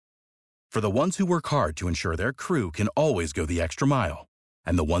For the ones who work hard to ensure their crew can always go the extra mile,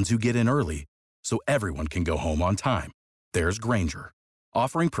 and the ones who get in early so everyone can go home on time, there's Grainger,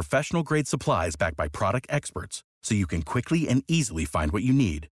 offering professional-grade supplies backed by product experts so you can quickly and easily find what you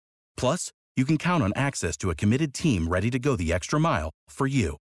need. Plus, you can count on access to a committed team ready to go the extra mile for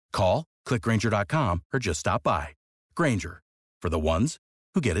you. Call, click Grainger.com, or just stop by. Grainger, for the ones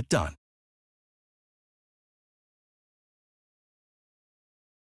who get it done.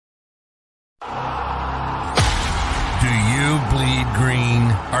 Do you bleed green?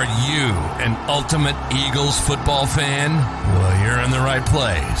 Are you an ultimate Eagles football fan? Well, you're in the right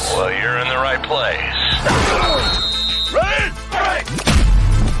place.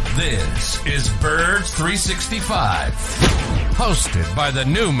 This is Birds 365, hosted by the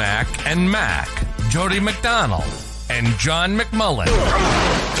new Mac and Mac, Jody McDonald and John McMullen.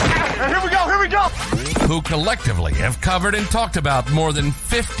 Here we go! Who collectively have covered and talked about more than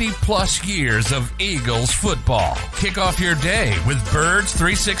 50-plus years of Eagles football. Kick off your day with Birds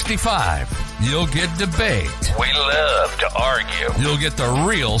 365. You'll get debate. We love to argue. You'll get the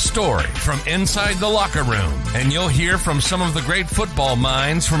real story from inside the locker room. And you'll hear from some of the great football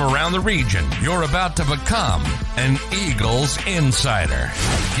minds from around the region. You're about to become an Eagles insider.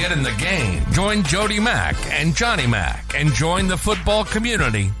 Get in the game. Join Jody Mack and Johnny Mack and join the football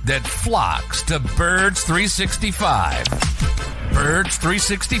community that flocks to Birds 365. Birds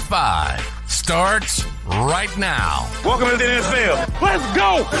 365 starts right now. Welcome to the NFL. Let's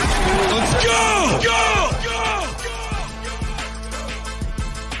go! Let's go! Go!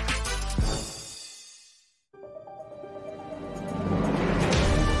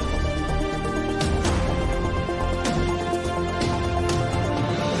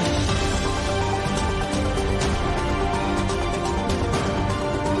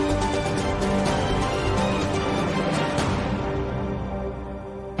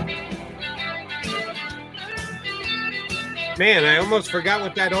 Man, I almost forgot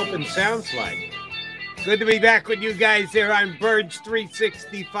what that open sounds like. Good to be back with you guys here on Birds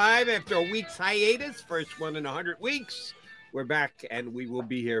 365 after a week's hiatus, first one in 100 weeks. We're back, and we will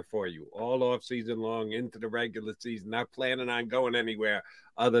be here for you all off season long into the regular season. Not planning on going anywhere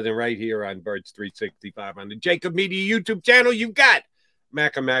other than right here on Birds 365 on the Jacob Media YouTube channel. You've got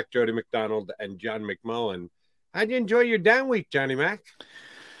Mac and Mac, Jody McDonald, and John McMullen. How'd you enjoy your down week, Johnny Mac?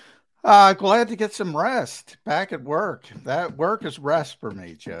 Glad to get some rest back at work. That work is rest for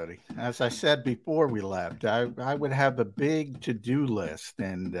me, Jody. As I said before we left, I would have a big to-do list,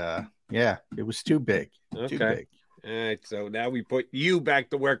 and yeah, it was too big. Okay. Too big. All right, so now we put you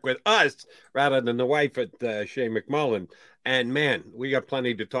back to work with us rather than the wife at Shay McMullen. And, man, we got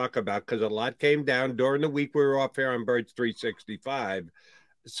plenty to talk about because a lot came down during the week we were off here on Birds 365.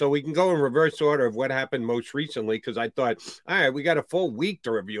 So we can go in reverse order of what happened most recently because I thought, all right, we got a full week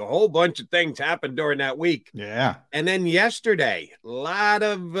to review. A whole bunch of things happened during that week. Yeah. And then yesterday, a lot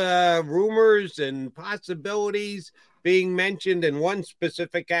of rumors and possibilities being mentioned and one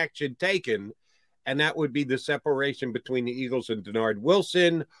specific action taken, and that would be the separation between the Eagles and Denard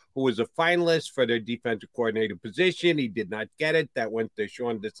Wilson, who was a finalist for their defensive coordinator position. He did not get it. That went to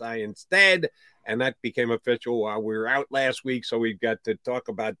Sean Desai instead. And that became official while we were out last week, so we've got to talk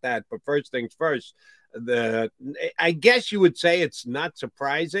about that. But first things first, I guess you would say it's not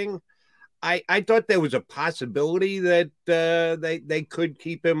surprising. I thought there was a possibility that they could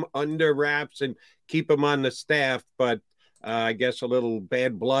keep him under wraps and keep him on the staff, but I guess a little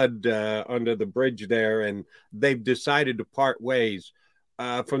bad blood under the bridge there, and they've decided to part ways.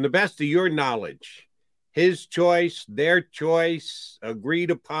 From the best of your knowledge, his choice, their choice, agreed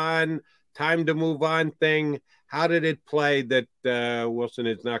upon, time to move on thing. How did it play that Wilson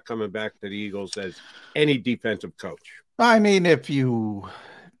is not coming back to the Eagles as any defensive coach? I mean, if you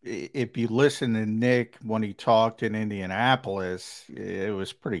listen to Nick when he talked in Indianapolis, it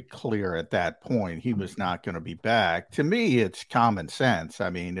was pretty clear at that point he was not going to be back. To me, it's common sense. I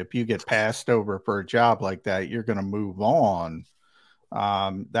mean, if you get passed over for a job like that, you're going to move on.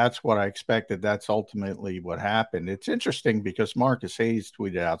 That's what I expected. That's ultimately what happened. It's interesting because Marcus Hayes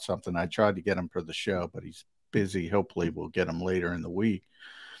tweeted out something. I tried to get him for the show, but he's busy. Hopefully we'll get him later in the week.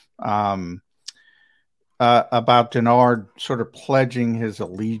 About Denard sort of pledging his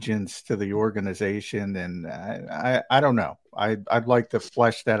allegiance to the organization. And I don't know. I'd like to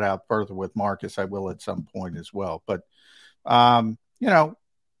flesh that out further with Marcus. I will at some point as well. But,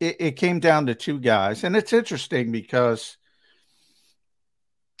 it came down to two guys. And it's interesting because,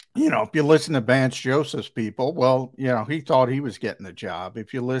 if you listen to Vance Joseph's people, well, he thought he was getting the job.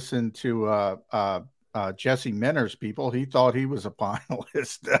 If you listen to Jesse Minner's people, he thought he was a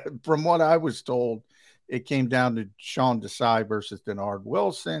finalist. From what I was told, it came down to Sean Desai versus Denard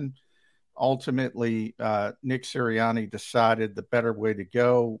Wilson. Ultimately, Nick Sirianni decided the better way to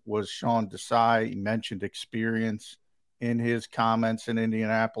go was Sean Desai. He mentioned experience in his comments in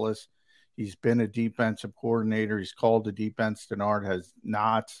Indianapolis. He's been a defensive coordinator. He's called the defense. Denard has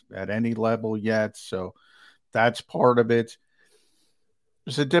not at any level yet. So that's part of it.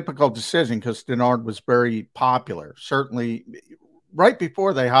 It's a difficult decision because Denard was very popular. Certainly, right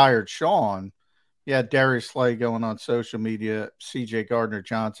before they hired Sean, you had Darius Slay going on social media, C.J.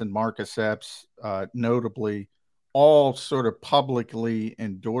 Gardner-Johnson, Marcus Epps, notably, all sort of publicly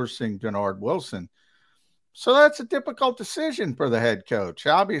endorsing Denard Wilson. So that's a difficult decision for the head coach.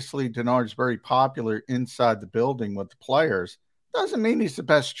 Obviously, Denard's very popular inside the building with the players. Doesn't mean he's the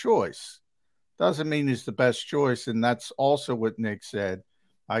best choice. And that's also what Nick said.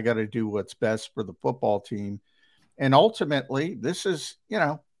 I got to do what's best for the football team. And ultimately, this is,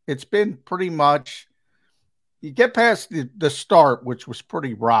 it's been pretty much, you get past the start, which was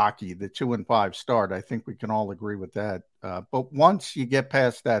pretty rocky, the 2-5 start. I think we can all agree with that. But once you get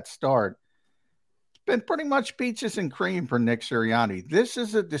past that start, it's been pretty much peaches and cream for Nick Sirianni. This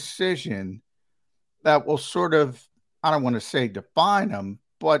is a decision that will sort of, I don't want to say define him,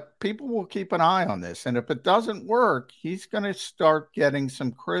 but people will keep an eye on this. And if it doesn't work, he's going to start getting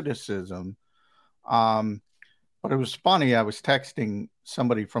some criticism. But it was funny. I was texting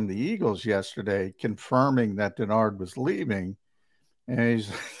somebody from the Eagles yesterday confirming that Denard was leaving. And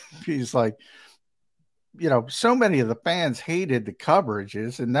he's like, so many of the fans hated the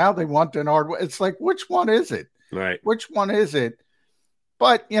coverages and now they want Denard. It's like, which one is it? Right. Which one is it?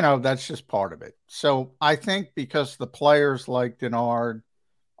 But, that's just part of it. So I think because the players like Denard,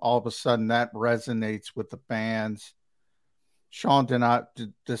 all of a sudden that resonates with the fans. Sean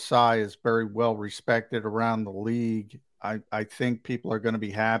Desai is very well respected around the league. I think people are going to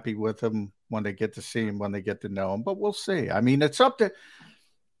be happy with him when they get to see him, when they get to know him. But we'll see. I mean, it's up to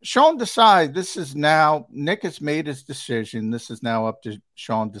Sean Desai. This is now, Nick has made his decision. This is now up to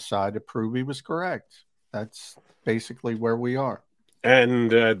Sean Desai to prove he was correct. That's basically where we are. And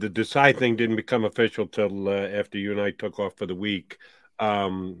the Desai thing didn't become official till after you and I took off for the week.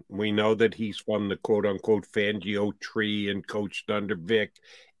 We know that he's from the quote-unquote Fangio tree and coached under Vic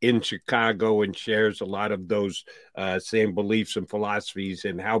in Chicago and shares a lot of those same beliefs and philosophies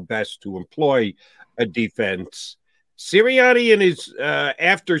and how best to employ a defense. Sirianni in his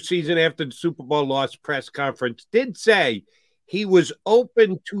after the Super Bowl loss press conference did say he was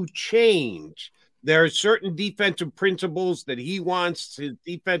open to change. There are certain defensive principles that he wants his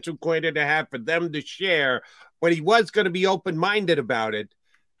defensive coordinator to have for them to share, but he was going to be open-minded about it.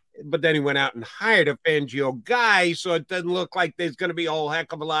 But then he went out and hired a Fangio guy, so it doesn't look like there's going to be a whole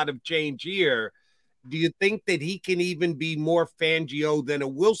heck of a lot of change here. Do you think that he can even be more Fangio than a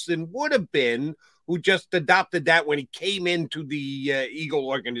Wilson would have been, who just adopted that when he came into the Eagle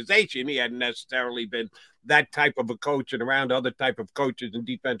organization? He hadn't necessarily been that type of a coach and around other type of coaches and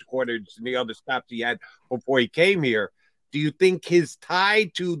defensive coordinators and the other stops he had before he came here. Do you think his tie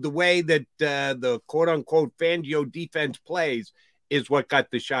to the way that the quote-unquote Fangio defense plays is what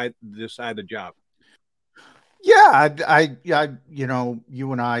got Desai the job? Yeah, I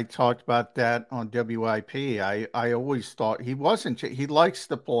you and I talked about that on WIP. I always thought he likes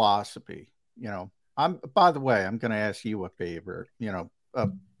the philosophy. By the way, I'm going to ask you a favor.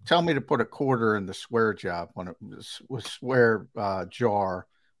 Tell me to put a quarter in the swear jar jar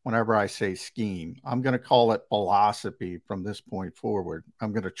whenever I say scheme. I'm going to call it philosophy from this point forward.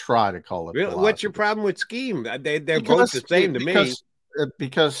 I'm going to try to call it really? Philosophy. What's your problem with scheme? They're both the same to me.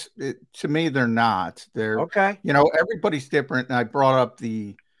 Because to me, they're not. They're okay. Everybody's different. And I brought up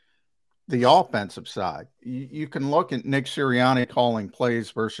the offensive side. You can look at Nick Sirianni calling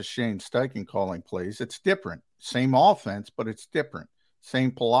plays versus Shane Steichen calling plays. It's different. Same offense, but it's different.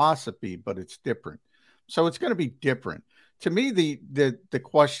 Same philosophy, but it's different. So it's going to be different. To me, the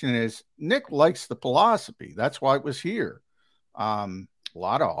question is, Nick likes the philosophy. That's why it was here. A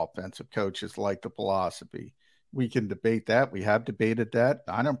lot of offensive coaches like the philosophy. We can debate that. We have debated that.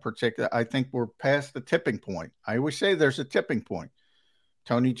 I think we're past the tipping point. I always say there's a tipping point.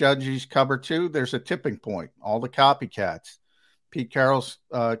 Tony Judge's cover 2, there's a tipping point. All the copycats. Pete Carroll's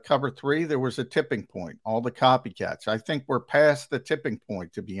cover 3, there was a tipping point. All the copycats. I think we're past the tipping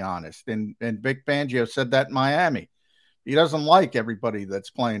point, to be honest. And Vic Fangio said that in Miami. He doesn't like everybody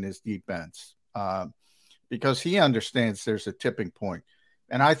that's playing his defense because he understands there's a tipping point.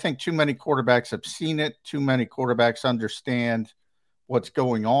 And I think too many quarterbacks have seen it. Too many quarterbacks understand what's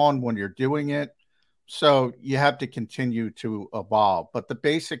going on when you're doing it. So you have to continue to evolve. But the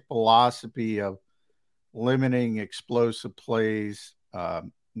basic philosophy of limiting explosive plays,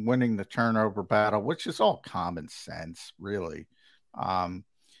 winning the turnover battle, which is all common sense, really.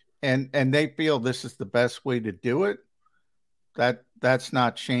 and they feel this is the best way to do it, that's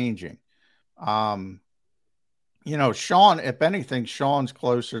not changing. Sean, if anything, Sean's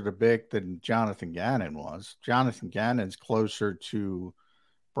closer to Vic than Jonathan Gannon was. Jonathan Gannon's closer to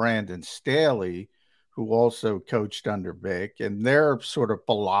Brandon Staley, who also coached under Vic, and their sort of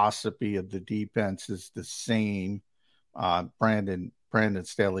philosophy of the defense is the same. Brandon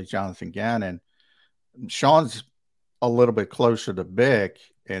Staley, Jonathan Gannon. Sean's a little bit closer to Vic,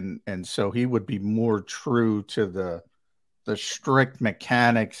 and so he would be more true to the strict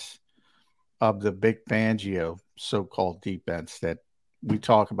mechanics of the Vic Fangio so-called defense that we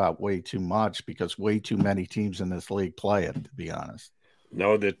talk about way too much because way too many teams in this league play it, to be honest.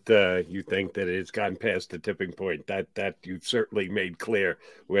 Know that you think that it's gone past the tipping point. That you've certainly made clear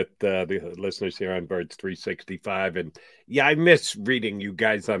with the listeners here on Birds 365. And yeah, I miss reading you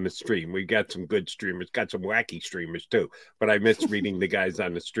guys on the stream. We got some good streamers, got some wacky streamers too, but I miss reading the guys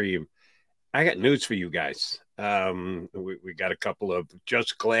on the stream. I got news for you guys. We got a couple of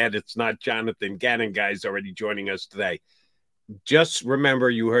just glad it's not Jonathan Gannon guys already joining us today. Just remember,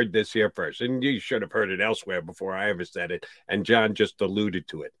 you heard this here first, and you should have heard it elsewhere before I ever said it. And John just alluded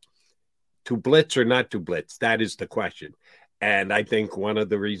to it. To blitz or not to blitz? That is the question. And I think one of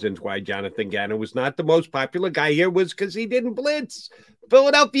the reasons why Jonathan Gannon was not the most popular guy here was because he didn't blitz.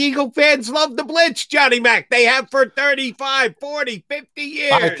 Philadelphia Eagle fans love the blitz, Johnny Mac. They have for 35, 40, 50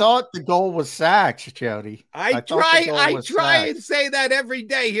 years. I thought the goal was sacks, Jody. I try and say that every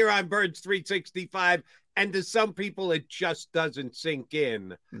day here on Birds 365. And to some people, it just doesn't sink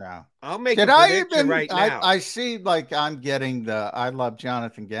in. No. I'll make a prediction right now. I see, like, I'm getting the I love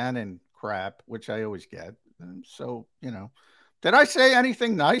Jonathan Gannon crap, which I always get. And so, did I say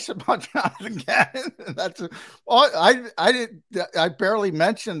anything nice about Jonathan Gannon? I barely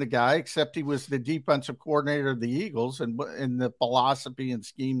mentioned the guy, except he was the defensive coordinator of the Eagles and in the philosophy and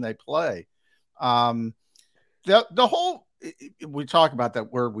scheme they play. The whole... We talked about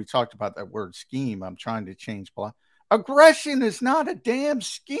that word scheme. I'm trying to change. Aggression is not a damn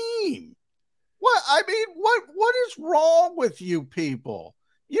scheme. What is wrong with you people?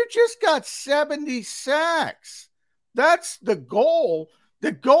 You just got 70 sacks. That's the goal.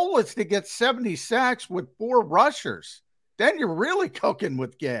 The goal is to get 70 sacks with 4 rushers. Then you're really cooking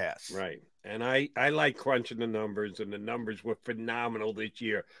with gas. Right. And I like crunching the numbers, and the numbers were phenomenal this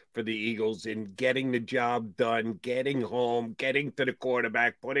year for the Eagles in getting the job done, getting home, getting to the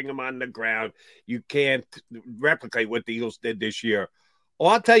quarterback, putting him on the ground. You can't replicate what the Eagles did this year. Oh,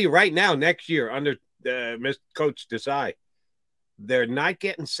 I'll tell you right now, next year under Mr. Coach Desai, they're not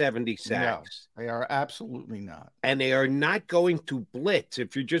getting 70 sacks. No, they are absolutely not. And they are not going to blitz.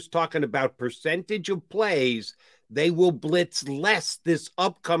 If you're just talking about percentage of plays, they will blitz less this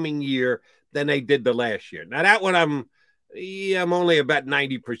upcoming year than they did the last year. Now, that one I'm only about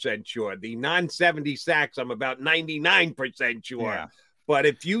 90% sure. The non-70 sacks, I'm about 99% sure. Yeah. But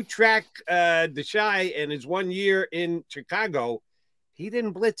if you track Desai and his 1 year in Chicago, he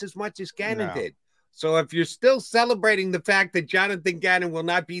didn't blitz as much as Gannon did. So if you're still celebrating the fact that Jonathan Gannon will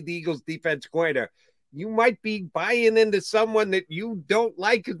not be the Eagles defense coordinator, you might be buying into someone that you don't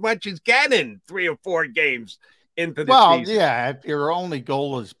like as much as Gannon 3 or 4 games into the season. Yeah, if your only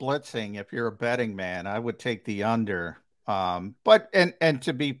goal is blitzing, if you're a betting man, I would take the under. But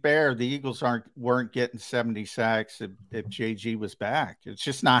to be fair, the Eagles weren't getting 70 sacks if JG was back. It's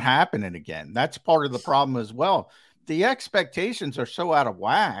just not happening again. That's part of the problem as well. The expectations are so out of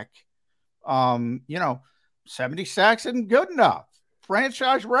whack. 70 sacks isn't good enough.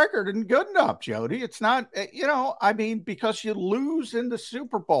 Franchise record isn't good enough, Jody. It's not, because you lose in the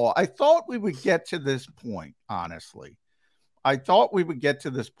Super Bowl. I thought we would get to this point, honestly. I thought we would get to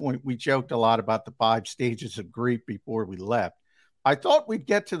this point. We joked a lot about the 5 stages of grief before we left. I thought we'd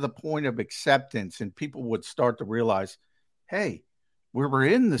get to the point of acceptance and people would start to realize, hey, we were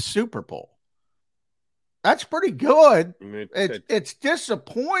in the Super Bowl. That's pretty good. It's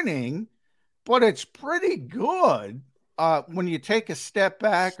disappointing, but it's pretty good. When you take a step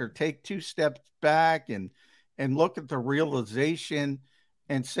back or take 2 steps back and look at the realization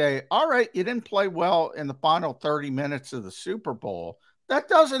and say, all right, you didn't play well in the final 30 minutes of the Super Bowl. That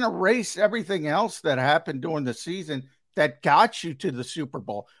doesn't erase everything else that happened during the season that got you to the Super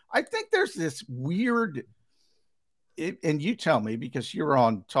Bowl. I think there's this weird, and you tell me because you're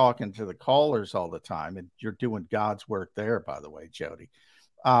on talking to the callers all the time and you're doing God's work there, by the way, Jody.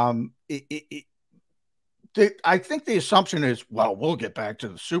 I think the assumption is, well, we'll get back to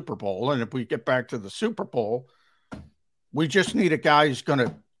the Super Bowl. And if we get back to the Super Bowl, we just need a guy who's going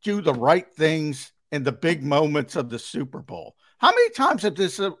to do the right things in the big moments of the Super Bowl. How many times have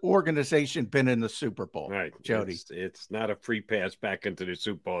this organization been in the Super Bowl, Right, Jody? It's not a free pass back into the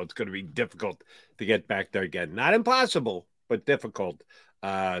Super Bowl. It's going to be difficult to get back there again. Not impossible, but difficult.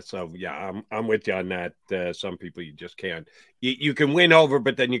 So yeah, I'm with you on that. Some people you just can't. You can win over,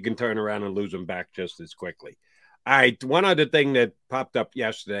 but then you can turn around and lose them back just as quickly. All right, one other thing that popped up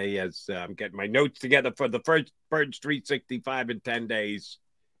yesterday as I'm getting my notes together for the first Birds 365 in 10 days.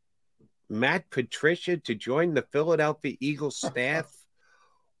 Matt Patricia to join the Philadelphia Eagles staff.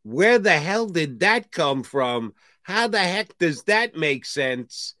 Where the hell did that come from? How the heck does that make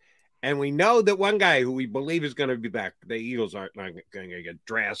sense? And we know that one guy who we believe is going to be back, the Eagles aren't going to get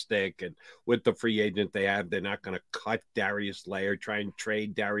drastic. And with the free agent they have, they're not going to cut Darius Slay or try and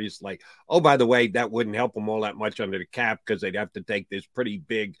trade Darius Slay. Oh, by the way, that wouldn't help them all that much under the cap because they'd have to take this pretty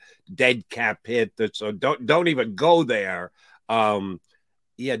big dead cap hit. So don't even go there.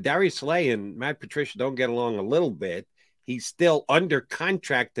 Yeah, Darius Slay and Matt Patricia don't get along a little bit. He's still under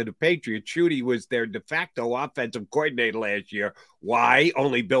contract to the Patriots. Chudy was their de facto offensive coordinator last year. Why?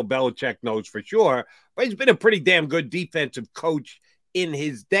 Only Bill Belichick knows for sure. But he's been a pretty damn good defensive coach in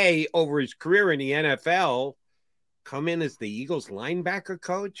his day over his career in the NFL. Come in as the Eagles linebacker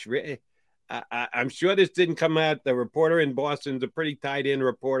coach? I'm sure this didn't come out. The reporter in Boston's a pretty tight-end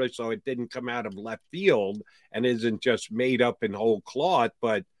reporter, so it didn't come out of left field and isn't just made up in whole cloth.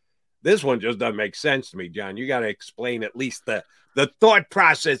 But this one just doesn't make sense to me, John. You got to explain at least the thought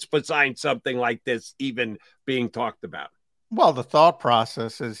process behind something like this even being talked about. Well, the thought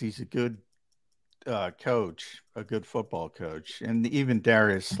process is he's a good coach, a good football coach. And even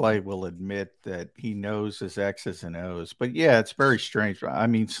Darius Slay will admit that he knows his X's and O's. But, yeah, it's very strange. I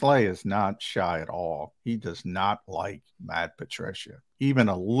mean, Slay is not shy at all. He does not like Matt Patricia, even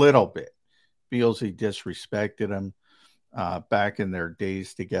a little bit. Feels he disrespected him. Back in their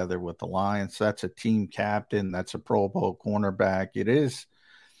days together with the Lions. That's a team captain. That's a Pro Bowl cornerback. It is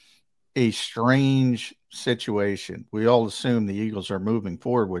a strange situation. We all assume the Eagles are moving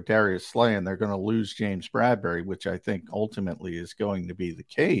forward with Darius Slay and they're going to lose James Bradbury, which I think ultimately is going to be the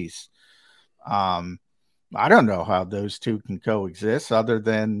case. I don't know how those two can coexist other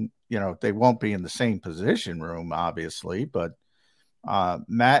than, they won't be in the same position room, obviously, but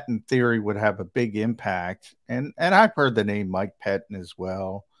Matt, in theory, would have a big impact. And I've heard the name Mike Pettin as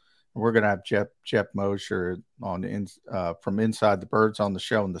well. We're going to have Jeff Mosher from Inside the Birds on the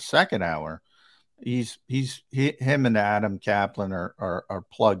show in the second hour. Him and Adam Kaplan are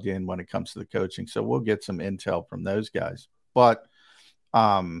plugged in when it comes to the coaching. So we'll get some intel from those guys. But,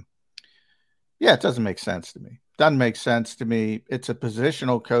 yeah, it doesn't make sense to me. Doesn't make sense to me. It's a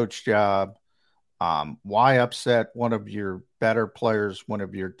positional coach job. Why upset one of your better players, one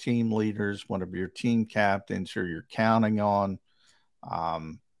of your team leaders, one of your team captains who you're counting on?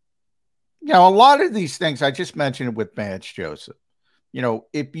 A lot of these things, I just mentioned it with Vance Joseph.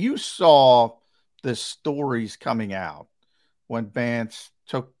 If you saw the stories coming out when Vance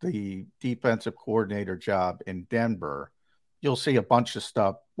took the defensive coordinator job in Denver, you'll see a bunch of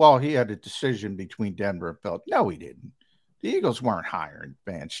stuff. Well, he had a decision between Denver and Philly. No, he didn't. The Eagles weren't hiring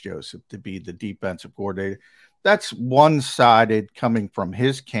Vance Joseph to be the defensive coordinator. That's one-sided coming from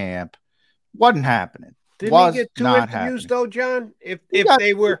his camp. Wasn't happening. Didn't he get two interviews, though, John? If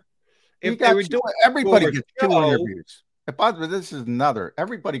they were doing everybody gets two interviews. And by the way, this is another.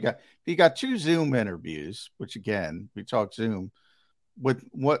 He got two Zoom interviews, which again, we talked Zoom. With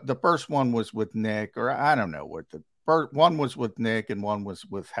what the first one was with Nick, or I don't know what the first one was with Nick, and one was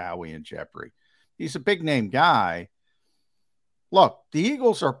with Howie and Jeffrey. He's a big name guy. Look, the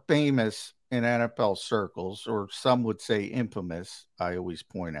Eagles are famous in NFL circles, or some would say infamous, I always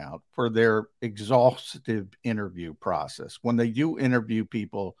point out, for their exhaustive interview process. When they do interview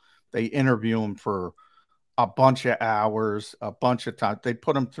people, they interview them for a bunch of hours, a bunch of time. They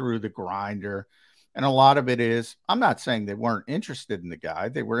put them through the grinder. And a lot of it is, I'm not saying they weren't interested in the guy.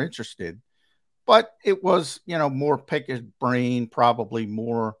 They were interested. But it was, more pick his brain, probably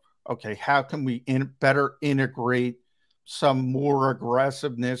more, okay, how can we better integrate some more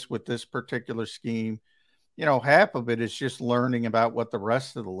aggressiveness with this particular scheme? Half of it is just learning about what the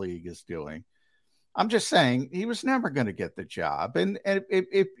rest of the league is doing. I'm just saying he was never going to get the job. And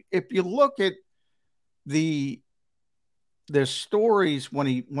if you look at the stories when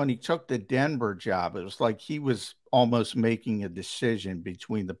he took the Denver job, it was like he was almost making a decision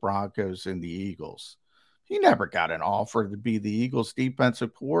between the Broncos and the Eagles. He never got an offer to be the Eagles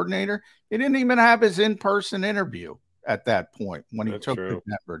defensive coordinator. He didn't even have his in-person interview at that point when he took the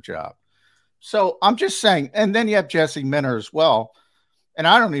Denver job. So I'm just saying, and then you have Jesse Minter as well. and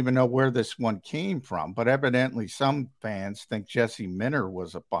I don't even know where this one came from, but evidently some fans think Jesse Minter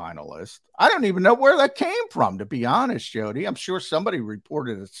was a finalist. I don't even know where that came from, to be honest, Jody. I'm sure somebody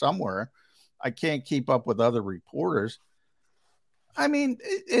reported it somewhere. I can't keep up with other reporters. I mean,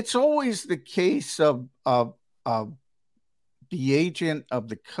 it's always the case of the agent of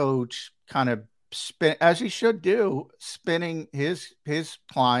the coach kind of spin, as he should do, spinning his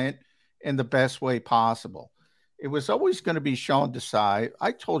client in the best way possible. It was always going to be Sean Desai.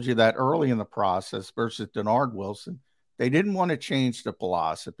 I told you that early in the process versus Denard Wilson. They didn't want to change the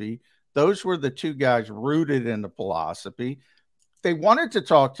philosophy. Those were the two guys rooted in the philosophy. They wanted to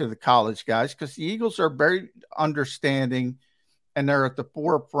talk to the college guys because the Eagles are very understanding, and they're at the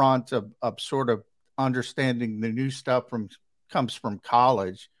forefront of sort of understanding the new stuff comes from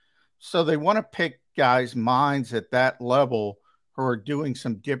college. So they want to pick guys' minds at that level who are doing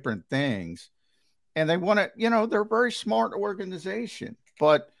some different things. And they want to, they're a very smart organization.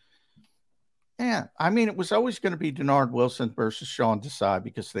 But, yeah, I mean, it was always going to be Denard Wilson versus Sean Desai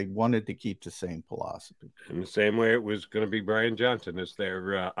because they wanted to keep the same philosophy. In the same way it was going to be Brian Johnson as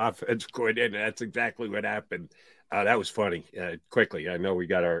their offense coordinator. That's exactly what happened. That was funny. Quickly, I know we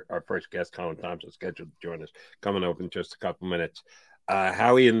got our first guest, Colin Thompson, scheduled to join us, coming up in just a couple minutes.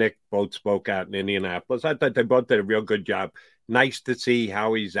 Howie and Nick both spoke out in Indianapolis. I thought they both did a real good job. Nice to see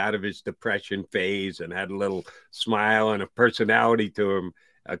Howie's out of his depression phase and had a little smile and a personality to him.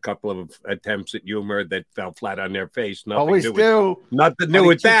 A couple of attempts at humor that fell flat on their face. Nothing new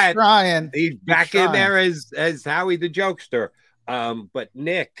with that. Trying. He's back in there as Howie the jokester. But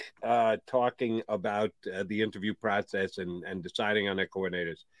Nick talking about the interview process and deciding on their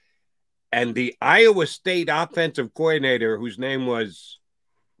coordinators. And the Iowa State offensive coordinator, whose name was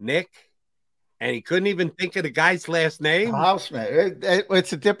Nick, and he couldn't even think of the guy's last name. Hausman.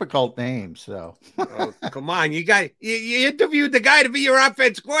 It's a difficult name, so. Oh, come on, you interviewed the guy to be your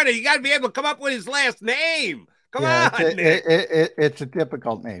offense coordinator. You got to be able to come up with his last name. Come on, Nick. It's a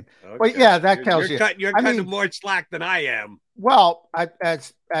difficult name. Okay. But yeah, that tells you. You're cutting more slack than I am. Well,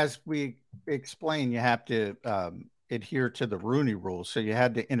 as we explained, you have to adhere to the Rooney Rule. So you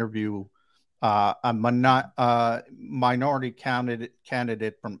had to interview a minority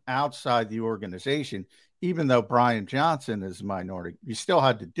candidate from outside the organization, even though Brian Johnson is a minority. You still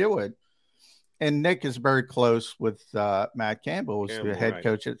had to do it. And Nick is very close with Matt Campbell, who's the head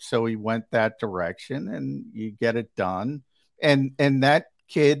coach. So he went that direction, and you get it done. And that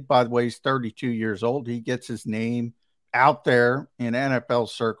kid, by the way, is 32 years old. He gets his name out there in NFL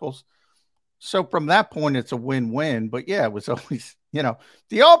circles. So from that point, it's a win-win. But, yeah, it was always,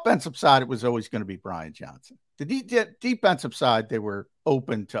 the offensive side, it was always going to be Brian Johnson. The defensive side, they were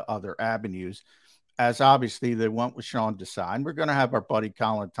open to other avenues, as obviously they went with Sean Desai. And we're going to have our buddy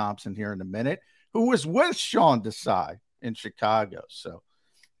Colin Thompson here in a minute, who was with Sean Desai in Chicago. So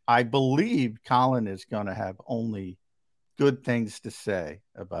I believe Colin is going to have only good things to say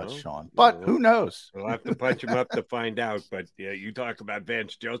about Sean. But who knows? We'll have to punch him up to find out. But yeah, you talk about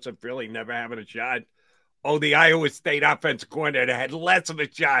Vance Joseph really never having a shot. Oh, the Iowa State offensive coordinator had less of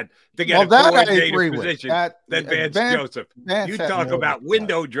a shot to get a coordinator position than Vance Joseph. You talk about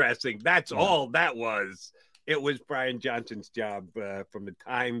window dressing. That's all that was. It was Brian Johnson's job from the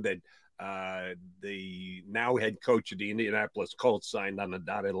time that the now head coach of the Indianapolis Colts signed on the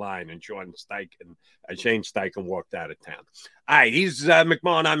dotted line, and Shane Steichen walked out of town. All right, he's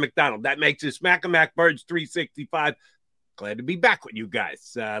McMullen on McDonald. That makes it Smack and Mac Birds 365. Glad to be back with you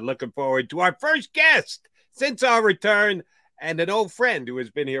guys. Looking forward to our first guest since our return, and an old friend who has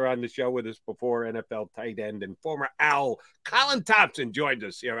been here on the show with us before, NFL tight end and former Owl, Colin Thompson, joins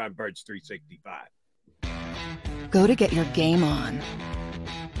us here on Birds 365. Go to get your game on.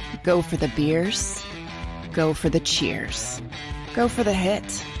 Go for the beers. Go for the cheers. Go for the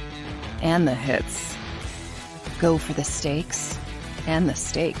hit and the hits. Go for the stakes and the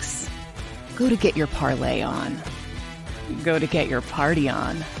stakes. Go to get your parlay on. Go to get your party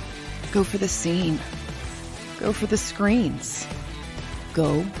on. Go for the scene. Go for the screens.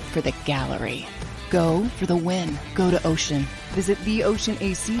 Go for the gallery. Go for the win. Go to Ocean. Visit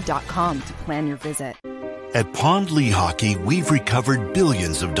theoceanac.com to plan your visit. At Pond Lehocky, we've recovered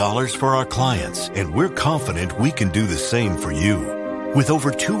billions of dollars for our clients, and we're confident we can do the same for you. With over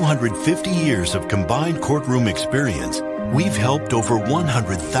 250 years of combined courtroom experience, we've helped over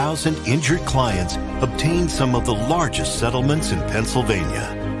 100,000 injured clients obtain some of the largest settlements in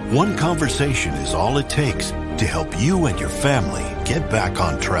Pennsylvania. One conversation is all it takes to help you and your family get back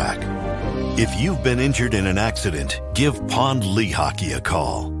on track. If you've been injured in an accident, give Pond Lehocky a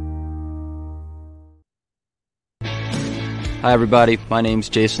call. Hi everybody, my name's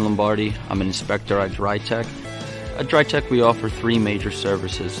Jason Lombardi. I'm an inspector at DryTech. At DryTech, we offer 3 major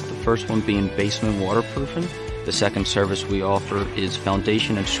services, the first one being basement waterproofing. The second service we offer is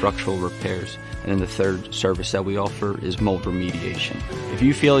foundation and structural repairs. And then the third service that we offer is mold remediation. If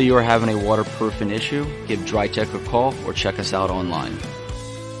you feel you are having a waterproofing issue, give DryTech a call or check us out online.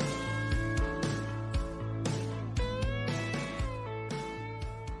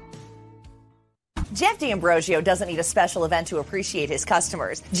 Jeff D'Ambrosio doesn't need a special event to appreciate his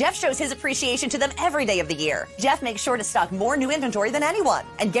customers. Jeff shows his appreciation to them every day of the year. Jeff makes sure to stock more new inventory than anyone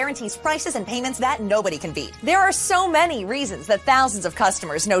and guarantees prices and payments that nobody can beat. There are so many reasons that thousands of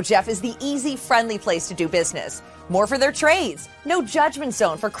customers know Jeff is the easy, friendly place to do business. More for their trades. No judgment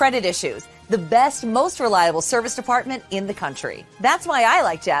zone for credit issues. The best, most reliable service department in the country. That's why I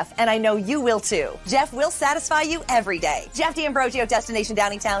like Jeff, and I know you will too. Jeff will satisfy you every day. Jeff D'Ambrosio, Destination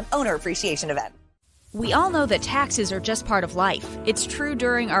Downingtown, Owner Appreciation Event. We all know that taxes are just part of life. It's true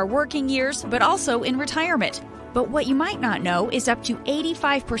during our working years, but also in retirement. But what you might not know is up to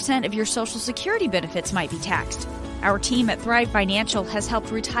 85% of your Social Security benefits might be taxed. Our team at Thrive Financial has helped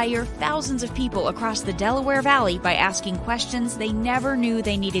retire thousands of people across the Delaware Valley by asking questions they never knew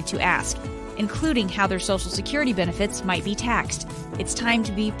they needed to ask, including how their Social Security benefits might be taxed. It's time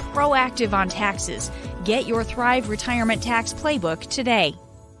to be proactive on taxes. Get your Thrive Retirement Tax Playbook today.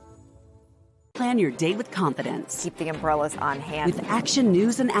 Plan your day with confidence. Keep the umbrellas on hand. With Action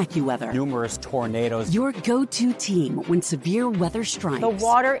News and AccuWeather. Numerous tornadoes. Your go-to team when severe weather strikes. The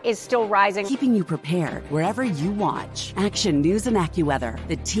water is still rising. Keeping you prepared wherever you watch. Action News and AccuWeather,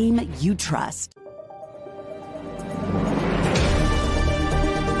 the team you trust.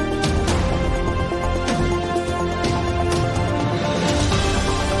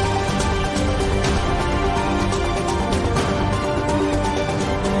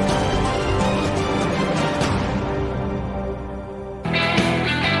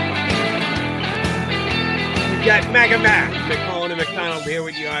 Got Mega Mac, McCullen and McDonald here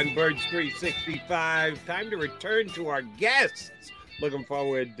with you on Birds 365. Time to return to our guests. Looking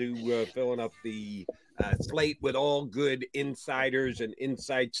forward to filling up the slate with all good insiders and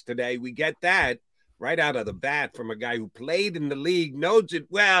insights today. We get that right out of the bat from a guy who played in the league, knows it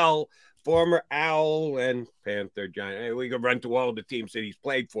well, former Owl and Panther Giant. Hey, we can run to all the teams that he's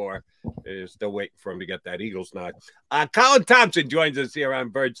played for. Still waiting for him to get that Eagles nod. Colin Thompson joins us here on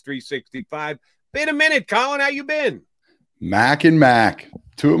Birds 365. Been a minute, Colin. How you been? Mac and Mac,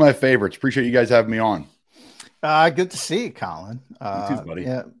 two of my favorites. Appreciate you guys having me on. Good to see you, Colin. You too, buddy.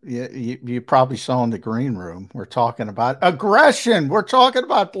 Yeah, you probably saw in the green room. We're talking about aggression. We're talking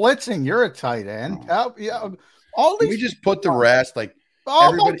about blitzing. You're a tight end. All these. We just put the rest.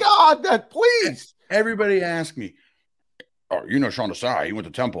 Oh my God! Please. Everybody ask me. Oh, Sean Desai. He went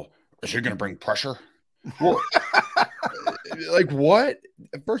to Temple. Is he going to bring pressure? Well, what?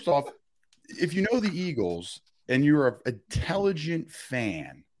 First off, if you know the Eagles and you're an intelligent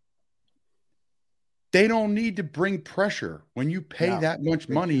fan, they don't need to bring pressure when you pay that much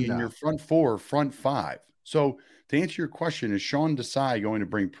money in your front four, front five. So to answer your question, is Sean Desai going to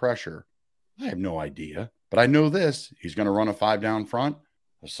bring pressure? I have no idea, but I know this. He's going to run a 5 down front.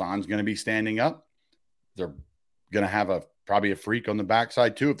 Hassan's going to be standing up. They're going to have probably a freak on the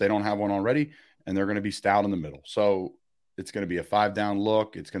backside too if they don't have one already, and they're going to be stout in the middle. So it's going to be a 5 down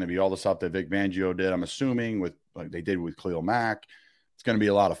look. It's going to be all the stuff that Vic Fangio did, I'm assuming, with like they did with Khalil Mack. It's going to be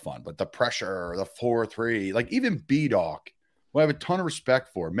a lot of fun. But the pressure, the 4-3, even B-Doc, who I have a ton of respect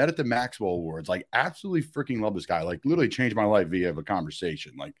for, met at the Maxwell Awards. Absolutely freaking love this guy. Literally changed my life via a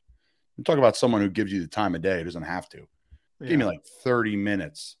conversation. You talk about someone who gives you the time of day. It doesn't have to. Yeah. Gave me 30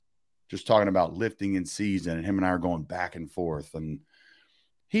 minutes just talking about lifting in season, and him and I are going back and forth. And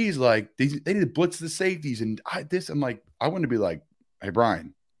he's like, they need to blitz the safeties. And I'm like, I want to be like, hey,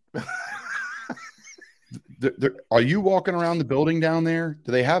 Brian, are you walking around the building down there?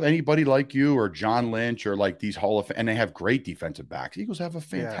 Do they have anybody like you or John Lynch or these and they have great defensive backs. Eagles have a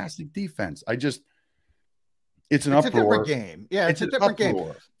fantastic defense. It's an uproar. A different game. Yeah, it's a different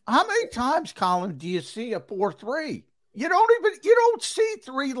game. How many times, Colin, do you see a 4-3? You don't see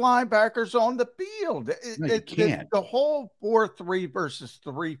 3 linebackers on the field. You can't. The whole 4-3 versus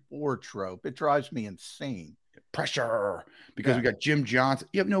 3-4 trope, it drives me insane. Because we got Jim Johnson.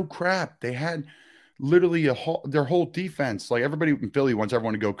 You have no crap. They had literally their whole defense. Everybody in Philly wants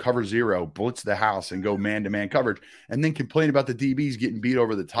everyone to go cover 0, blitz the house, and go man-to-man coverage, and then complain about the DBs getting beat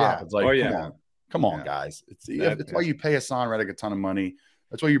over the top. Yeah. It's come on, guys. It's why you pay Hassan Reddick a ton of money.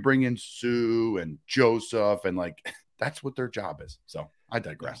 That's why you bring in Sue and Joseph, and that's what their job is. So I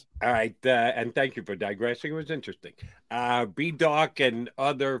digress. All right. And thank you for digressing. It was interesting. B-Doc and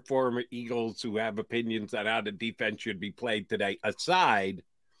other former Eagles who have opinions on how the defense should be played today aside,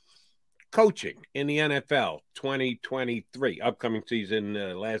 coaching in the NFL 2023, upcoming season,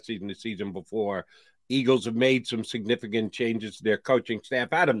 last season, the season before. Eagles have made some significant changes to their coaching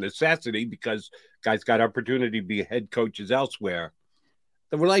staff out of necessity because guys got opportunity to be head coaches elsewhere.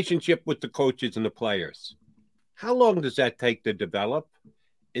 The relationship with the coaches and the players, how long does that take to develop?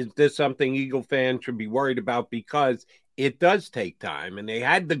 Is this something Eagle fans should be worried about? Because it does take time, and they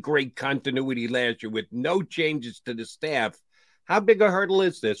had the great continuity last year with no changes to the staff. How big a hurdle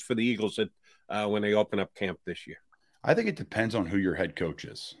is this for the Eagles when they open up camp this year? I think it depends on who your head coach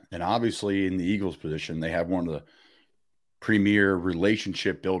is. And obviously in the Eagles position, they have one of the premier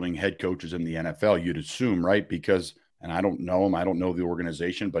relationship building head coaches in the NFL, you'd assume, right? Because, and I don't know him, I don't know the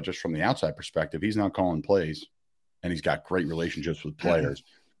organization, but just from the outside perspective, he's not calling plays and he's got great relationships with players,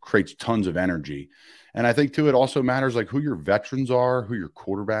 creates tons of energy. And I think too, it also matters like who your veterans are, who your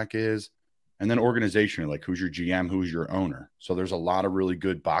quarterback is, and then organizationally, like who's your GM, who's your owner. So there's a lot of really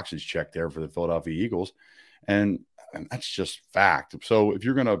good boxes checked there for the Philadelphia Eagles. And that's just fact. So if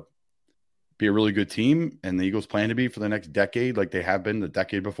you're going to be a really good team, and the Eagles plan to be for the next decade, like they have been the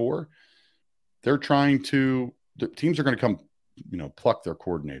decade before, they're trying to, the teams are going to come, pluck their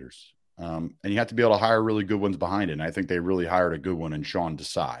coordinators. And you have to be able to hire really good ones behind it. And I think they really hired a good one in Sean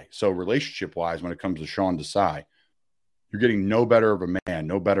Desai. So relationship wise, when it comes to Sean Desai, you're getting no better of a man,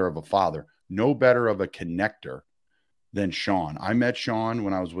 no better of a father, no better of a connector than Sean. I met Sean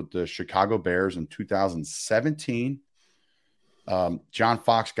when I was with the Chicago Bears in 2017. John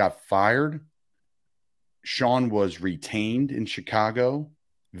Fox got fired. Sean was retained in Chicago.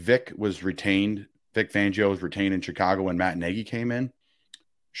 Vic Fangio was retained in Chicago when Matt Nagy came in.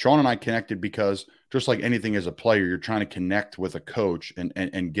 Sean and I connected because just like anything as a player, you're trying to connect with a coach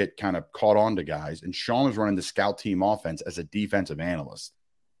and get kind of caught on to guys. And Sean was running the scout team offense as a defensive analyst.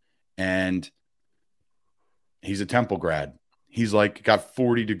 And he's a Temple grad. He's like got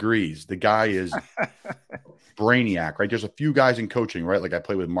 40 degrees. The guy is brainiac, right? There's a few guys in coaching, right? Like I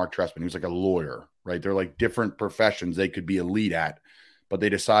played with Mark Trestman. He was like a lawyer, right? They're like different professions they could be elite at, but they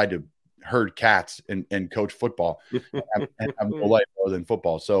decide to herd cats and coach football and have no life other than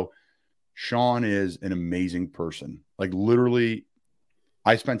football. So Sean is an amazing person. Like literally,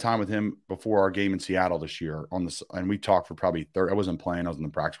 I spent time with him before our game in Seattle this year and we talked for probably 30. I wasn't playing. I was in the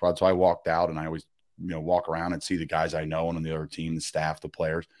practice squad. So I walked out and I always, walk around and see the guys I know and on the other team, the staff, the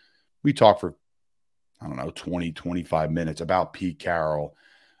players. We talked for, 20, 25 minutes about Pete Carroll,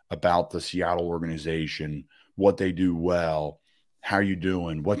 about the Seattle organization, what they do well. How are you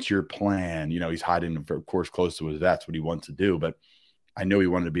doing? What's your plan? He's hiding, of course, close to his vets, what he wants to do. But I know he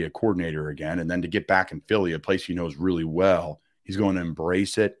wanted to be a coordinator again. And then to get back in Philly, a place he knows really well, he's going to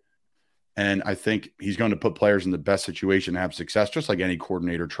embrace it. And I think he's going to put players in the best situation to have success, just like any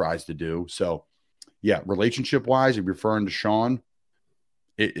coordinator tries to do. So, yeah, relationship-wise, if you're referring to Sean,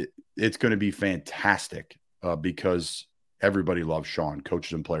 it's going to be fantastic because everybody loves Sean,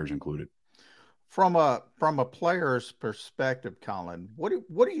 coaches and players included. From a player's perspective, Colin, what do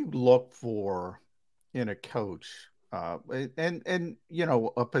you look for in a coach? And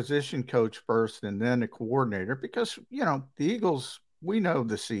a position coach first and then a coordinator, because, the Eagles, we know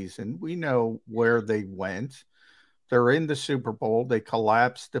the season, we know where they went. They're in the Super Bowl. They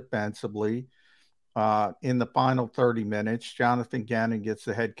collapsed defensively in the final 30 minutes. Jonathan Gannon gets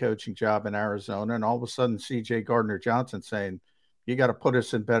the head coaching job in Arizona, and all of a sudden CJ Gardner-Johnson saying, you got to put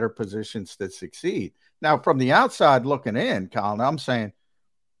us in better positions to succeed. Now, from the outside looking in, Colin, I'm saying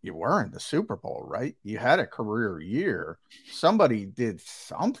you were in the Super Bowl, right? You had a career year. Somebody did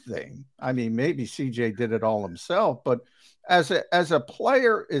something. I mean, maybe CJ did it all himself, but as a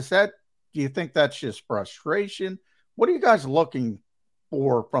player, do you think that's just frustration? What are you guys looking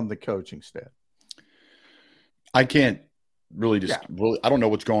for from the coaching staff? I can't really I don't know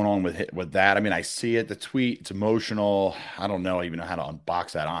what's going on with that. I mean, I see it, the tweet, it's emotional. I don't know even know how to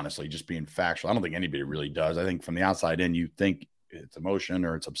unbox that, honestly, just being factual. I don't think anybody really does. I think from the outside in, you think it's emotion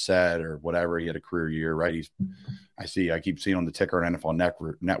or it's upset or whatever. He had a career year, right? I keep seeing on the ticker on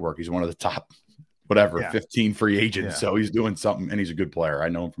NFL Network, he's one of the top, 15 free agents. Yeah. So he's doing something and he's a good player. I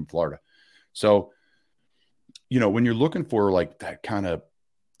know him from Florida. So, when you're looking for like that kind of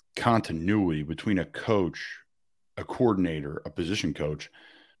continuity between a coach, a coordinator, a position coach,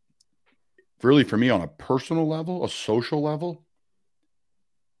 really for me on a personal level, a social level,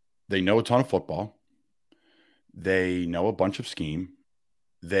 they know a ton of football. They know a bunch of scheme.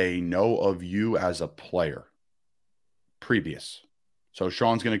 They know of you as a player previous. So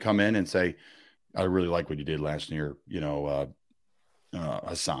Sean's going to come in and say, I really like what you did last year.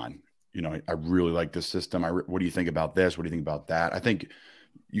 Hassan, I really like this system. What do you think about this? What do you think about that? I think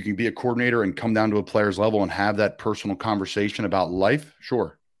you can be a coordinator and come down to a player's level and have that personal conversation about life.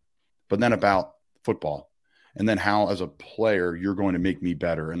 Sure. but then about football. And then how, as a player, you're going to make me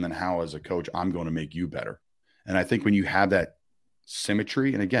better. And then how, as a coach, I'm going to make you better. And I think when you have that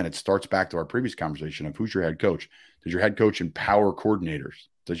symmetry, and again, it starts back to our previous conversation of who's your head coach. Does your head coach empower coordinators?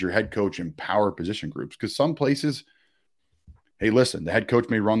 Does your head coach empower position groups? Because some places, hey, listen, the head coach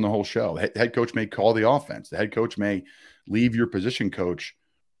may run the whole show. The head coach may call the offense. The head coach may leave your position coach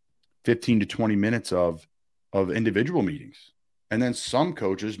 15 to 20 minutes of individual meetings. And then some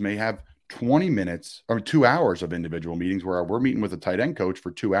coaches may have 20 minutes or 2 hours of individual meetings where we're meeting with a tight end coach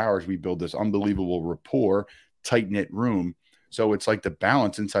for 2 hours. We build this unbelievable rapport, tight-knit room. So it's like the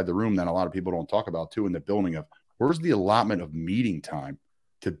balance inside the room that a lot of people don't talk about too, in the building of where's the allotment of meeting time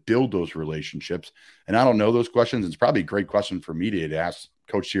to build those relationships. And I don't know those questions. It's probably a great question for media to ask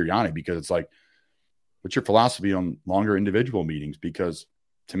Coach Sirianni, because it's like, what's your philosophy on longer individual meetings? Because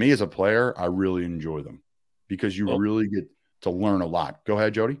to me as a player, I really enjoy them because you really get to learn a lot. Go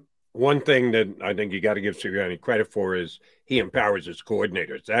ahead, Jody. One thing that I think you got to give Sirianni credit for is he empowers his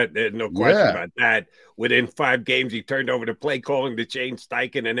coordinators. There's no question about that. Within 5 games, he turned over the play calling to Shane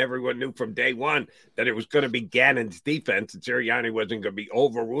Steichen, and everyone knew from day one that it was going to be Gannon's defense, and Sirianni wasn't going to be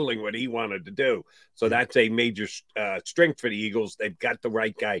overruling what he wanted to do. So that's a major strength for the Eagles. They've got the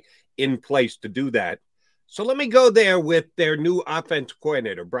right guy in place to do that. So let me go there with their new offense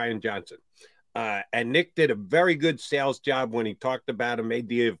coordinator, Brian Johnson. And Nick did a very good sales job when he talked about him, made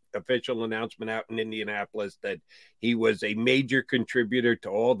the official announcement out in Indianapolis that he was a major contributor to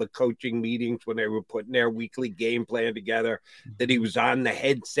all the coaching meetings when they were putting their weekly game plan together, that he was on the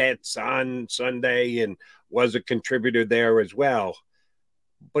headsets on Sunday and was a contributor there as well.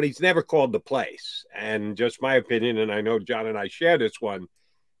 But he's never called the plays. And just my opinion, and I know John and I share this one,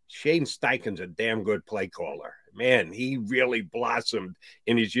 Shane Steichen's a damn good play caller. Man, he really blossomed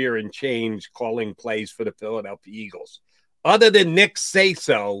in his year and change calling plays for the Philadelphia Eagles. Other than Nick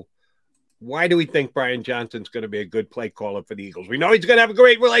say-so, why do we think Brian Johnson's going to be a good play caller for the Eagles? We know he's going to have a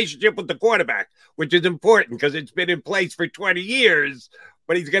great relationship with the quarterback, which is important because it's been in place for 20 years,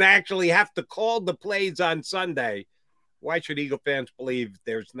 but he's going to actually have to call the plays on Sunday. Why should Eagle fans believe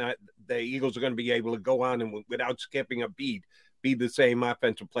the Eagles are going to be able to go on and without skipping a beat be the same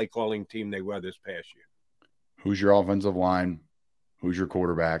offensive play calling team they were this past year? Who's your offensive line? Who's your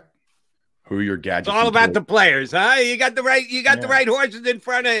quarterback? Who are your gadgets? It's all about the players, huh? You got the right horses in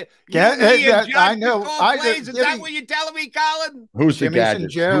front of you. I know. Is that what you're telling me, Colin? Who's the Jimmy's gadgets?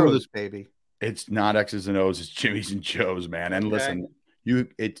 and Joe's, baby. It's not X's and O's. It's Jimmy's and Joe's, man. And listen,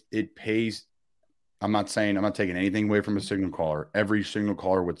 it pays. I'm not taking anything away from a signal caller. Every signal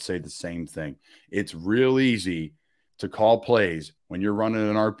caller would say the same thing. It's real easy to call plays when you're running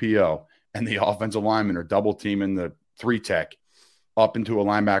an RPO and the offensive linemen are double teaming the 3-tech up into a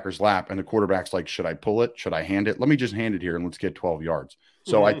linebacker's lap, and the quarterback's like, should I pull it? Should I hand it? Let me just hand it here and let's get 12 yards.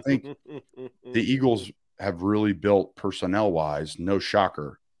 So I think the Eagles have really built personnel-wise, no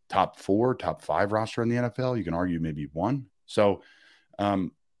shocker, top 4, top 5 roster in the NFL. You can argue maybe 1. So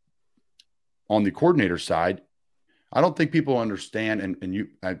on the coordinator side, I don't think people understand, and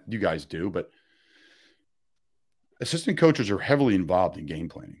you guys do, but assistant coaches are heavily involved in game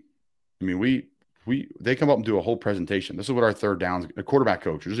planning. I mean, they come up and do a whole presentation. This is what our third downs, a quarterback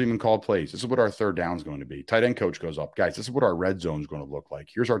coach doesn't even call plays. This is what our third down is going to be. Tight end coach goes up. Guys, this is what our red zone is going to look like.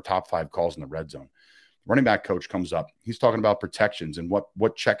 Here's our top 5 calls in the red zone. Running back coach comes up. He's talking about protections and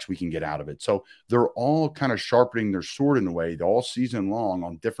what checks we can get out of it. So they're all kind of sharpening their sword in a way all season long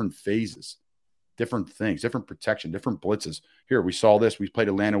on different phases, different things, different protection, different blitzes. Here, we saw this. We played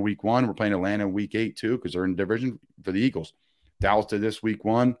Atlanta week 1. We're playing Atlanta week 8 too because they're in division for the Eagles. Dallas did this week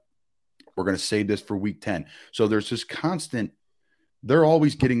 1. We're going to save this for week 10. So there's this constant, they're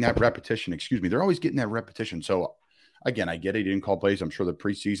always getting that repetition. They're always getting that repetition. So again, I get it. He didn't call plays. I'm sure the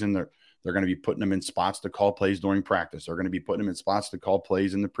preseason, they're going to be putting them in spots to call plays during practice. They're going to be putting them in spots to call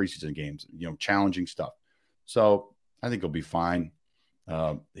plays in the preseason games, challenging stuff. So I think he'll be fine.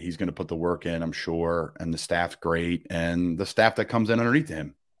 He's going to put the work in, I'm sure. And the staff's great. And the staff that comes in underneath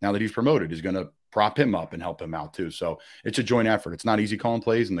him, now that he's promoted, is going to prop him up and help him out too. So it's a joint effort. It's not easy calling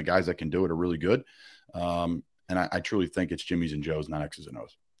plays, and the guys that can do it are really good. And I truly think it's Jimmy's and Joe's, not X's and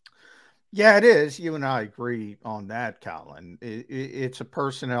O's. Yeah, it is. You and I agree on that, Colin. It's a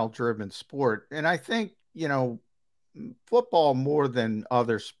personnel-driven sport. And I think, football more than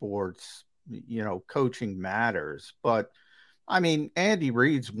other sports, coaching matters. But, I mean, Andy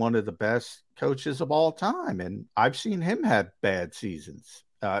Reid's one of the best coaches of all time, and I've seen him have bad seasons.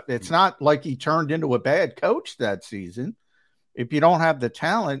 It's not like he turned into a bad coach that season. If you don't have the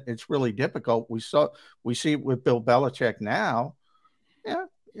talent, it's really difficult. We see it with Bill Belichick now. Yeah,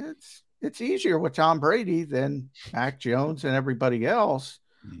 it's easier with Tom Brady than Mac Jones and everybody else.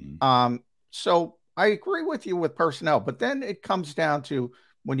 So I agree with you with personnel, but then it comes down to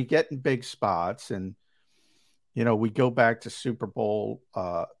when you get in big spots and, you know, we go back to Super Bowl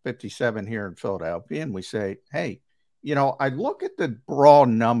 57 here in Philadelphia and we say, hey, you know, I look at the raw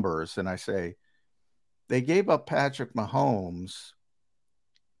numbers and I say, they gave up Patrick Mahomes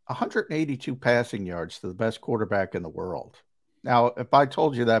 182 passing yards to the best quarterback in the world. Now, if I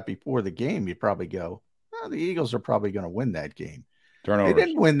told you that before the game, you'd probably go, well, the Eagles are probably going to win that game. Turnovers. They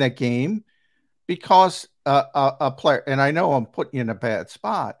didn't win that game because a player, and I know I'm putting you in a bad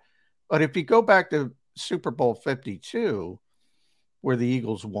spot, but if you go back to Super Bowl 52, where the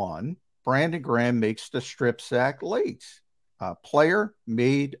Eagles won, Brandon Graham makes the strip sack late. Player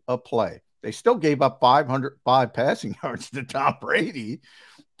made a play. They still gave up 505 passing yards to Tom Brady,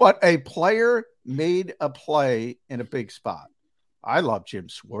 but a player made a play in a big spot. I love Jim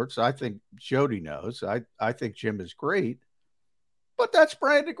Schwartz. I think Jody knows. I think Jim is great, but that's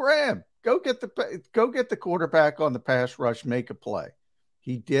Brandon Graham. Go get the quarterback on the pass rush, make a play.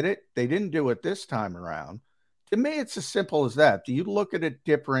 He did it. They didn't do it this time around. To me, it's as simple as that. Do you look at it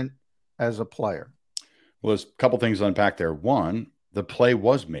different as a player? Well, there's a couple things to unpack there. One, the play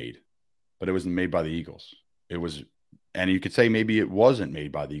was made, but it wasn't made by the Eagles. It was, and you could say maybe it wasn't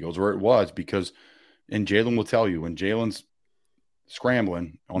made by the Eagles, or it was because, and Jalen will tell you, when Jalen's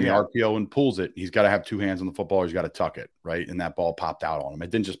scrambling on the RPO and pulls it, he's got to have two hands on the football, or he's got to tuck it, right? And that ball popped out on him.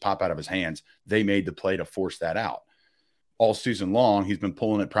 It didn't just pop out of his hands. They made the play to force that out. All season long, he's been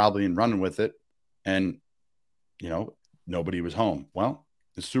pulling it probably and running with it, and, you know, nobody was home. Well,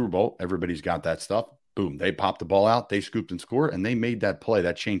 the Super Bowl, everybody's got that stuff. Boom, they popped the ball out, they scooped and scored, and they made that play.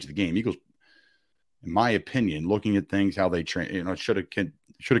 That changed the game. Eagles, in my opinion, looking at things, how they train, you know, should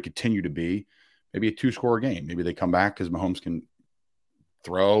have continued to be maybe a 2-score game. Maybe they come back because Mahomes can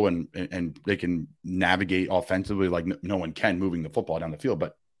throw and they can navigate offensively like no one can, moving the football down the field.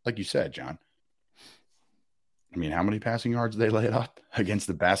 But like you said, John, I mean, how many passing yards did they lay it up against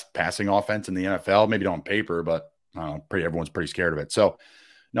the best passing offense in the NFL? Maybe not on paper, but everyone's pretty scared of it. So,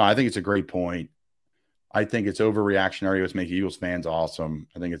 no, I think it's a great point. I think it's overreactionary. Let's make Eagles fans awesome.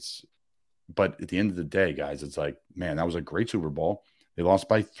 I think but at the end of the day, guys, it's like, man, that was a great Super Bowl. They lost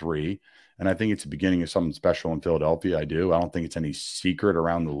by 3. And I think it's the beginning of something special in Philadelphia. I don't think it's any secret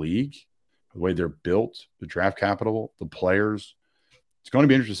around the league, the way they're built, the draft capital, the players. It's going to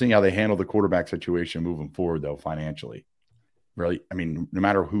be interesting how they handle the quarterback situation moving forward, though, financially. Really, I mean, no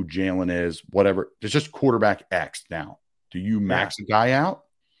matter who Jalen is, whatever, there's just quarterback X now. Do you max a guy out?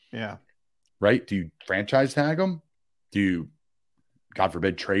 Yeah. Right? Do you franchise tag him? Do you, God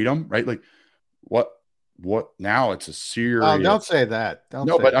forbid, trade him? Right? Like, what now? It's a serious. Oh, don't say that.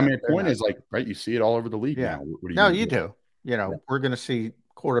 But I mean, the point is, like, right? You see it all over the league now. What you do. You know, we're going to see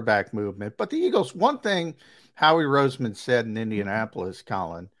quarterback movement. But the Eagles, one thing Howie Roseman said in Indianapolis,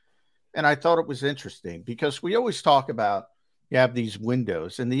 Colin, and I thought it was interesting because we always talk about you have these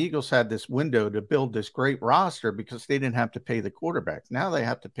windows, and the Eagles had this window to build this great roster because they didn't have to pay the quarterback. Now they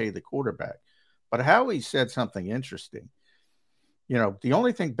have to pay the quarterback. But Howie said something interesting. You know, the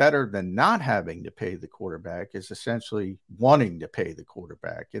only thing better than not having to pay the quarterback is essentially wanting to pay the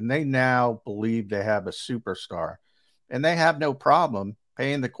quarterback. And they now believe they have a superstar, and they have no problem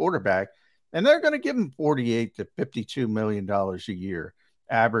paying the quarterback. And they're going to give him $48 to $52 million a year,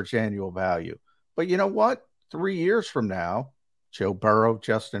 average annual value. But you know what? 3 years from now, Joe Burrow,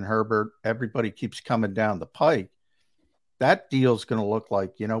 Justin Herbert, everybody keeps coming down the pike. That deal's going to look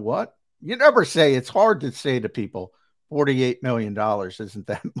like, you know what? You never say, it's hard to say to people, $48 million isn't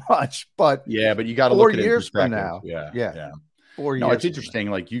that much, but but you got to look at it 4 years from now. 4 years. No, it's interesting.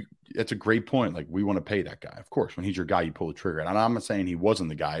 Like it's a great point. Like, we want to pay that guy. Of course, when he's your guy, you pull the trigger. And I'm not saying he wasn't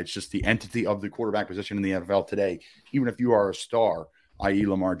the guy. It's just the entity of the quarterback position in the NFL today. Even if you are a star, i.e.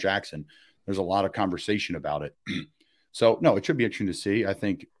 Lamar Jackson, there's a lot of conversation about it. So, no, it should be interesting to see. I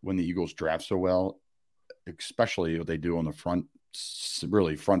think when the Eagles draft so well, especially what they do on the front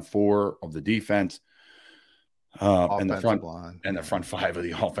 4 of the defense, and the front 5 of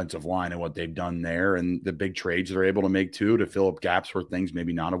the offensive line, and what they've done there, and the big trades they're able to make too to fill up gaps where things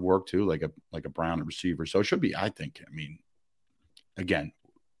maybe not have worked too, like a Brown at receiver. So it should be, I think. I mean, again,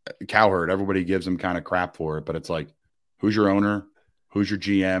 Cowherd, everybody gives him kind of crap for it, but it's like, who's your owner? Who's your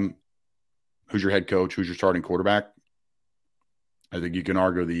GM? Who's your head coach? Who's your starting quarterback? I think you can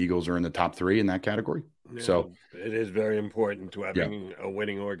argue the Eagles are in the top 3 in that category. Yeah, so it is very important to having a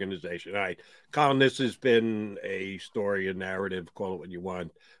winning organization. All right, Colin, this has been a story, a narrative, call it what you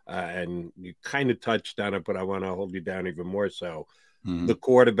want. And you kind of touched on it, but I want to hold you down even more so. The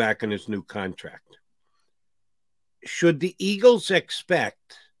quarterback and his new contract. Should the Eagles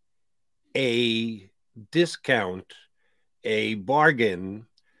expect a discount, a bargain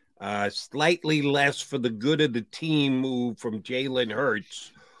slightly less for the good of the team move from Jalen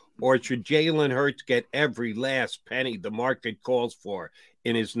Hurts, or should Jalen Hurts get every last penny the market calls for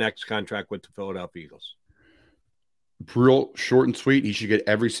in his next contract with the Philadelphia Eagles? Real short and sweet. He should get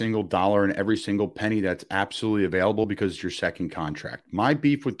every single dollar and every single penny that's absolutely available because it's your second contract. My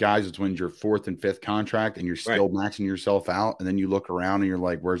beef with guys is when your fourth and fifth contract and you're still maxing yourself out, and then you look around and you're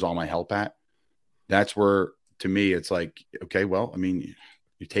like, where's all my help at? That's where, to me, it's like, okay, well, I mean,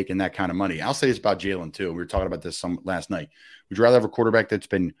 you're taking that kind of money. I'll say this about Jalen too. We were talking about this last night. Would you rather have a quarterback that's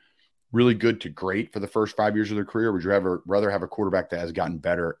been really good to great for the first 5 years of their career? Or would you rather have a quarterback that has gotten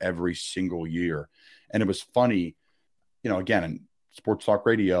better every single year? And it was funny, again, in sports talk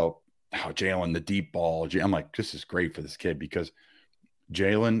radio, how Jalen, the deep ball, I'm like, this is great for this kid because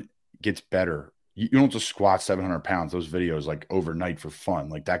Jalen gets better. You don't just squat 700 pounds. Those videos like overnight for fun.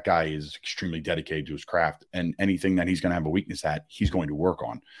 Like that guy is extremely dedicated to his craft, and anything that he's going to have a weakness at, he's going to work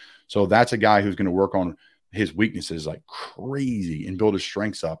on. So that's a guy who's going to work on his weaknesses like crazy and build his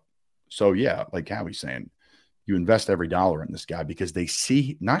strengths up. So yeah, like Howie's saying, you invest every dollar in this guy because they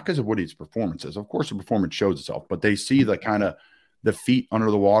see, not because of what his performance is. Of course, the performance shows itself, but they see the kind of the feet under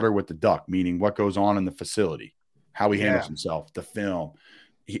the water with the duck, meaning what goes on in the facility, how he handles himself, the film.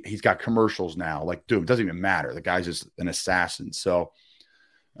 He's got commercials now. Like, dude, it doesn't even matter. The guy's just an assassin. So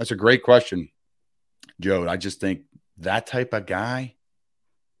that's a great question, Joe. I just think that type of guy,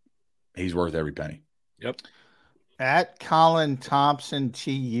 he's worth every penny. Yep. At Colin Thompson,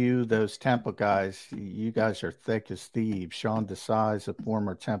 TU, those Temple guys, you guys are thick as thieves. Sean Desai is a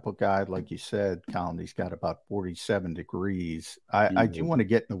former Temple guy. Like you said, Colin, he's got about 47 degrees. I do want to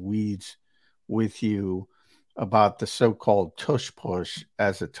get in the weeds with you about the so-called tush push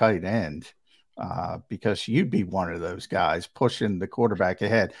as a tight end, because you'd be one of those guys pushing the quarterback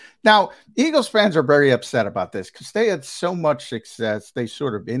ahead. Now, Eagles fans are very upset about this because they had so much success. They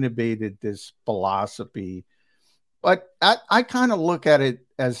sort of innovated this philosophy. But I kind of look at it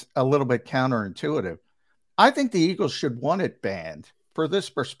as a little bit counterintuitive. I think the Eagles should want it banned for this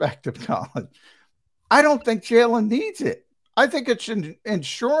perspective, Colin. I don't think Jalen needs it. I think it's an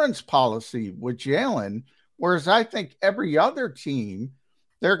insurance policy with Jalen, whereas I think every other team,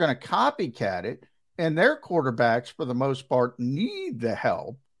 they're going to copycat it, and their quarterbacks, for the most part, need the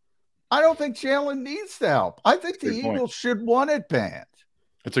help. I don't think Jalen needs the help. I think the Eagles should want it banned.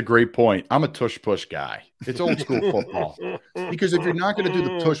 That's a great point. I'm a tush push guy. It's old school football. Because if you're not going to do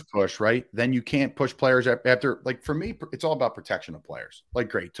the tush push, right, then you can't push players after. Like for me, it's all about protection of players. Like,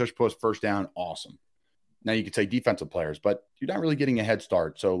 great, tush push, first down, awesome. Now you could say defensive players, but you're not really getting a head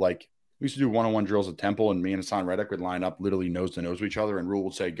start. So, like, we used to do one-on-one drills at Temple, and me and Hassan Reddick would line up literally nose to nose with each other, and Rule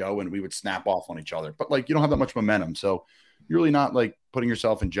would say go, and we would snap off on each other. But, like, you don't have that much momentum. So you're really not, like, putting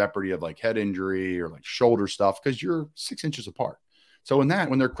yourself in jeopardy of, like, head injury or, like, shoulder stuff because you're 6 inches apart. So in that,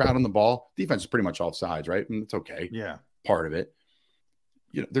 when they're crowding the ball, defense is pretty much off sides, right? And it's okay. Yeah. Part of it.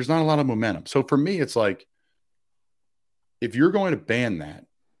 There's not a lot of momentum. So for me, it's like, if you're going to ban that,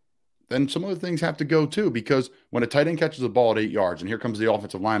 then some other things have to go too, because when a tight end catches the ball at 8 yards and here comes the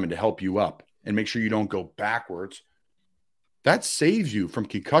offensive lineman to help you up and make sure you don't go backwards, that saves you from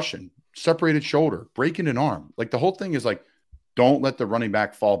concussion, separated shoulder, breaking an arm. Like the whole thing is like, don't let the running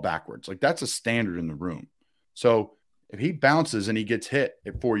back fall backwards. Like that's a standard in the room. So if he bounces and he gets hit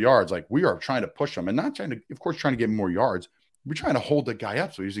at 4 yards, like we are trying to push him and not trying to, of course, trying to get more yards. We're trying to hold the guy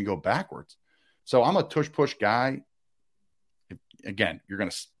up so he doesn't go backwards. So I'm a tush push guy. Again, you're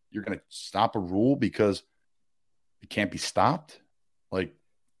going to stop a rule because it can't be stopped. Like,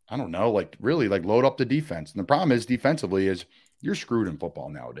 I don't know, like really like load up the defense. And the problem is defensively is you're screwed in football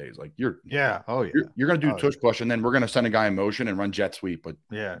nowadays. Like you're going to do tush push, and then we're going to send a guy in motion and run jet sweep with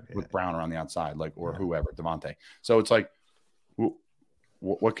Brown around the outside, like, or whoever, Devontae. So it's like,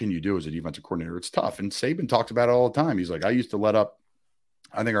 what can you do as a defensive coordinator? It's tough. And Saban talks about it all the time. He's like, I used to let up,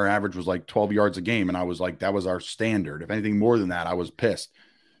 I think our average was like 12 yards a game. And I was like, that was our standard. If anything more than that, I was pissed.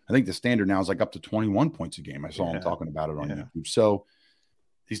 I think the standard now is like up to 21 points a game. I saw him talking about it on YouTube. So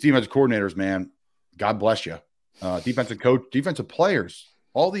these defensive coordinators, man, God bless you. Defensive coach, defensive players,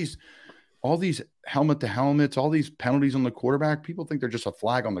 all these helmet to helmets, all these penalties on the quarterback. People think they're just a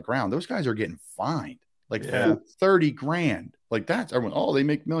flag on the ground. Those guys are getting fined like $30,000. Like that's everyone. Oh, they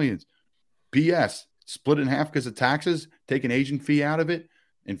make millions. BS. Split in half because of taxes. Take an agent fee out of it.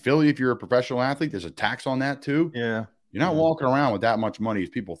 In Philly, if you're a professional athlete, there's a tax on that too. Yeah. You're not walking around with that much money as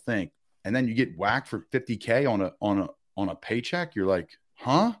people think. And then you get whacked for $50K on a paycheck. You're like,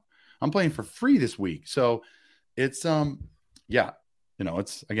 huh? I'm playing for free this week. So it's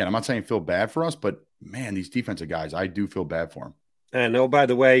it's again, I'm not saying feel bad for us, but man, these defensive guys, I do feel bad for them. And oh, by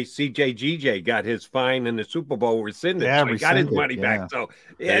the way, CJGJ got his fine in the Super Bowl rescinded. Yeah, so he got his rescinded, money yeah. back. So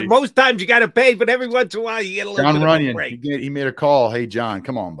most times you got to pay, but every once in a while you get a little John bit Runyon, of a break. he made a call. Hey, John,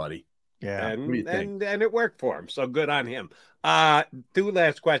 come on, buddy. Yeah. And it worked for him. So good on him. Two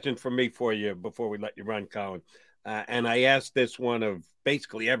last questions for me for you before we let you run, Colin. And I asked this one of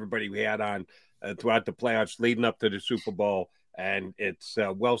basically everybody we had on throughout the playoffs leading up to the Super Bowl, and it's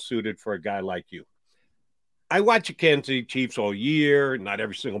well suited for a guy like you. I watch the Kansas City Chiefs all year, not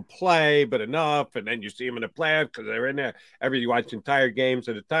every single play, but enough. And then you see them in the playoffs because they're in there. You watch entire games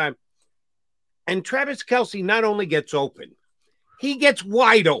at a time. And Travis Kelce not only gets open, he gets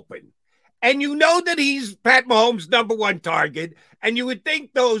wide open. And you know that he's Pat Mahomes' number one target. And you would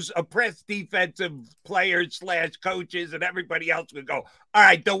think those oppressed defensive players / coaches and everybody else would go, all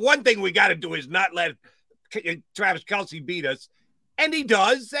right, the one thing we got to do is not let Travis Kelce beat us. And he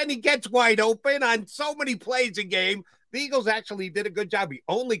does, and he gets wide open on so many plays a game. The Eagles actually did a good job. He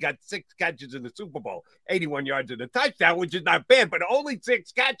only got 6 catches in the Super Bowl, 81 yards and a touchdown, which is not bad, but only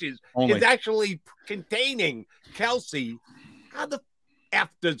 6 catches is actually containing Kelce. How the F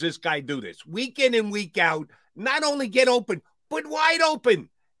does this guy do this? Week in and week out, not only get open, but wide open.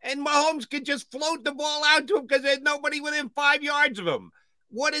 And Mahomes can just float the ball out to him because there's nobody within 5 yards of him.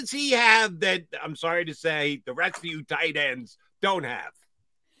 What does he have that, I'm sorry to say, the rest of you tight ends don't have?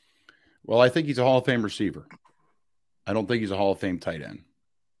 Well, I think he's a Hall of Fame receiver. I don't think he's a Hall of Fame tight end,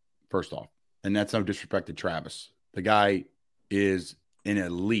 first off. And that's no disrespect to Travis. The guy is an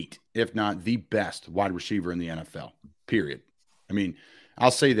elite, if not the best wide receiver in the NFL, period. I mean,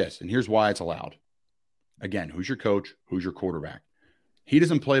 I'll say this, and here's why it's allowed. Again, who's your coach? Who's your quarterback? He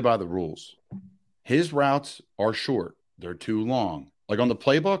doesn't play by the rules. His routes are short. They're too long. Like on the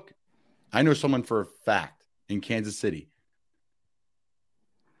playbook, I know someone for a fact in Kansas City.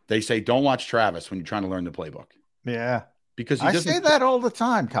 They say, don't watch Travis when you're trying to learn the playbook. Yeah. Because I say that all the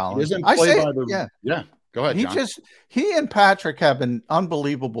time, Colin. He doesn't play by the Yeah. Go ahead, John. He and Patrick have an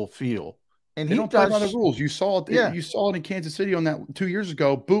unbelievable feel. And they don't play by the rules. You saw it. Yeah. You saw it in Kansas City on that 2 years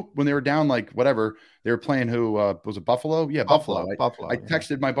ago. Boop, when they were down like whatever. They were playing who was it Buffalo? Yeah, Buffalo. I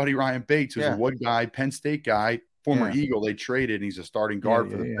texted my buddy Ryan Bates, who's a Wood guy, Penn State guy, former Eagle. They traded, and he's a starting guard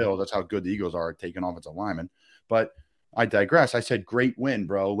for the Bills. That's how good the Eagles are at taking offensive linemen. But I digress. I said, great win,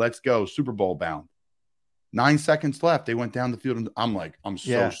 bro. Let's go. Super Bowl bound. 9 seconds left. They went down the field, and I'm like, I'm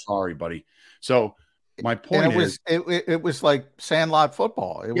so sorry, buddy. So my point is, it was like sandlot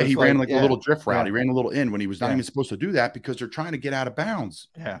football. He ran like a little drift route. He ran a little in when he was not even supposed to do that because they're trying to get out of bounds.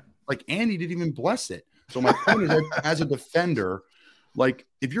 Yeah. Like Andy didn't even bless it. So my point is, as a defender, like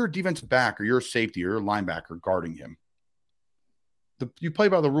if you're a defensive back or you're a safety or you're a linebacker guarding him, you play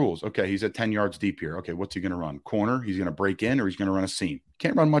by the rules. Okay, he's at 10 yards deep here. Okay, what's he going to run? Corner? He's going to break in or he's going to run a seam.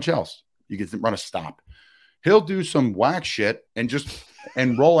 Can't run much else. You can run a stop. He'll do some whack shit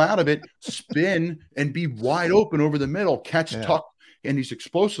and roll out of it, spin, and be wide open over the middle, catch, tuck, and he's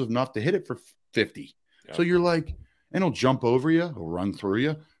explosive enough to hit it for 50. Yeah. So you're like, and he'll jump over you, he'll run through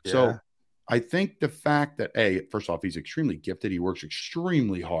you. Yeah. So I think the fact that, first off, he's extremely gifted. He works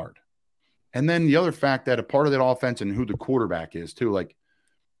extremely hard. And then the other fact that a part of that offense and who the quarterback is too, like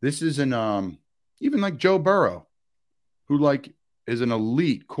this is an even like Joe Burrow, who like is an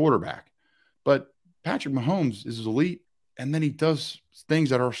elite quarterback, but Patrick Mahomes is elite, and then he does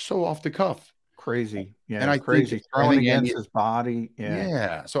things that are so off the cuff. Crazy. Yeah, and crazy. Throwing against his body.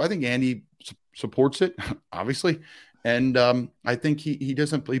 Yeah. So I think Andy supports it, obviously. And I think he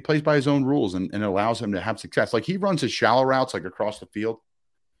plays by his own rules and it allows him to have success. Like he runs his shallow routes like across the field.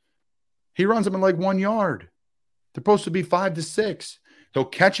 He runs them in like 1 yard. They're supposed to be 5 to 6. He'll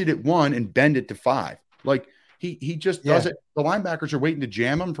catch it at 1 and bend it to 5. Like he just does it. The linebackers are waiting to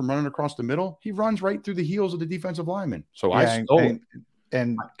jam him from running across the middle. He runs right through the heels of the defensive lineman. So I stole it.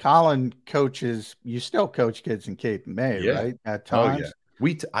 And Colin coaches, you still coach kids in Cape May, right? At times.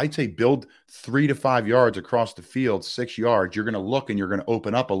 I'd say build 3 to 5 yards across the field, 6 yards. You're going to look and you're going to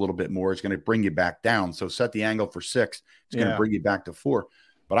open up a little bit more. It's going to bring you back down. So set the angle for 6. It's going to bring you back to 4.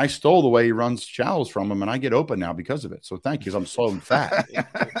 But I stole the way he runs shallows from him, and I get open now because of it. So thank you, because I'm slow and fat.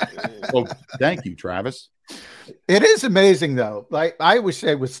 So thank you, Travis. It is amazing, though. Like I always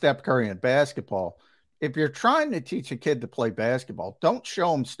say with Steph Curry in basketball, if you're trying to teach a kid to play basketball, don't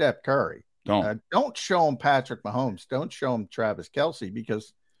show him Steph Curry. Don't show him Patrick Mahomes. Don't show him Travis Kelce,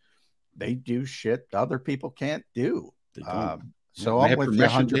 because they do shit other people can't do. So I'm with you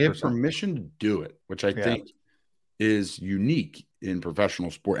 100%. They have permission to do it, which I think is unique in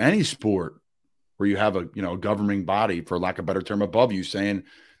professional sport, any sport where you have a governing body, for lack of a better term, above you saying,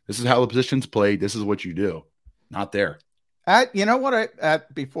 this is how the position's played. This is what you do. Not there. You know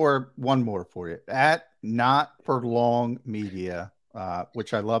what? Before one more for you, at Not For Long Media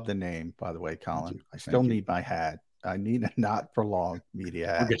which I love the name, by the way, Colin. I still need my hat. I need a not for long media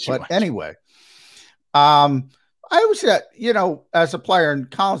hat. But anyway, I always said, as a player, and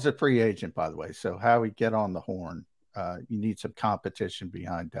Colin's a free agent, by the way. So how we get on the horn, you need some competition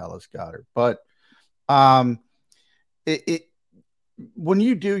behind Dallas Goedert. But when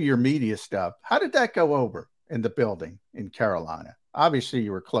you do your media stuff, how did that go over in the building in Carolina? Obviously,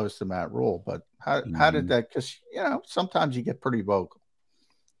 you were close to Matt Rule, but how did that? Because sometimes you get pretty vocal.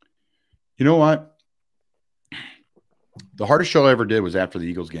 You know what? The hardest show I ever did was after the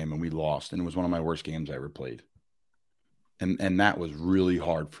Eagles game, and we lost, and it was one of my worst games I ever played. And that was really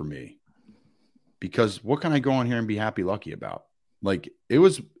hard for me, because what can I go on here and be happy-lucky about? Like,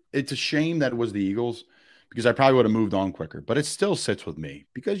 it's a shame that it was the Eagles, because I probably would have moved on quicker, but it still sits with me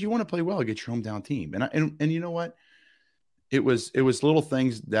because you want to play well against your hometown team. And you know what? It was little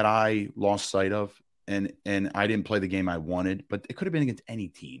things that I lost sight of, and I didn't play the game I wanted, but it could have been against any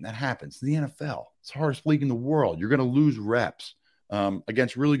team. That happens. The NFL, it's the hardest league in the world. You're going to lose reps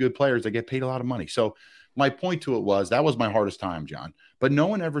against really good players that get paid a lot of money. So my point to it was that was my hardest time, John. But no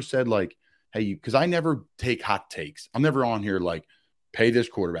one ever said like, hey, because I never take hot takes. I'm never on here like, pay this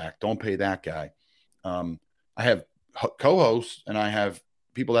quarterback, don't pay that guy. I have co-hosts and I have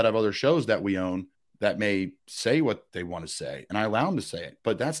people that have other shows that we own that may say what they want to say, and I allow them to say it,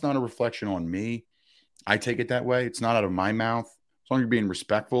 but that's not a reflection on me. I take it that way. It's not out of my mouth. As long as you're being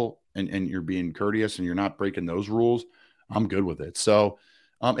respectful and you're being courteous and you're not breaking those rules, I'm good with it. So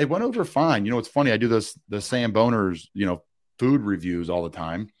it went over fine. It's funny. I do the Sam Boners, food reviews all the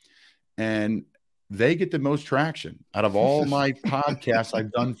time, and they get the most traction out of all my podcasts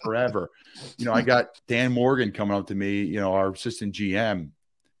I've done forever. I got Dan Morgan coming up to me, our assistant GM,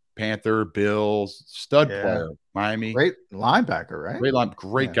 Panther, Bills, stud player, Miami. Great linebacker, right?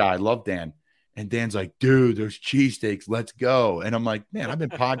 Great guy. Love Dan. And Dan's like, dude, those cheesesteaks, let's go. And I'm like, man, I've been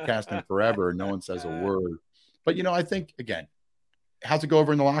podcasting forever and no one says a word. But, I think, again, how's it go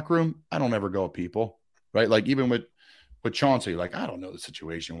over in the locker room? I don't ever go at people, right? Like, even with Chauncey, like, I don't know the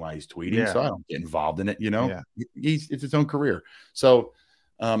situation why he's tweeting, so I don't get involved in it, It's his own career. So,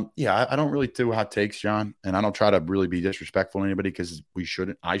 I don't really do hot takes, John, and I don't try to really be disrespectful to anybody because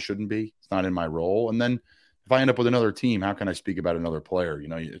I shouldn't be. It's not in my role. And then if I end up with another team, how can I speak about another player?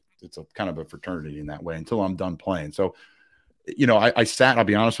 It's a kind of a fraternity in that way until I'm done playing. So, I sat, I'll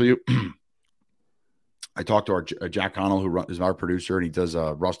be honest with you. I talked to our Jack Connell, who is our producer, and he does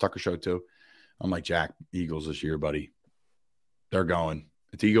a Ross Tucker show too. I'm like, Jack, Eagles this year, buddy. They're going.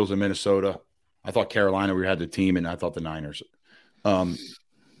 It's Eagles in Minnesota. I thought Carolina, we had the team, and I thought the Niners.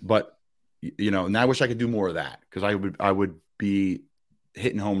 But, and I wish I could do more of that, because I would be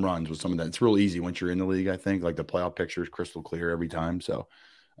hitting home runs with some of that. It's real easy once you're in the league, I think. Like, the playoff picture is crystal clear every time. So,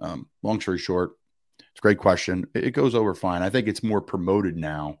 long story short, it's a great question. It goes over fine. I think it's more promoted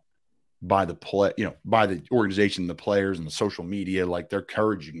now by the by the organization, the players, and the social media. Like, they're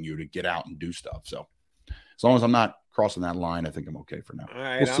encouraging you to get out and do stuff. So, as long as I'm not crossing that line, I think I'm okay for now. All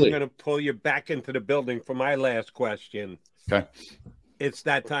right, I'm going to pull you back into the building for my last question. Okay. It's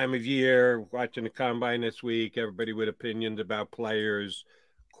that time of year, watching the combine this week, everybody with opinions about players.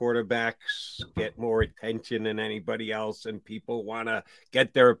 Quarterbacks get more attention than anybody else, and people want to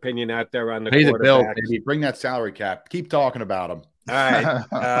get their opinion out there on the quarterbacks. Pay the bill, baby. Bring that salary cap. Keep talking about them. All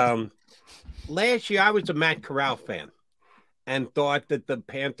right. Last year, I was a Matt Corral fan and thought that the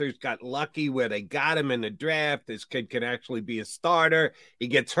Panthers got lucky where they got him in the draft. This kid can actually be a starter. He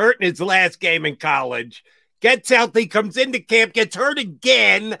gets hurt in his last game in college, gets healthy, comes into camp, gets hurt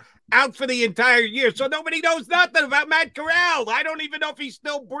again, out for the entire year. So nobody knows nothing about Matt Corral. I don't even know if he's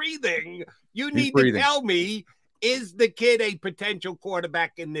still breathing. You need to tell me, is the kid a potential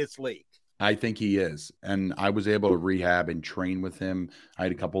quarterback in this league? I think he is. And I was able to rehab and train with him. I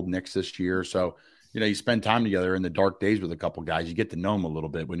had a couple of nicks this year. So, you spend time together in the dark days with a couple guys. You get to know them a little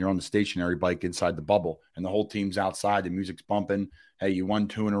bit when you're on the stationary bike inside the bubble and the whole team's outside, the music's bumping. Hey, you won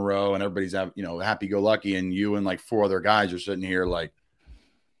 2 in a row and everybody's, happy-go-lucky. And you and like 4 other guys are sitting here like,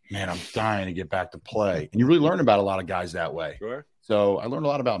 man, I'm dying to get back to play. And you really learn about a lot of guys that way. Sure. So I learned a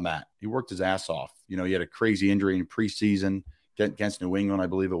lot about Matt. He worked his ass off. He had a crazy injury in preseason against New England, I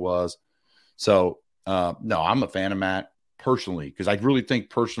believe it was. So, no, I'm a fan of Matt personally, because I really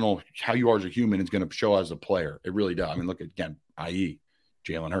think how you are as a human is going to show as a player. It really does. I mean, look, again, i.e.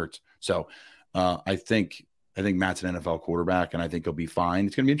 Jalen Hurts. So I think Matt's an NFL quarterback, and I think he'll be fine.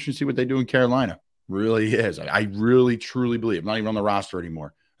 It's going to be interesting to see what they do in Carolina. Really is. I really, truly believe. I'm not even on the roster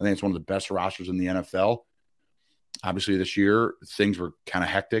anymore. I think it's one of the best rosters in the NFL. Obviously, this year, things were kind of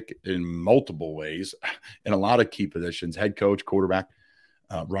hectic in multiple ways in a lot of key positions, head coach, quarterback,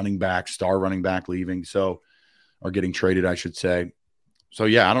 running back, star running back leaving. So, or getting traded, I should say. So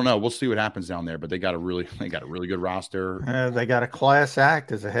yeah, I don't know. We'll see what happens down there, but they got a really good roster. They got a class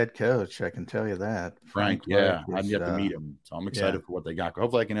act as a head coach. I can tell you that. Frank, yeah, I've yet to meet him, so I'm excited for what they got.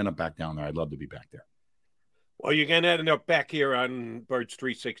 Hopefully, I can end up back down there. I'd love to be back there. Well, you're going to end up back here on Birds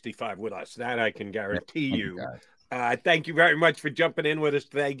 365 with us. That I can guarantee you. Thank you very much for jumping in with us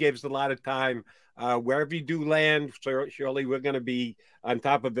today. Gave us a lot of time. Wherever you do land, surely we're going to be on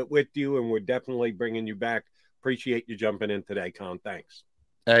top of it with you, and we're definitely bringing you back. Appreciate you jumping in today, Colin. Thanks.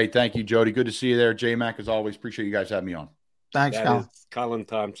 Hey, thank you, Jody. Good to see you there. J-Mac, as always, appreciate you guys having me on. Thanks, Colin. Colin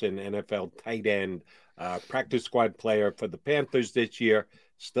Thompson, NFL tight end, practice squad player for the Panthers this year.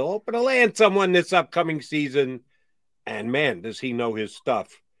 Still hoping to land someone this upcoming season. And, man, does he know his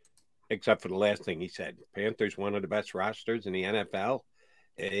stuff, except for the last thing he said. Panthers, one of the best rosters in the NFL.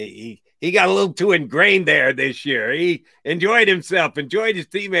 He got a little too ingrained there this year. He enjoyed himself, enjoyed his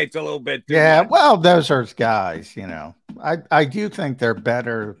teammates a little bit. Yeah, well, those are guys, you know. I do think they're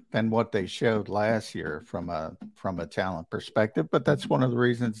better than what they showed last year from a talent perspective, but that's one of the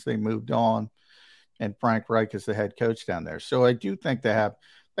reasons they moved on, and Frank Reich is the head coach down there. So I do think they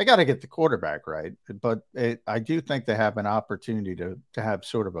got to get the quarterback right, but I do think they have an opportunity to have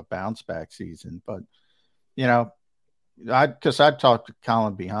sort of a bounce back season. But, you know, because I've talked to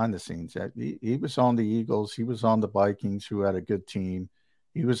Colin behind the scenes. He was on the Eagles. He was on the Vikings, who had a good team.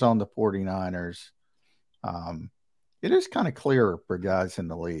 He was on the 49ers. It is kind of clear for guys in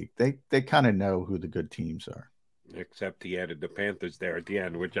the league. They kind of know who the good teams are. Except he added the Panthers there at the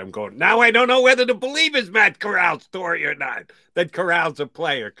end, which I'm going, now I don't know whether to believe is Matt Corral's story or not, that Corral's a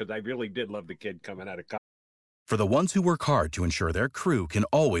player, because I really did love the kid coming out of college. For the ones who work hard to ensure their crew can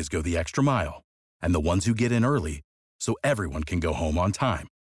always go the extra mile, and the ones who get in early so everyone can go home on time,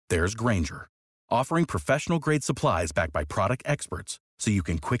 there's Grainger, offering professional-grade supplies backed by product experts so you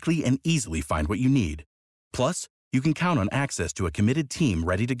can quickly and easily find what you need. Plus, you can count on access to a committed team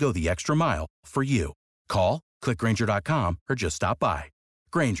ready to go the extra mile for you. Call, click Grainger.com, or just stop by.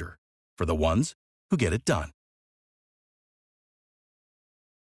 Grainger, for the ones who get it done.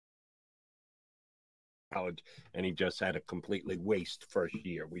 College, and he just had a completely waste first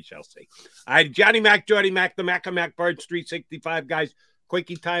year. We shall see. All right, Johnny Mac, Jody Mac, the Mac and Mac Birds 365 guys.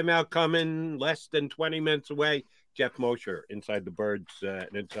 Quickie timeout coming, less than 20 minutes away. Jeff Mosher, Inside the Birds,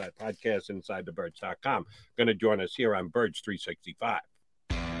 and Inside Podcast, InsideTheBirds.com, going to join us here on Birds 365.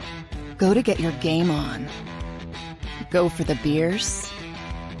 Go to get your game on. Go for the beers.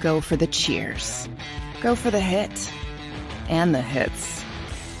 Go for the cheers. Go for the hit and the hits.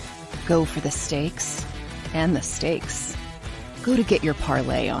 Go for the stakes and the stakes. Go to get your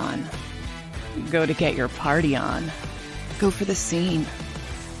parlay on. Go to get your party on. Go for the scene.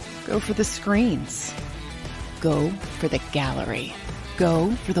 Go for the screens. Go for the gallery.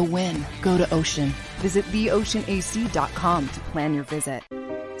 Go for the win. Go to Ocean. Visit theoceanac.com to plan your visit.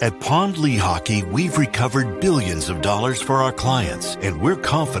 At Pond Lehocky, we've recovered billions of dollars for our clients, and we're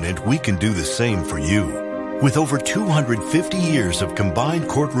confident we can do the same for you. With over 250 years of combined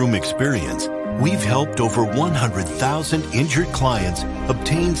courtroom experience, we've helped over 100,000 injured clients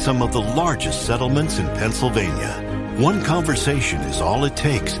obtain some of the largest settlements in Pennsylvania. One conversation is all it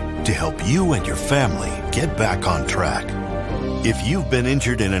takes to help you and your family get back on track. If you've been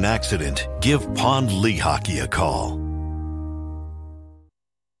injured in an accident, give Pond Lehocky a call.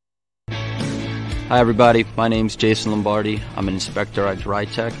 Hi everybody, my name's Jason Lombardi. I'm an inspector at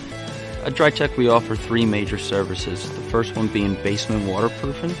DryTech. At DryTech we offer three major services, the first one being basement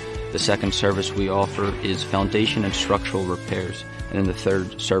waterproofing. The second service we offer is foundation and structural repairs. And then the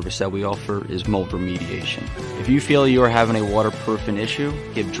third service that we offer is mold remediation. If you feel you are having a waterproofing issue,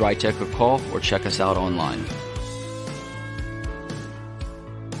 give DryTech a call or check us out online.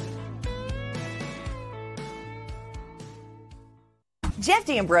 Jeff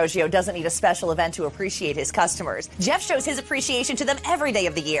D'Ambrosio doesn't need a special event to appreciate his customers. Jeff shows his appreciation to them every day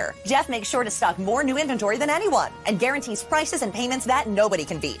of the year. Jeff makes sure to stock more new inventory than anyone and guarantees prices and payments that nobody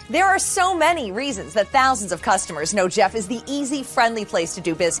can beat. There are so many reasons that thousands of customers know Jeff is the easy, friendly place to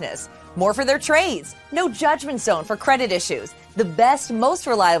do business. More for their trades. No judgment zone for credit issues. The best, most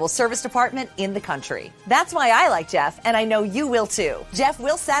reliable service department in the country. That's why I like Jeff, and I know you will too. Jeff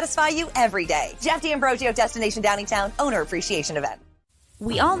will satisfy you every day. Jeff D'Ambrosio, Destination Downingtown, Owner Appreciation Event.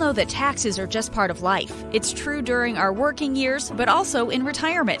 We all know that taxes are just part of life. It's true during our working years, but also in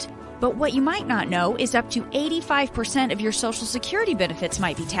retirement. But what you might not know is up to 85% of your Social Security benefits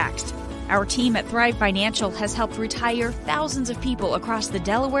might be taxed. Our team at Thrive Financial has helped retire thousands of people across the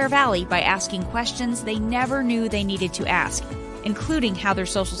Delaware Valley by asking questions they never knew they needed to ask, including how their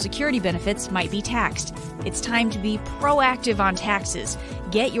Social Security benefits might be taxed. It's time to be proactive on taxes.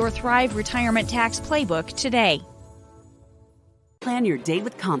 Get your Thrive Retirement Tax Playbook today. Plan your day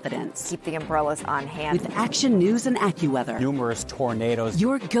with confidence. Keep the umbrellas on hand. With Action News and AccuWeather. Numerous tornadoes.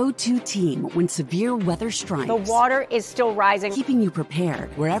 Your go-to team when severe weather strikes. The water is still rising. Keeping you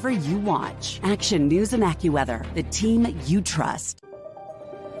prepared wherever you watch. Action News and AccuWeather, the team you trust.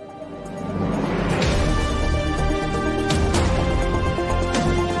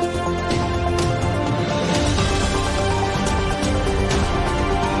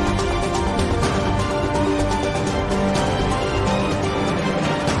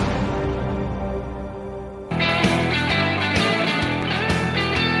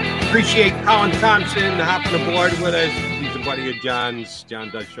 Appreciate Colin Thompson hopping aboard with us. He's a buddy of John's. John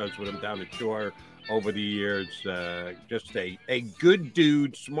does shows with him down the shore over the years. Just a good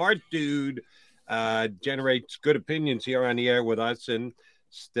dude, smart dude, generates good opinions here on the air with us, and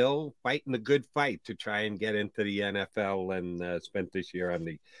still fighting the good fight to try and get into the NFL, and spent this year on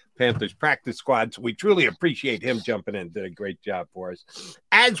the Panthers practice squad. So we truly appreciate him jumping in. Did a great job for us.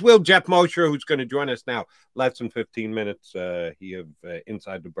 As will Jeff Mosher, who's going to join us now less than 15 minutes. He of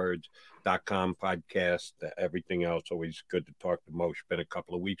InsideTheBirds.com podcast, everything else. Always good to talk to Mosher. Been a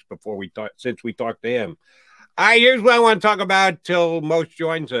couple of weeks since we talked to him. All right, here's what I want to talk about till Mosher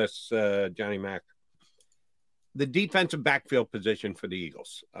joins us, Johnny Mac. The defensive backfield position for the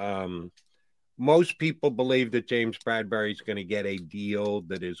Eagles. Most people believe that James Bradbury is going to get a deal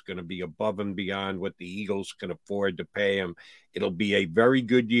that is going to be above and beyond what the Eagles can afford to pay him. It'll be a very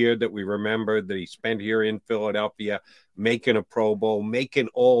good year that we remember that he spent here in Philadelphia, making a Pro Bowl, making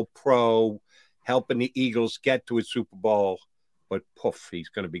All-Pro, helping the Eagles get to a Super Bowl, but poof, he's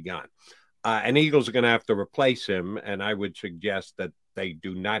going to be gone. And the Eagles are going to have to replace him, and I would suggest that they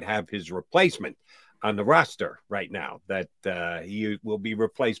do not have his replacement on the roster right now, that he will be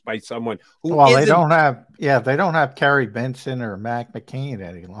replaced by someone who they don't have Kerry Benson or Mac McCain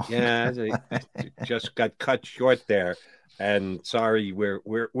any longer. Yeah, they just got cut short there. And sorry,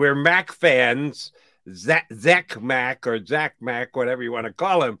 we're Mac fans, Zach Mac or Zach Mac, whatever you want to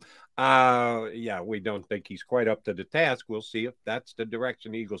call him. We don't think he's quite up to the task. We'll see if that's the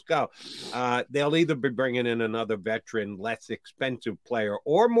direction the Eagles go. They'll either be bringing in another veteran, less expensive player,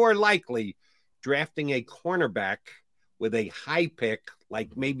 or more likely drafting a cornerback with a high pick,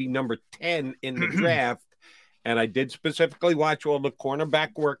 like maybe number 10 in the draft. And I did specifically watch all the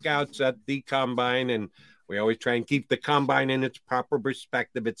cornerback workouts at the Combine, and we always try and keep the Combine in its proper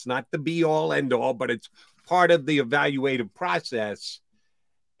perspective. It's not the be-all, end-all, but it's part of the evaluative process.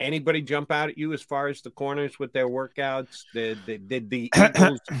 Anybody jump out at you as far as the corners with their workouts? Did the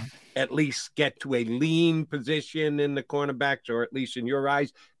Eagles at least get to a lean position in the cornerbacks, or at least in your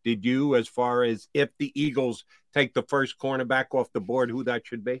eyes, did you, as far as if the Eagles take the first cornerback off the board, who that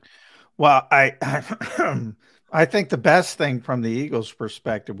should be? Well, I think the best thing from the Eagles'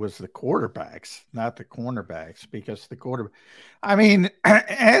 perspective was the quarterbacks, not the cornerbacks, because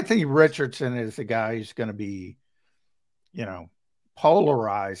Anthony Richardson is the guy who's going to be,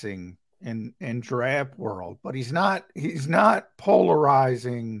 polarizing in draft world, but he's not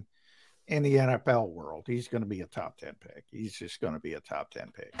polarizing in the NFL world. He's going to be a top 10 pick. He's just going to be a top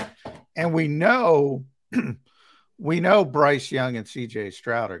 10 pick. And we know Bryce Young and CJ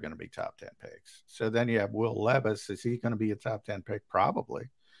Stroud are going to be top 10 picks. So then you have Will Levis. Is he going to be a top 10 pick? Probably,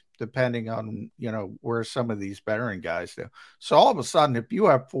 depending on, where some of these veteran guys do. So all of a sudden, if you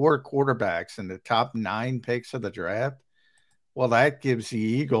have 4 quarterbacks in the top 9 picks of the draft, well, that gives the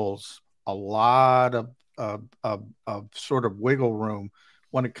Eagles a lot of sort of wiggle room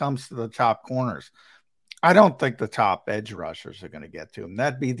when it comes to the top corners. I don't think the top edge rushers are going to get to him.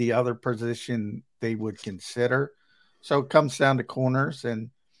 That'd be the other position they would consider. So it comes down to corners, and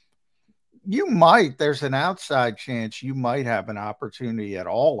there's an outside chance you might have an opportunity at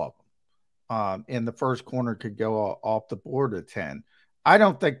all of them. And the first corner could go off the board at 10. I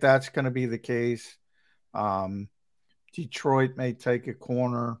don't think that's going to be the case. Detroit may take a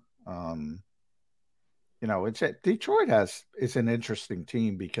corner. Detroit is an interesting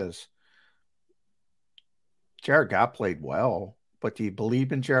team because Jared Goff played well, but do you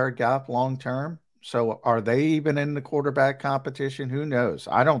believe in Jared Goff long term? So are they even in the quarterback competition? Who knows?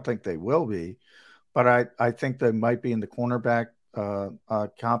 I don't think they will be, but I think they might be in the cornerback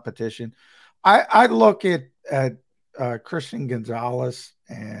competition. I look at Christian Gonzalez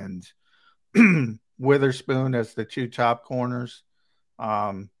and Witherspoon as the 2 top corners.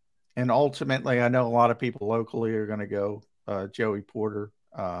 And ultimately, I know a lot of people locally are going to go Joey Porter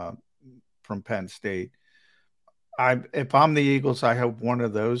from Penn State. If I'm the Eagles, I hope one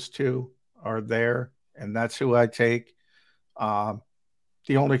of those 2 are there, and that's who I take. The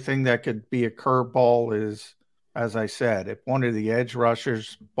only thing that could be a curveball is, as I said, if one of the edge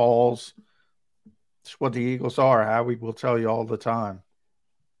rushers falls, It's what the Eagles are. Howie will tell you all the time.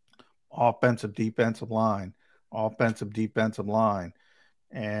 Offensive, defensive line, offensive, defensive line.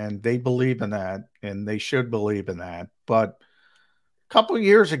 And they believe in that, and they should believe in that. But a couple of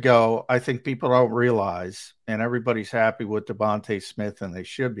years ago, I think people don't realize, and everybody's happy with DeVonta Smith, and they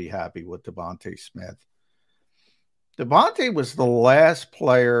should be happy with DeVonta Smith. DeVonta was the last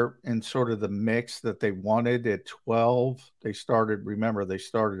player in sort of the mix that they wanted at 12. They started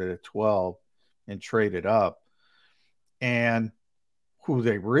at 12 and traded up. And who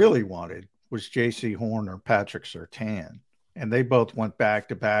they really wanted was J.C. Horn or Patrick Surtain. And they both went back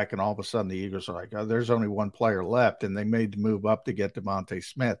to back, and all of a sudden the Eagles are like, oh, there's only one player left, and they made the move up to get DeVonta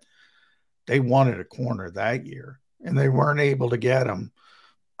Smith. They wanted a corner that year, and they weren't able to get him.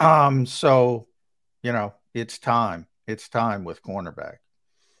 So, it's time. It's time with cornerback.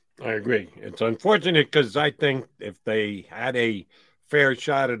 I agree. It's unfortunate because I think if they had a fair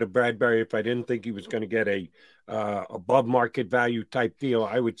shot at a Bradbury, if I didn't think he was going to get a above market value type deal,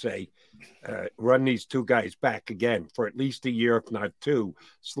 I would say run these two guys back again for at least a year, if not two,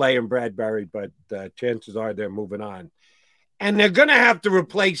 Slay and Bradbury, but chances are they're moving on. And they're going to have to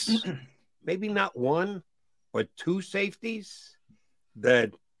replace maybe not one, but two safeties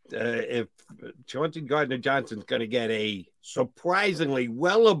that if Chauncey Gardner-Johnson's going to get a surprisingly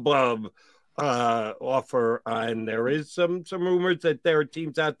well above offer, and there is some rumors that there are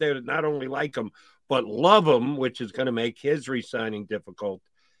teams out there that not only like him, but love him, which is going to make his re-signing difficult.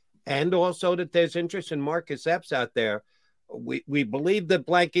 And also that there's interest in Marcus Epps out there. We believe that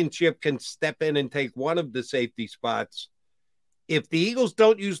Blankenship can step in and take one of the safety spots. If the Eagles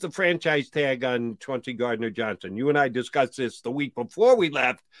don't use the franchise tag on Chauncey Gardner-Johnson, you and I discussed this the week before we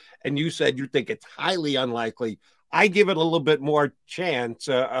left, and you said you think it's highly unlikely. I give it a little bit more chance.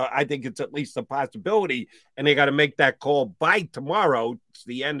 I think it's at least a possibility, and they got to make that call by tomorrow. It's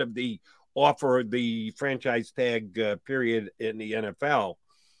the end of the offer, the franchise tag period in the NFL.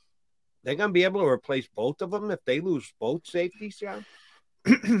 They're going to be able to replace both of them if they lose both safeties, John?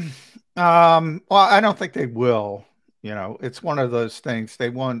 Well, I don't think they will. It's one of those things. They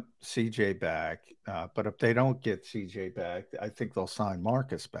want CJ back, but if they don't get CJ back, I think they'll sign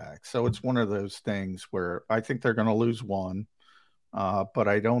Marcus back. So it's one of those things where I think they're going to lose one, but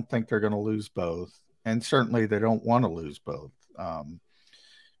I don't think they're going to lose both. And certainly they don't want to lose both.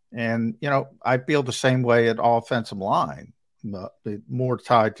 And I feel the same way at offensive line, more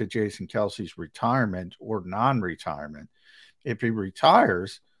tied to Jason Kelce's retirement or non-retirement. If he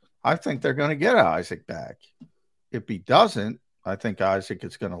retires, I think they're going to get Isaac back. If he doesn't, I think Isaac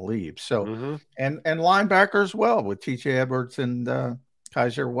is going to leave. So, and linebacker as well with TJ Edwards and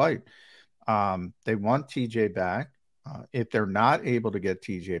Kaiser White. They want TJ back. If they're not able to get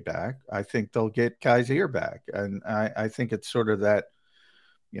TJ back, I think they'll get Kaiser back. And I think it's sort of that,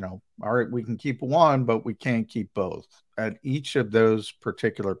 all right, we can keep one, but we can't keep both. At each of those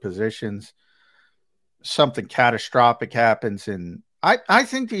particular positions, something catastrophic happens. And I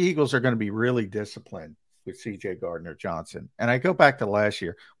think the Eagles are going to be really disciplined with CJ Gardner-Johnson. And I go back to last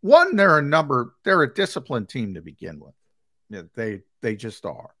year. One, they're a disciplined team to begin with. They just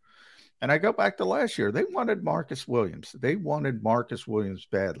are. And I go back to last year. They wanted Marcus Williams. They wanted Marcus Williams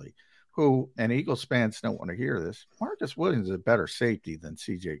badly, who, and Eagles fans don't want to hear this, Marcus Williams is a better safety than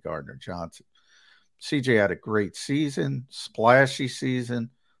CJ Gardner-Johnson. CJ had a great season, splashy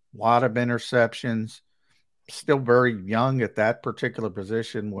season, a lot of interceptions, still very young at that particular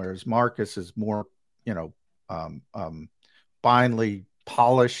position, whereas Marcus is more, finely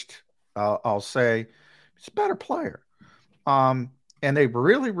polished, I'll say. He's a better player. And they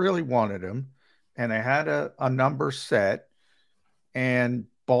really, really wanted him, and they had a number set, and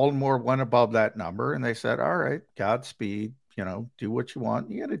Baltimore went above that number, and they said, all right, Godspeed, do what you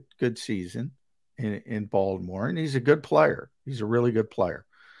want. He had a good season in Baltimore, and he's a good player. He's a really good player.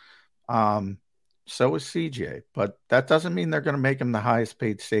 So is CJ, but that doesn't mean they're going to make him the highest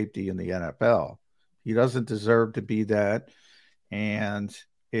paid safety in the NFL. He doesn't deserve to be that. And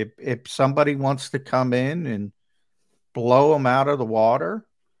if somebody wants to come in and blow him out of the water,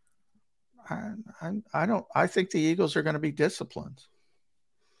 I think the Eagles are going to be disciplined.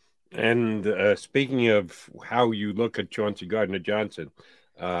 And speaking of how you look at Chauncey Gardner-Johnson,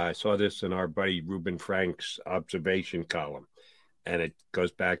 I saw this in our buddy Reuben Frank's observation column, and it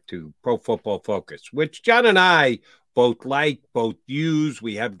goes back to Pro Football Focus, which John and I both like, both use.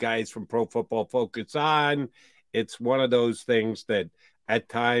 We have guys from Pro Football Focus on. It's one of those things that at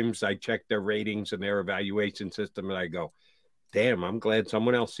times I check their ratings and their evaluation system, and I go, damn, I'm glad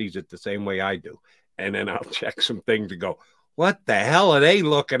someone else sees it the same way I do. And then I'll check some things and go, what the hell are they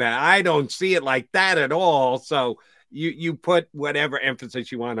looking at? I don't see it like that at all. So you put whatever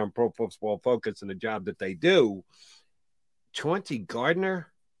emphasis you want on Pro Football Focus and the job that they do. Chauncey Gardner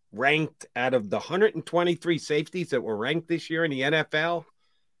ranked out of the 123 safeties that were ranked this year in the NFL,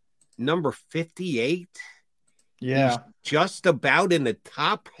 number 58. Yeah. He's just about in the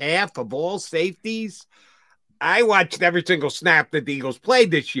top half of all safeties. I watched every single snap that the Eagles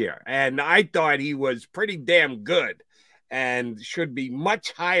played this year, and I thought he was pretty damn good and should be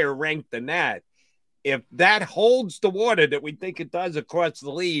much higher ranked than that. If that holds the water that we think it does across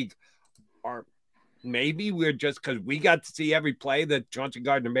the league, or maybe we're just because we got to see every play that Chauncey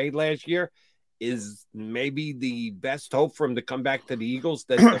Gardner made last year, is maybe the best hope for him to come back to the Eagles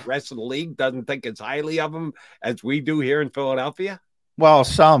that the rest of the league doesn't think as highly of him as we do here in Philadelphia? Well,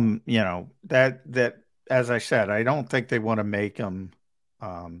 some, that as I said, I don't think they want to make him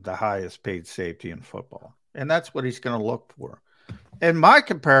the highest paid safety in football. And that's what he's going to look for. And my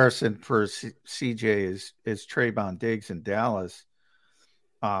comparison for CJ is Trayvon Diggs in Dallas,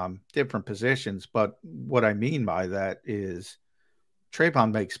 different positions. But what I mean by that is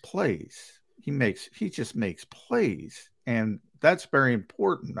Trayvon makes plays. He just makes plays. And that's very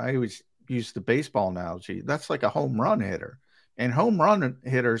important. I always use the baseball analogy. That's like a home run hitter. And home run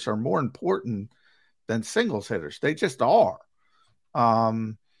hitters are more important than singles hitters. They just are.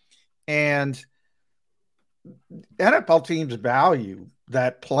 And NFL teams value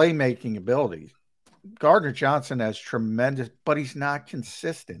that playmaking ability. Gardner Johnson has tremendous, but he's not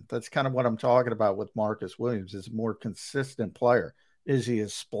consistent. That's kind of what I'm talking about with Marcus Williams. Is a more consistent player. Is he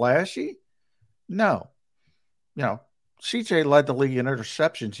as splashy? No. CJ led the league in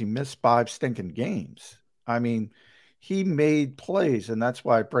interceptions. He missed 5 stinking games. I mean, he made plays, and that's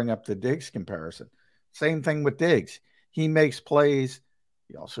why I bring up the Diggs comparison. Same thing with Diggs. He makes plays.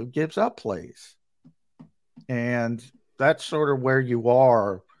 He also gives up plays. And that's sort of where you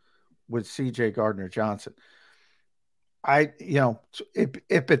are with CJ Gardner Johnson. If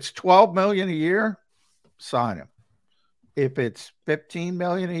it's $12 million a year, sign him. If it's $15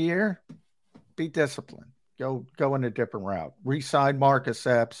 million a year, be disciplined. Go in a different route. Re-sign Marcus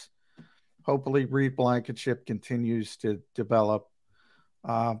Epps. Hopefully Reed Blankenship continues to develop.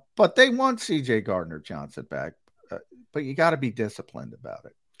 But they want CJ Gardner Johnson back. But you got to be disciplined about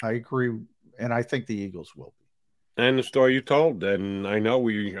it. I agree. And I think the Eagles will be. And the story you told, and I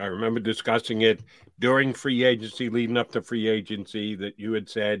remember discussing it during free agency, leading up to free agency, that you had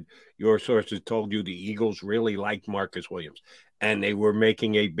said your sources told you the Eagles really liked Marcus Williams, and they were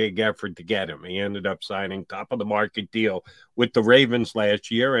making a big effort to get him. He ended up signing top of the market deal with the Ravens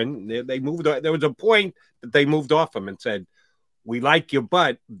last year, and they moved. There was a point that they moved off him and said, "We like you,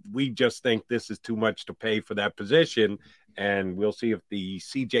 but we just think this is too much to pay for that position." And we'll see if the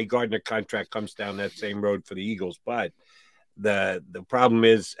CJ Gardner contract comes down that same road for the Eagles. But the problem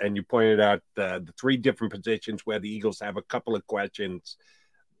is, and you pointed out the 3 different positions where the Eagles have a couple of questions.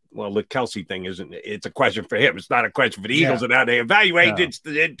 Well, the Kelsey thing it's a question for him. It's not a question for the Eagles and how they evaluate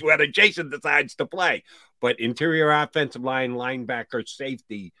it, whether Jason decides to play. But interior offensive line, linebacker,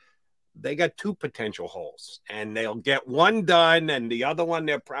 safety, they got 2 potential holes. And they'll get one done, and the other one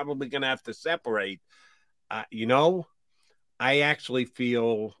they're probably going to have to separate. I actually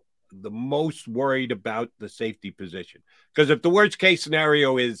feel the most worried about the safety position. Because if the worst case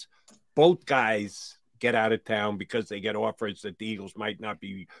scenario is both guys get out of town because they get offers that the Eagles might not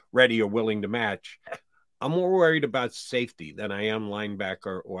be ready or willing to match, I'm more worried about safety than I am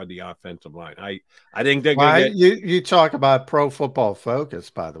linebacker or the offensive line. I think they're going to get... You talk about Pro Football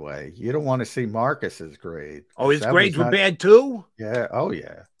Focus, by the way. You don't want to see Marcus's grade. Oh, his grades were bad too? Yeah. Oh,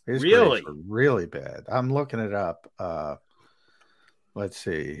 yeah. His really? grades were really bad. I'm looking it up. Let's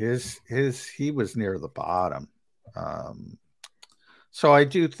see. He was near the bottom. So I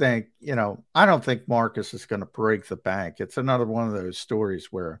do think, I don't think Marcus is going to break the bank. It's another one of those stories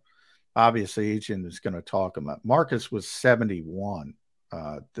where obviously Agent is going to talk about. Marcus was 71,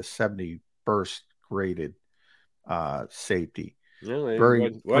 the 71st graded safety. Really?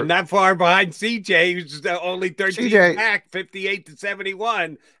 Wasn't that far behind CJ. He was only 13 back, 58 to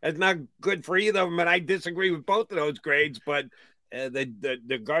 71. That's not good for either of them, and I disagree with both of those grades, but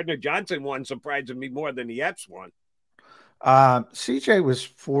the Gardner Johnson one surprised me more than the Epps one. CJ was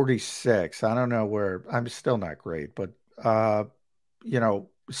 46. I don't know where. I'm still not great, but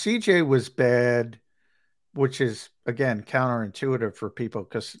CJ was bad, which is again counterintuitive for people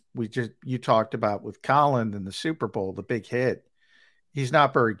because you talked about with Colin in the Super Bowl, the big hit. He's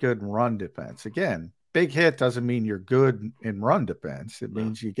not very good in run defense. Again, big hit doesn't mean you're good in run defense. It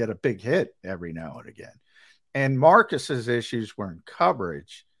means you get a big hit every now and again. And Marcus's issues were in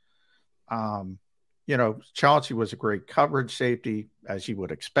coverage. Chauncey was a great coverage safety, as you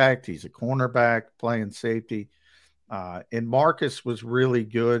would expect. He's a cornerback playing safety. And Marcus was really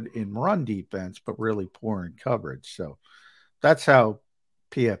good in run defense, but really poor in coverage. So that's how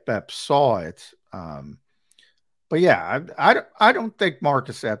PFF saw it. But yeah, I don't think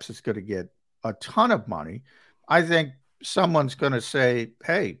Marcus Epps is going to get a ton of money. I think someone's going to say,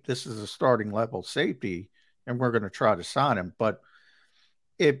 hey, this is a starting level safety, and we're going to try to sign him. But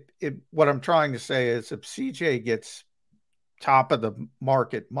what I'm trying to say is if CJ gets top of the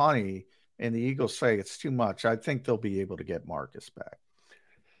market money and the Eagles say it's too much, I think they'll be able to get Marcus back.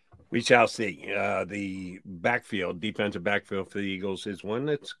 We shall see. The defensive backfield for the Eagles is one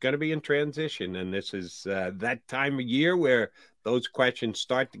that's going to be in transition. And this is that time of year where those questions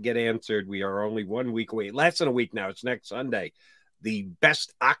start to get answered. We are only 1 week away, less than a week now. It's next Sunday. The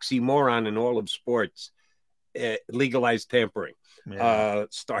best oxymoron in all of sports, legalized tampering.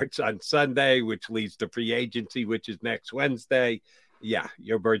 Starts on Sunday, which leads to free agency, which is next Wednesday. Yeah,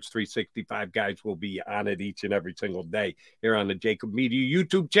 your Birds 365 guys will be on it each and every single day here on the Jacob Media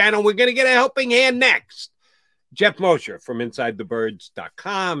YouTube channel. We're going to get a helping hand next. Jeff Mosher from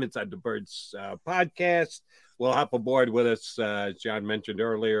InsideTheBirds.com, Inside the Birds podcast, will hop aboard with us. As John mentioned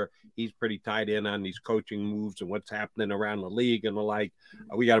earlier, he's pretty tied in on these coaching moves and what's happening around the league and the like.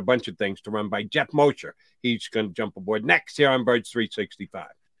 We got a bunch of things to run by Jeff Mosher. He's going to jump aboard next here on Birds 365.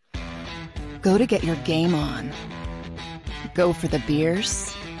 Go to get your game on. Go for the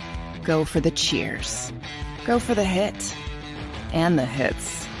beers. Go for the cheers. Go for the hit and the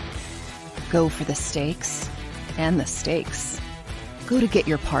hits. Go for the stakes and the stakes. Go to get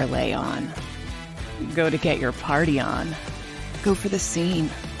your parlay on. Go to get your party on. Go for the scene.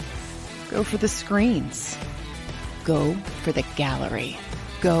 Go for the screens. Go for the gallery.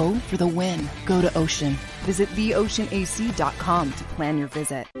 Go for the win. Go to Ocean. Visit theoceanac.com to plan your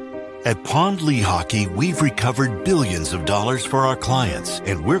visit. At Pond Lehocky, we've recovered billions of dollars for our clients,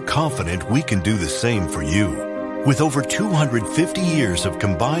 and we're confident we can do the same for you. With over 250 years of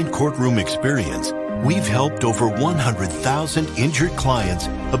combined courtroom experience, we've helped over 100,000 injured clients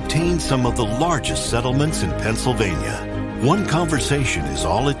obtain some of the largest settlements in Pennsylvania. One conversation is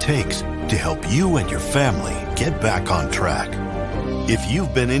all it takes to help you and your family get back on track. If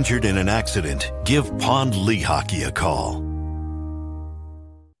you've been injured in an accident, give Pond Lehocky a call.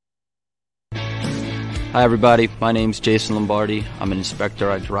 Hi everybody, my name's Jason Lombardi. I'm an inspector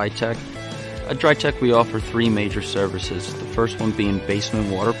at DryTech. At DryTech we offer 3 major services, the first one being basement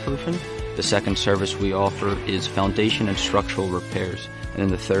waterproofing. The second service we offer is foundation and structural repairs. And then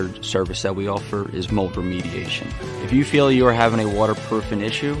the third service that we offer is mold remediation. If you feel you are having a waterproofing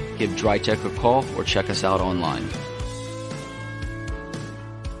issue, give DryTech a call or check us out online.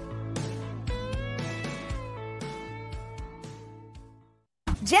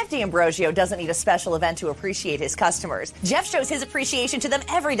 Jeff D'Ambrosio doesn't need a special event to appreciate his customers. Jeff shows his appreciation to them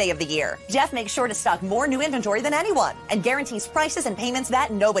every day of the year. Jeff makes sure to stock more new inventory than anyone and guarantees prices and payments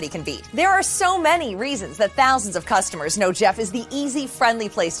that nobody can beat. There are so many reasons that thousands of customers know Jeff is the easy, friendly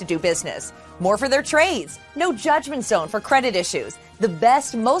place to do business. More for their trades. No judgment zone for credit issues. The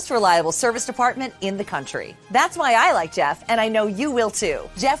best, most reliable service department in the country. That's why I like Jeff, and I know you will too.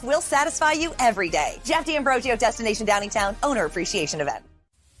 Jeff will satisfy you every day. Jeff D'Ambrosio, Destination Downingtown, Owner Appreciation Event.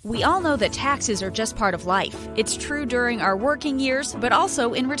 We all know that taxes are just part of life. It's true during our working years, but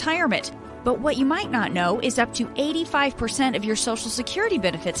also in retirement. But what you might not know is up to 85% of your Social Security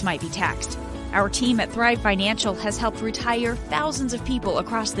benefits might be taxed. Our team at Thrive Financial has helped retire thousands of people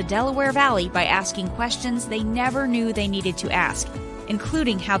across the Delaware Valley by asking questions they never knew they needed to ask,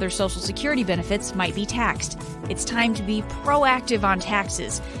 including how their Social Security benefits might be taxed. It's time to be proactive on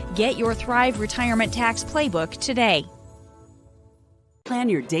taxes. Get your Thrive Retirement Tax Playbook today. Plan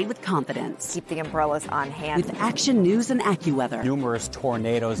your day with confidence. Keep the umbrellas on hand. With Action News and AccuWeather. Numerous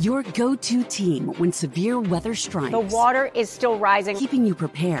tornadoes. Your go-to team when severe weather strikes. The water is still rising. Keeping you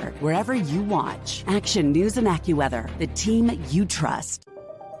prepared wherever you watch. Action News and AccuWeather. The team you trust.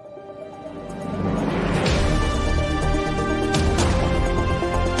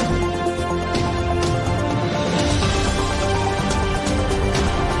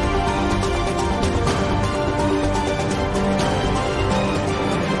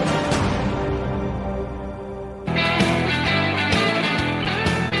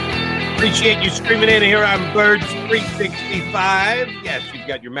 Appreciate you streaming in here on Birds 365. Yes, you've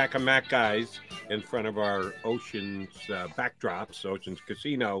got your Mac and Mac guys in front of our Ocean's backdrops, Ocean's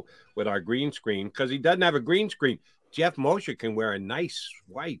Casino, with our green screen. Because he doesn't have a green screen, Jeff Mosher can wear a nice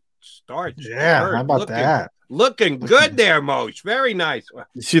white starch. Yeah, shirt. how about that? Looking good there, Mosh. Very nice.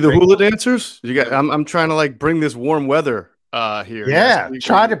 You see the hula dancers? I'm trying to like bring this warm weather here. Yeah,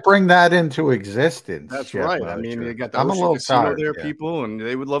 try to bring that into existence. That's Jeff right. Mosher. I mean, you got the I'm a Ocean little Casino tired, there, yeah. people, and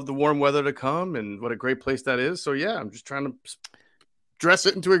they would love the warm weather to come, and what a great place that is. So, yeah, I'm just trying to dress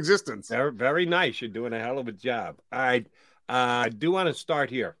it into existence. Very, very nice. You're doing a hell of a job. I do want to start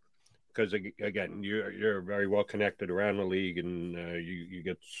here because, again, you're very well connected around the league, and you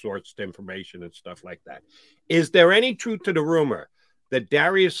get sourced information and stuff like that. Is there any truth to the rumor that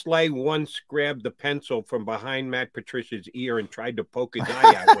Darius Slay once grabbed the pencil from behind Matt Patricia's ear and tried to poke his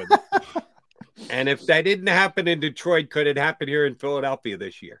eye out with it? And if that didn't happen in Detroit, could it happen here in Philadelphia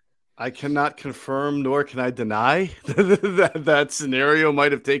this year? I cannot confirm nor can I deny that scenario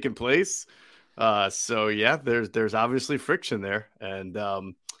might have taken place. So, yeah, there's obviously friction there. And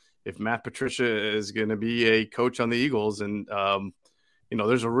if Matt Patricia is going to be a coach on the Eagles and,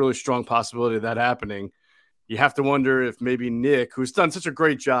 there's a really strong possibility of that happening, you have to wonder if maybe Nick, who's done such a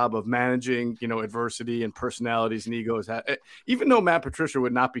great job of managing, adversity and personalities and egos, even though Matt Patricia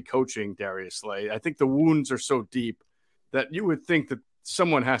would not be coaching Darius Slay, I think the wounds are so deep that you would think that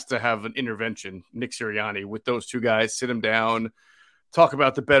someone has to have an intervention, Nick Sirianni, with those two guys, sit them down, talk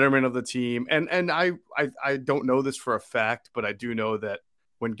about the betterment of the team. And I don't know this for a fact, but I do know that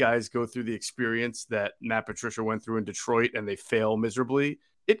when guys go through the experience that Matt Patricia went through in Detroit and they fail miserably,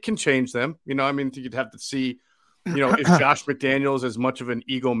 it can change them. You'd have to see, if Josh McDaniels as much of an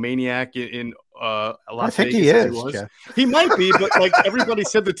egomaniac in Las Vegas. I think he is. He might be, but like everybody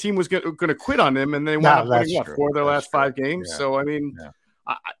said, the team was going to quit on him, and they wound up winning 4 of their last 5 games. Yeah. So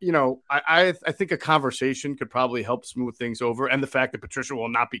I think a conversation could probably help smooth things over, and the fact that Patricia will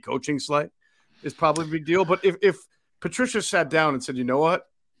not be coaching Slay is probably a big deal. But if Patricia sat down and said, "You know what,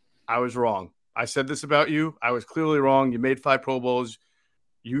 I was wrong. I said this about you. I was clearly wrong. You made 5 Pro Bowls.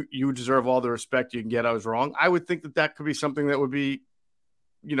 You deserve all the respect you can get. I was wrong." I would think that could be something that would be,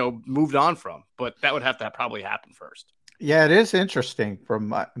 moved on from, but that would have to probably happen first. Yeah, it is interesting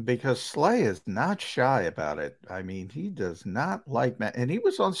because Slay is not shy about it. I mean, he does not like Matt, and he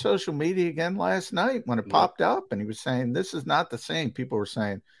was on social media again last night when it popped up, and he was saying this is not the same. People were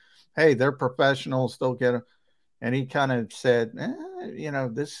saying, "Hey, they're professionals; they'll get it," and he kind of said,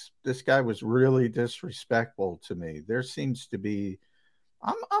 "This guy was really disrespectful to me." There seems to be.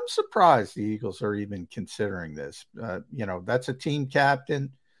 I'm surprised the Eagles are even considering this. That's a team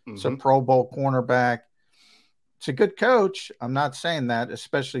captain. It's a Pro Bowl cornerback. It's a good coach. I'm not saying that,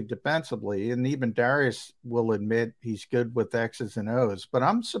 especially defensively. And even Darius will admit he's good with X's and O's. But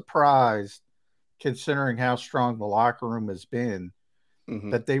I'm surprised, considering how strong the locker room has been,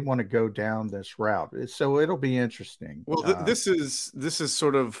 that they want to go down this route. So it'll be interesting. Well, this is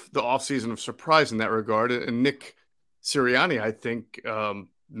sort of the offseason of surprise in that regard. And Nick Sirianni, I think,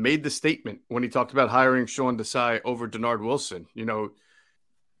 made the statement when he talked about hiring Sean Desai over Denard Wilson.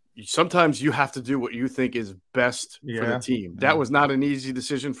 Sometimes you have to do what you think is best for the team. That was not an easy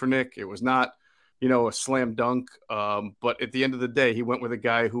decision for Nick. It was not, a slam dunk. But at the end of the day, he went with a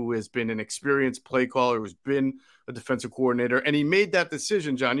guy who has been an experienced play caller, who's been a defensive coordinator. And he made that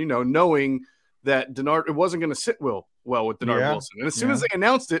decision, John, knowing that Denard, it wasn't going to sit well with Denard Wilson. And as soon as they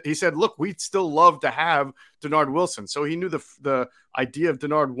announced it, he said, "Look, we'd still love to have Denard Wilson." So he knew the idea of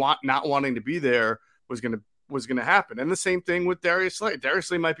Denard not wanting to be there was going to happen. And the same thing with Darius Slay. Darius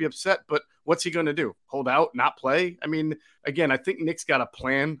Slay might be upset, but what's he going to do? Hold out, not play? I mean, again, I think Nick's got a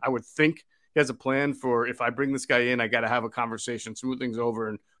plan. I would think he has a plan for, if I bring this guy in, I got to have a conversation, smooth things over,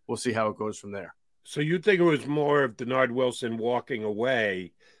 and we'll see how it goes from there. So you think it was more of Denard Wilson walking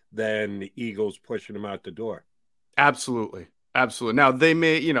away than the Eagles pushing him out the door? Absolutely. Now they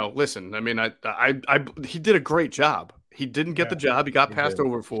may, listen, I mean, he did a great job. He didn't get the job. He got passed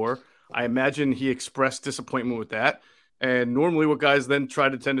over for. I imagine he expressed disappointment with that. And normally what guys then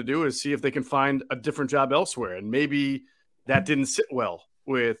tend to do is see if they can find a different job elsewhere. And maybe that didn't sit well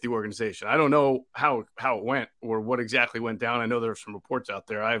with the organization. I don't know how it went or what exactly went down. I know there are some reports out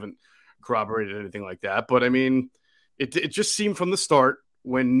there. I haven't corroborated anything like that. But I mean, it just seemed from the start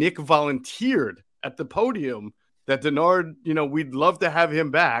when Nick volunteered at the podium that Denard, we'd love to have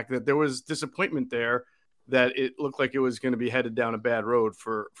him back, that there was disappointment there, that it looked like it was going to be headed down a bad road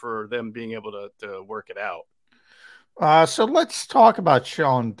for them being able to work it out. So let's talk about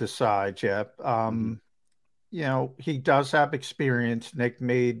Sean Desai, Jeff. He does have experience. Nick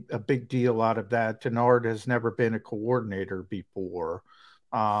made a big deal out of that. Denard has never been a coordinator before.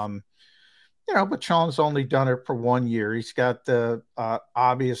 But Sean's only done it for 1 year. He's got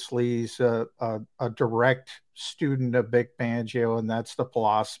obviously he's a direct student of Vic Fangio, and that's the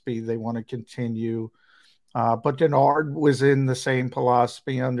philosophy they want to continue. But Denard was in the same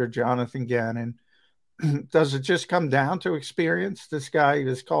philosophy under Jonathan Gannon. Does it just come down to experience? This guy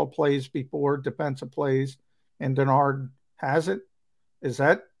has called plays before, defensive plays, and Denard Has it? Is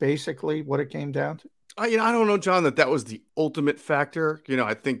that basically what it came down to? I don't know, John, that was the ultimate factor.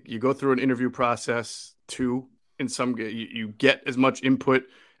 I think you go through an interview process too. In some, you get as much input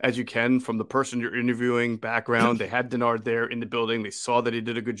as you can from the person you're interviewing, background. They had Denard there in the building. They saw that he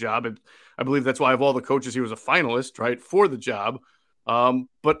did a good job. And I believe that's why of all the coaches, he was a finalist, right, for the job.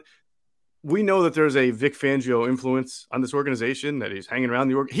 But we know that there's a Vic Fangio influence on this organization, that he's hanging around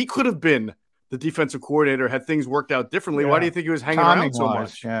the org. He could have been the defensive coordinator had things worked out differently. Yeah. Why do you think he was hanging around so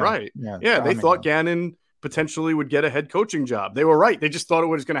much? Yeah. Right. Yeah. They thought Gannon potentially would get a head coaching job. They were right. They just thought it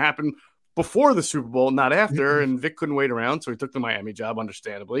was going to happen before the Super Bowl, not after. And Vic couldn't wait around, so he took the Miami job,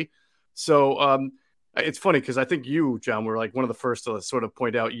 understandably. So it's funny because I think you, John, were like one of the first to sort of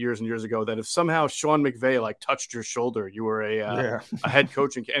point out years and years ago that if somehow Sean McVay like touched your shoulder, you were a head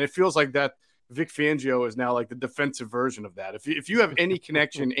coaching. And it feels like that Vic Fangio is now like the defensive version of that. If you have any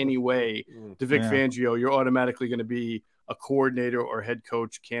connection any way to Vic Fangio, you're automatically going to be a coordinator or head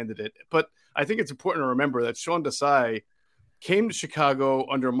coach candidate. But I think it's important to remember that Sean Desai came to Chicago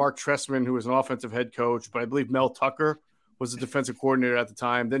under Mark Trestman, who was an offensive head coach, but I believe Mel Tucker was the defensive coordinator at the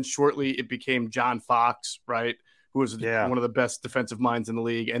time. Then shortly it became John Fox, right, who was one of the best defensive minds in the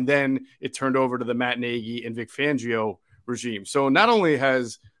league. And then it turned over to the Matt Nagy and Vic Fangio regime. So not only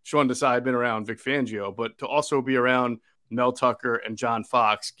has Sean Desai been around Vic Fangio, but to also be around Mel Tucker and John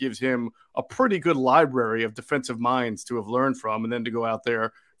Fox gives him a pretty good library of defensive minds to have learned from. And then to go out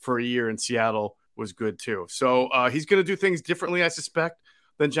there for a year in Seattle was good too. So he's going to do things differently, I suspect,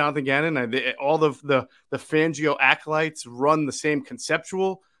 than Jonathan Gannon. All the Fangio acolytes run the same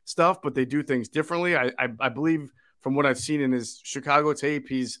conceptual stuff, but they do things differently. I believe from what I've seen in his Chicago tape,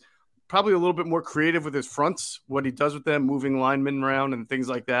 he's probably a little bit more creative with his fronts, what he does with them, moving linemen around and things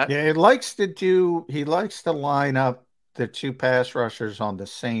like that. Yeah, he likes to line up the two pass rushers on the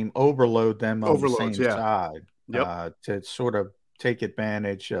same, overload them on the same side to sort of take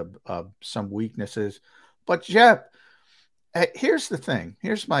advantage of some weaknesses. But Jeff, here's the thing.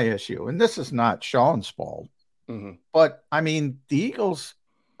 Here's my issue. And this is not Sean's fault. Mm-hmm. But, I mean, the Eagles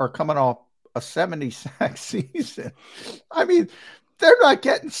are coming off a 70 sack season. I mean, they're not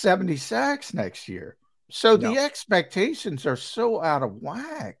getting 70 sacks next year. So the expectations are so out of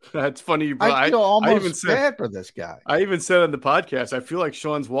whack. That's funny. I feel almost bad for this guy. I even said on the podcast, I feel like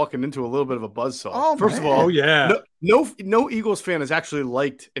Sean's walking into a little bit of a buzzsaw. Oh, First of all, no Eagles fan has actually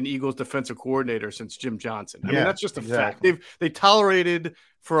liked an Eagles defensive coordinator since Jim Johnson. I mean, that's just a fact. They tolerated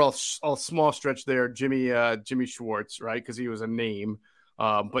for a small stretch there Jimmy Schwartz, right? Because he was a name.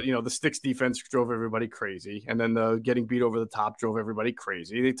 But, the sticks defense drove everybody crazy. And then the getting beat over the top drove everybody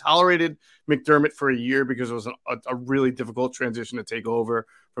crazy. They tolerated McDermott for a year because it was a really difficult transition to take over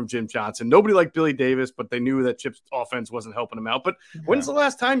from Jim Johnson. Nobody liked Billy Davis, but they knew that Chip's offense wasn't helping him out. But when's the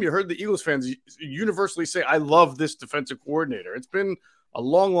last time you heard the Eagles fans universally say, I love this defensive coordinator? It's been a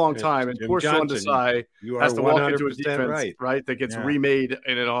long, long time. And poor Sean Desai has to walk into a defense, right, that gets remade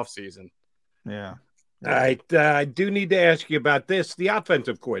in an offseason. Yeah. All right. I do need to ask you about this. The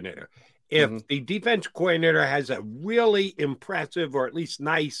offensive coordinator. If the defense coordinator has a really impressive or at least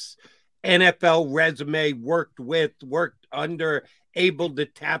nice NFL resume, worked under, able to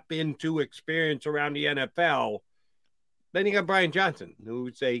tap into experience around the NFL, then you got Brian Johnson,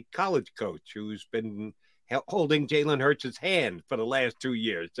 who's a college coach who's been holding Jalen Hurts' hand for the last 2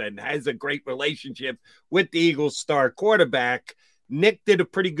 years and has a great relationship with the Eagles' star quarterback. Nick did a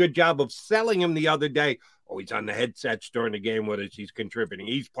pretty good job of selling him the other day. Oh, he's on the headsets during the game with us. He's contributing.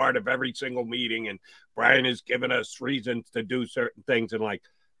 He's part of every single meeting, and Brian has given us reasons to do certain things.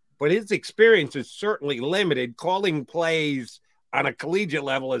 But his experience is certainly limited. Calling plays on a collegiate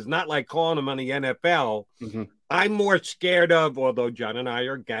level is not like calling them on the NFL. Mm-hmm. I'm more scared of, although John and I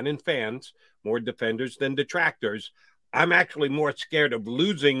are Gannon fans, more defenders than detractors, I'm actually more scared of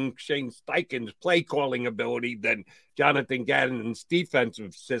losing Shane Steichen's play calling ability than Jonathan Gannon's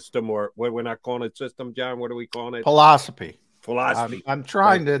defensive system, or we're not calling it system, John. What are we calling it? Philosophy. I'm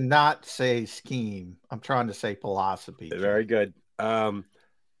trying to not say scheme. I'm trying to say philosophy. Very good.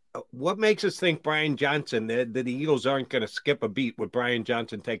 What makes us think Brian Johnson, that the Eagles aren't going to skip a beat with Brian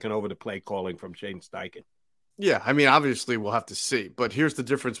Johnson taking over the play calling from Shane Steichen? Yeah, I mean, obviously we'll have to see, but here's the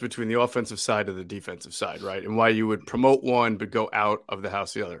difference between the offensive side and the defensive side, right? And why you would promote one but go out of the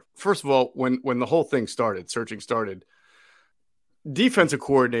house the other. First of all, when the whole thing started, searching started, defensive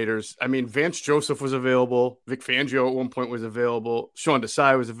coordinators, I mean, Vance Joseph was available, Vic Fangio at one point was available, Sean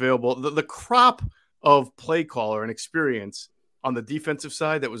Desai was available. The crop of play caller and experience on the defensive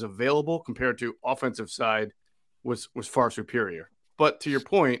side that was available compared to offensive side was far superior. But to your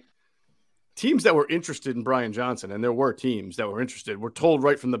point, teams that were interested in Brian Johnson, and there were teams that were interested, were told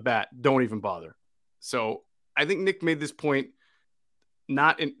right from the bat, don't even bother. So I think Nick made this point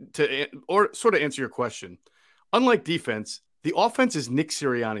or sort of answer your question. Unlike defense, the offense is Nick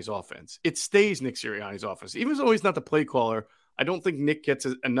Sirianni's offense. It stays Nick Sirianni's offense. Even though he's not the play caller, I don't think Nick gets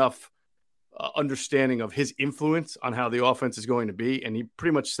enough understanding of his influence on how the offense is going to be. And he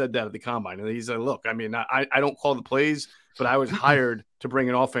pretty much said that at the combine. And he's like, look, I mean, I don't call the plays, but I was hired to bring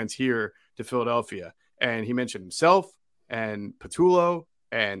an offense here to Philadelphia. And he mentioned himself and Patullo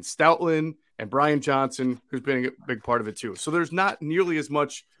and Stoutland and Brian Johnson, who's been a big part of it too. So there's not nearly as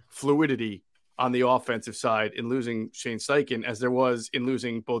much fluidity on the offensive side in losing Shane Steichen as there was in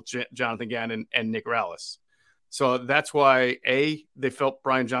losing both Jonathan Gannon and Nick Rallis. So that's why, they felt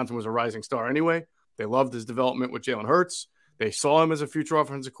Brian Johnson was a rising star anyway. They loved his development with Jalen Hurts. They saw him as a future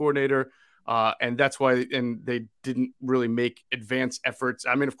offensive coordinator. And that's why they didn't really make advanced efforts.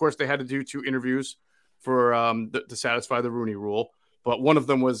 I mean, of course, they had to do 2 interviews for to satisfy the Rooney Rule. But one of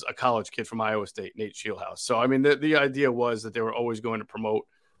them was a college kid from Iowa State, Nate Shieldhouse. So, I mean, the idea was that they were always going to promote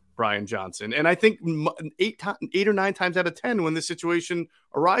Brian Johnson. And I think 8 or 9 times out of 10, when this situation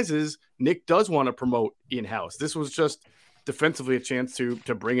arises, Nick does want to promote in-house. This was just defensively a chance to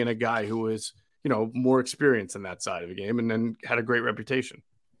bring in a guy who was, more experienced in that side of the game and then had a great reputation.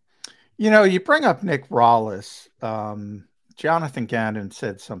 You bring up Nick Rallis. Jonathan Gannon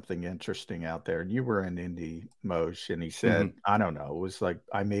said something interesting out there, and you were in Indy, Moshe, and he said, I don't know, it was like,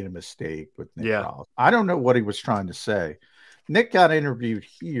 I made a mistake with Nick Rallis. I don't know what he was trying to say. Nick got interviewed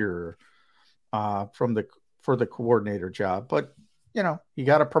here for the coordinator job, but he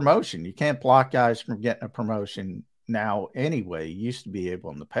got a promotion. You can't block guys from getting a promotion now anyway. You used to be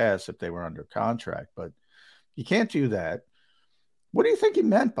able in the past if they were under contract, but you can't do that. What do you think he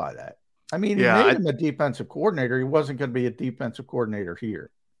meant by that? I mean, he made him a defensive coordinator. He wasn't going to be a defensive coordinator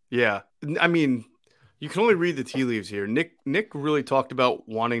here. Yeah. I mean, you can only read the tea leaves here. Nick really talked about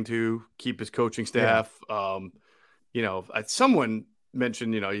wanting to keep his coaching staff. Yeah. Someone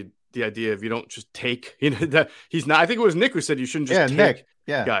mentioned, the idea of you don't just take, that he's not, I think it was Nick who said you shouldn't just take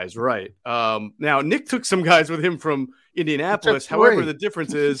guys. Right. Now Nick took some guys with him from Indianapolis. However, the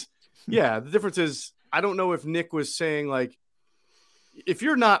difference is, I don't know if Nick was saying like, if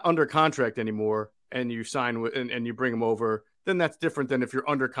you're not under contract anymore and you sign with and you bring them over, then that's different than if you're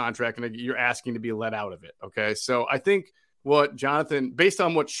under contract and you're asking to be let out of it. Okay. So I think what Jonathan, based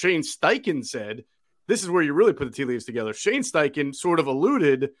on what Shane Steichen said, this is where you really put the tea leaves together. Shane Steichen sort of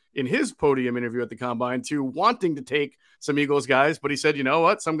alluded in his podium interview at the Combine to wanting to take some Eagles guys, but he said, you know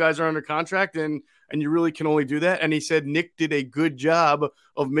what, some guys are under contract and you really can only do that. And he said Nick did a good job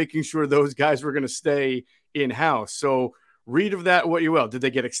of making sure those guys were going to stay in-house. So read of that what you will. Did they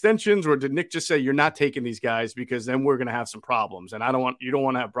get extensions, or did Nick just say, you're not taking these guys because then we're going to have some problems, and you don't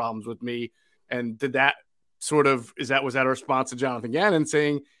want to have problems with me? And did that was that a response to Jonathan Gannon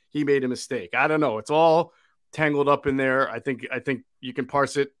saying he made a mistake? I don't know. It's all tangled up in there. I think you can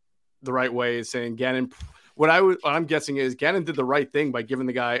parse it the right way as saying Gannon. What I'm guessing is Gannon did the right thing by giving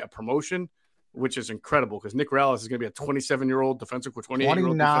the guy a promotion, which is incredible because Nick Rallis is going to be a 27-year-old defensive coordinator.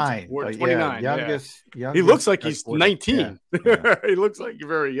 29. 29. Youngest. He looks like he's 19. Yeah. He looks like you're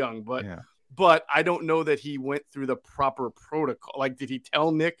very young, but I don't know that he went through the proper protocol. Like, did he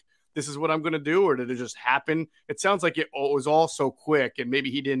tell Nick, this is what I'm going to do, or did it just happen? It sounds like it was all so quick, and maybe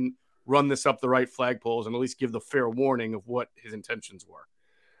he didn't run this up the right flagpoles and at least give the fair warning of what his intentions were.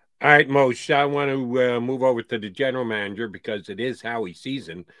 All right, Moshe, I want to move over to the general manager because it is Howie's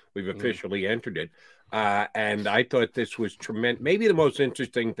season. We've officially entered it. And I thought this was tremendous. Maybe the most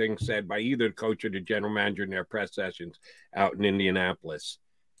interesting thing said by either the coach or the general manager in their press sessions out in Indianapolis.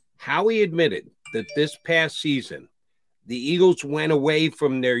 Howie admitted that this past season, the Eagles went away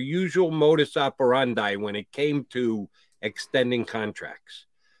from their usual modus operandi when it came to extending contracts.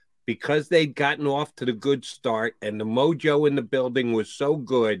 Because they'd gotten off to the good start and the mojo in the building was so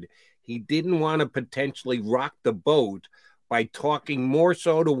good, he didn't want to potentially rock the boat by talking more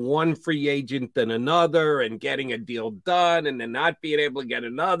so to one free agent than another and getting a deal done and then not being able to get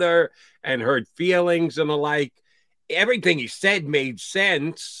another and hurt feelings and the like. Everything he said made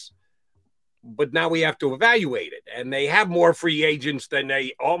sense, but now we have to evaluate it. And they have more free agents than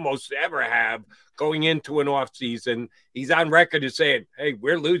they almost ever have going into an offseason. He's on record as saying, hey,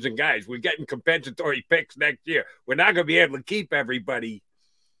 we're losing guys. We're getting compensatory picks next year. We're not going to be able to keep everybody.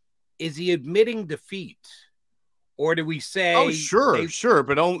 Is he admitting defeat? Or do we say... Oh, sure.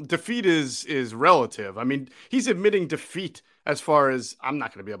 But defeat is relative. I mean, he's admitting defeat as far as I'm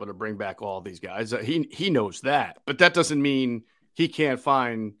not going to be able to bring back all these guys. He knows that. But that doesn't mean he can't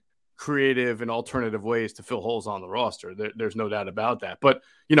find creative and alternative ways to fill holes on the roster. There's no doubt about that. But,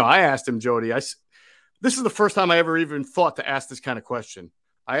 I asked him, Jody, this is the first time I ever even thought to ask this kind of question.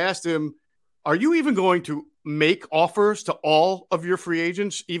 I asked him, are you even going to make offers to all of your free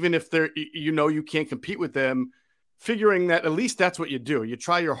agents, even if they're, you can't compete with them, figuring that at least that's what you do. You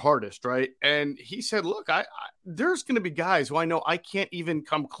try your hardest, right? And he said, look, there's going to be guys who I know I can't even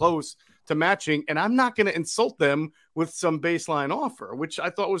come close to matching, and I'm not going to insult them with some baseline offer, which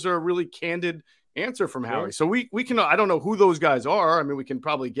I thought was a really candid answer from Howie. So we can, I don't know who those guys are. I mean, we can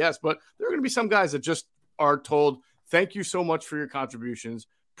probably guess, but there are going to be some guys that just are told, thank you so much for your contributions.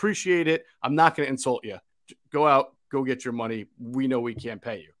 Appreciate it. I'm not going to insult you. Go out, go get your money. We know we can't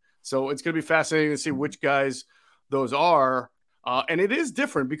pay you. So it's going to be fascinating to see which guys those are. And it is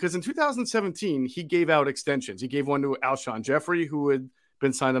different because in 2017, he gave out extensions. He gave one to Alshon Jeffrey, who had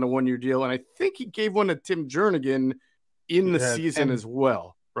been signed on a one-year deal. And I think he gave one to Tim Jernigan in the season as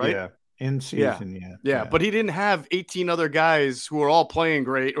well, right? Yeah, in season, yeah. But he didn't have 18 other guys who were all playing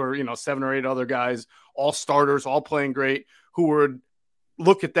great, or, 7 or 8 other guys, all starters, all playing great, who would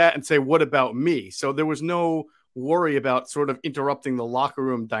look at that and say, what about me? So there was no worry about sort of interrupting the locker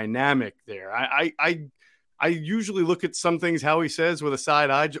room dynamic there. I usually look at some things Howie says with a side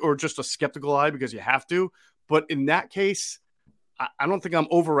eye or just a skeptical eye because you have to. But in that case, I don't think I'm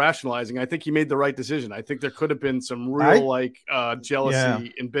over rationalizing. I think he made the right decision. I think there could have been some real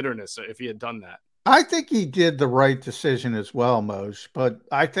jealousy and bitterness if he had done that. I think he did the right decision as well, Moshe, but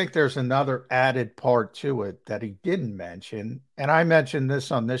I think there's another added part to it that he didn't mention. And I mentioned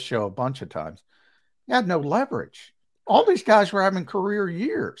this on this show a bunch of times. He had no leverage. All these guys were having career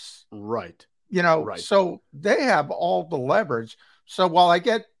years. Right. So they have all the leverage. So while I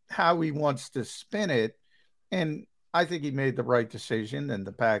get how he wants to spin it, and I think he made the right decision, and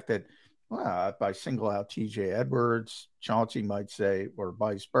the fact that, well, if I single out TJ Edwards, Chauncey might say, or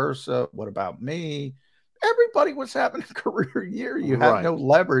vice versa, what about me? Everybody was having a career year. You had no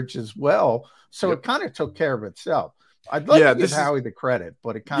leverage as well. So it kind of took care of itself. I'd like to give Howie the credit,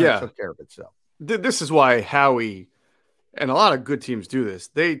 but it kind of took care of itself. This is why Howie, and a lot of good teams do this,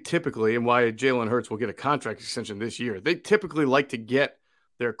 they typically, and why Jalen Hurts will get a contract extension this year, they typically like to get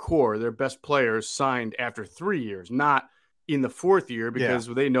their core, their best players signed after 3 years, not in the 4th year, because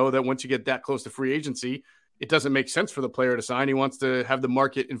they know that once you get that close to free agency, it doesn't make sense for the player to sign. He wants to have the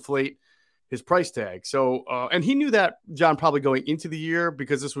market inflate his price tag. So, and he knew that, John, probably going into the year,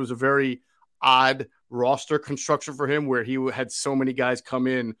 because this was a very odd roster construction for him, where he had so many guys come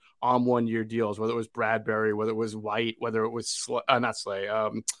in on 1-year deals, whether it was Bradbury, whether it was White, whether it was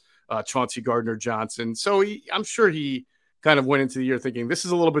Chauncey Gardner-Johnson. So I'm sure he kind of went into the year thinking, this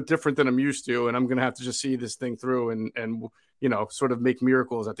is a little bit different than I'm used to, and I'm going to have to just see this thing through and sort of make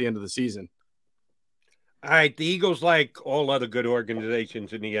miracles at the end of the season. All right, the Eagles, like all other good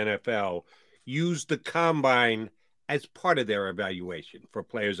organizations in the NFL, use the combine as part of their evaluation for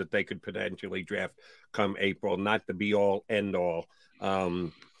players that they could potentially draft come April, not the be-all, end-all.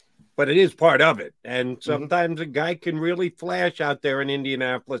 But it is part of it. And sometimes a guy can really flash out there in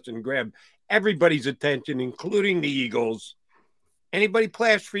Indianapolis and grab everybody's attention, including the Eagles. Anybody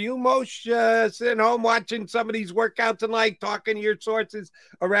flash for you, Moshe, sitting home watching some of these workouts tonight, talking to your sources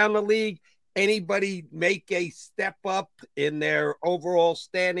around the league? Anybody make a step up in their overall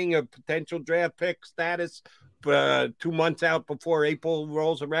standing of potential draft pick status 2 months out before April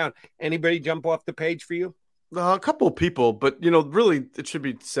rolls around? Anybody jump off the page for you? A couple of people, but, really it should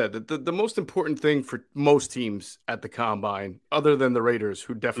be said that the most important thing for most teams at the Combine, other than the Raiders,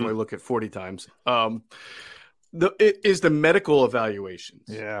 who definitely look at 40 times, it is the medical evaluations.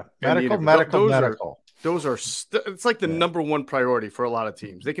 Yeah. Medical. Those are it's like the number one priority for a lot of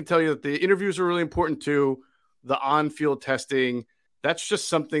teams. They can tell you that the interviews are really important too. The on-field testing, that's just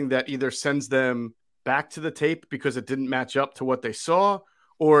something that either sends them back to the tape because it didn't match up to what they saw,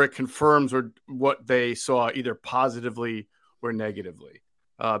 or it confirms what they saw either positively or negatively.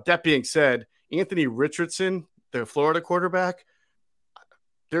 That being said, Anthony Richardson, the Florida quarterback,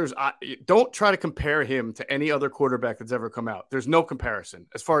 don't try to compare him to any other quarterback that's ever come out. There's no comparison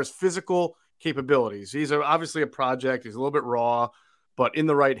as far as physical capabilities. He's obviously a project. He's a little bit raw, but in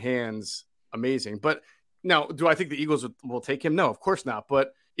the right hands, amazing. But now, do I think the Eagles will take him? No, of course not.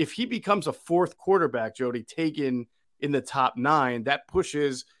 But if he becomes a 4th quarterback, Jody, taken in the top 9, that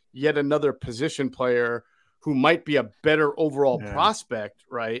pushes yet another position player who might be a better overall prospect,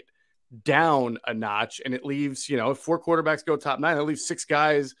 right, down a notch. And it leaves, if 4 quarterbacks go top 9, it leaves 6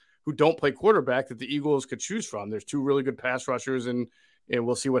 guys who don't play quarterback that the Eagles could choose from. There's 2 really good pass rushers, and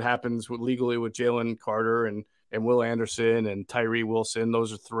we'll see what happens legally with Jalen Carter and Will Anderson and Tyree Wilson.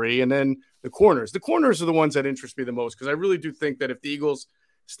 Those are 3. And then the corners. The corners are the ones that interest me the most, because I really do think that if the Eagles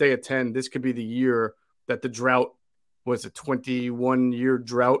stay at 10, this could be the year that the drought, was a 21-year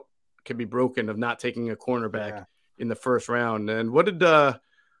drought, can be broken of not taking a cornerback in the first round. And what did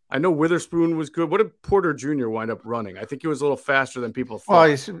I know Witherspoon was good. What did Porter Jr. wind up running? I think he was a little faster than people thought.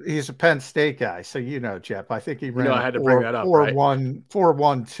 Well, he's a Penn State guy, so Jeff. I think he ran. I had to bring that up.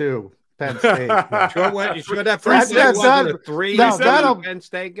 4.12 Penn State. Yeah. You sure that first wasn't a 3? No, that'll Penn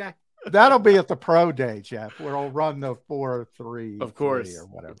State guy. That'll be at the pro day, Jeff, where he'll run the 4.3. Of course, or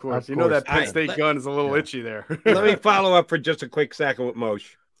whatever. Of course. You know that Penn State gun is a little itchy there. Let me follow up for just a quick second with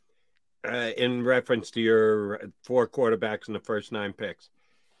Moshe in reference to your 4 quarterbacks in the first 9 picks.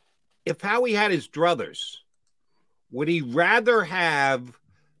 If Howie had his druthers, would he rather have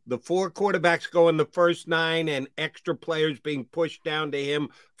the 4 quarterbacks go in the first 9 and extra players being pushed down to him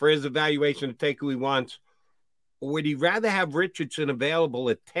for his evaluation to take who he wants? Or would he rather have Richardson available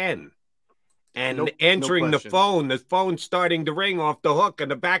at 10 and answering the phone starting to ring off the hook in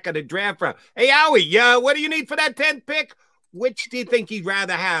the back of the draft round? Hey, Howie, what do you need for that 10th pick? Which do you think he'd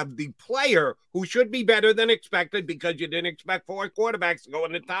rather have? The player who should be better than expected because you didn't expect 4 quarterbacks to go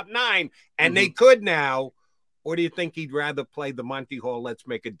in the top 9, and they could now. Or do you think he'd rather play the Monty Hall, let's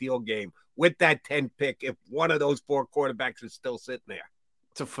make a deal game with that 10th pick if one of those 4 quarterbacks is still sitting there?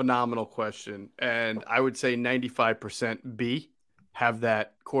 It's a phenomenal question. And I would say 95% B, have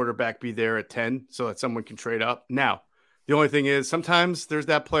that quarterback be there at 10 so that someone can trade up. Now, the only thing is sometimes there's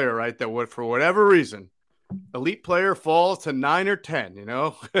that player, right, that would, for whatever reason, elite player falls to 9 or 10,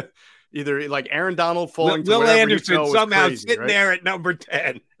 either like Aaron Donald falling to Will whatever Anderson somehow crazy, sitting right? there at number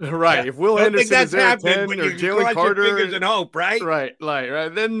 10. Right. If Will Anderson is there at 10 or Jalen Carter. Your fingers and hope, right? Right.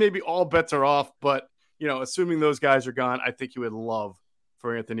 Then maybe all bets are off. But, assuming those guys are gone, I think you would love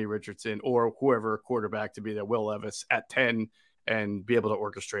for Anthony Richardson or whoever quarterback to be there, Will Levis at 10 and be able to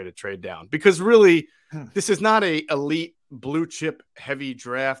orchestrate a trade down. Because really, this is not a elite blue chip heavy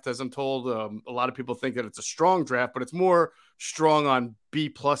draft, as I'm told. A lot of people think that it's a strong draft, but it's more strong on B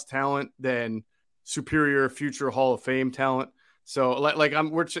plus talent than superior future Hall of Fame talent. So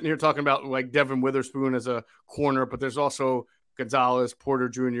we're sitting here talking about like Devin Witherspoon as a corner, but there's also Gonzalez, Porter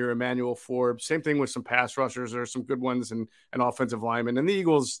Jr., Emmanuel Forbes. Same thing with some pass rushers. There are some good ones and offensive linemen, and the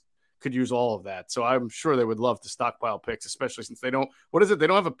Eagles could use all of that. So I'm sure they would love to stockpile picks, especially since they don't. What is it? They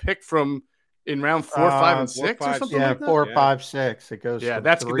don't have a pick from in round 4, 5, and 6 or something like that. 4, 5, 6. It goes. Yeah, from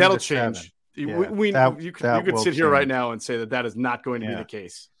that'll 3 to change. 7. You could sit here right now and say that is not going to be the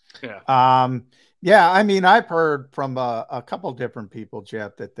case. Yeah. Yeah. I mean, I've heard from a couple different people,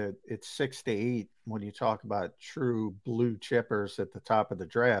 Jeff, that it's 6 to 8 when you talk about true blue chippers at the top of the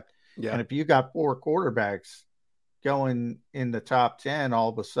draft. Yeah. And if you got 4 quarterbacks going in the top 10, all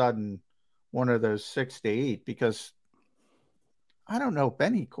of a sudden one of those 6 to 8, because I don't know if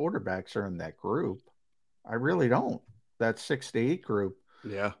any quarterbacks are in that group. I really don't. That 6 to 8 group.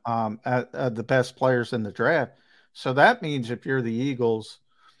 Yeah. At the best players in the draft. So that means if you're the Eagles,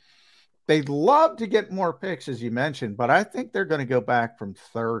 they'd love to get more picks, as you mentioned, but I think they're going to go back from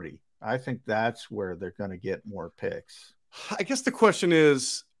 30. I think that's where they're going to get more picks. I guess the question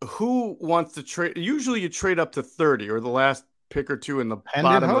is, who wants to trade? Usually you trade up to 30 or the last pick or two in the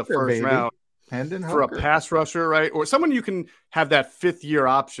bottom of the first round for a pass rusher, right? Or someone you can have that 5th-year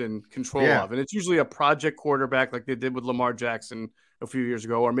option control of. And it's usually a project quarterback like they did with Lamar Jackson a few years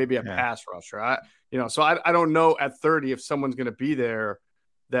ago, or maybe a pass rusher. So I don't know at 30 if someone's going to be there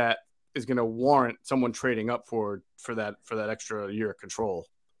that is going to warrant someone trading up for that extra year of control.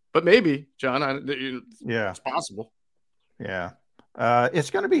 But maybe, John, it's possible. Yeah. It's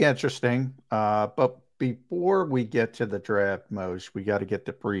going to be interesting. But before we get to the draft, Moshe, we got to get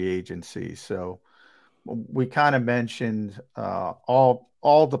to free agency. So we kind of mentioned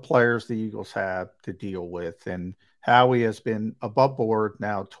all the players the Eagles have to deal with, and Howie has been above board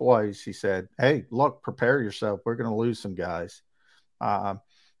now twice. He said, hey, look, prepare yourself. We're going to lose some guys.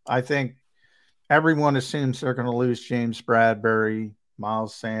 I think everyone assumes they're going to lose James Bradbury,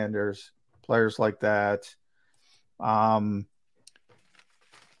 Miles Sanders, players like that.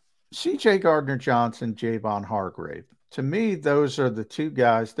 C.J. Gardner-Johnson, Javon Hargrave. To me, those are the 2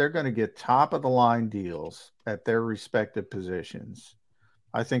 guys. They're going to get top-of-the-line deals at their respective positions.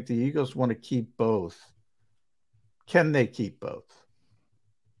 I think the Eagles want to keep both. Can they keep both?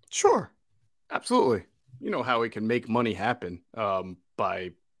 Sure. Absolutely. You know how we can make money happen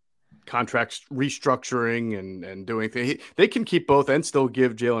by contracts restructuring and doing things. They can keep both and still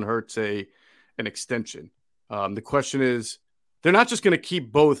give Jalen Hurts an extension. The question is, they're not just going to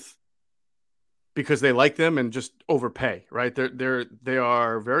keep both because they like them and just overpay, right? They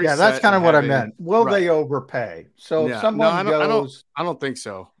are very that's kind of what I meant. Will they overpay? So if someone goes, I don't think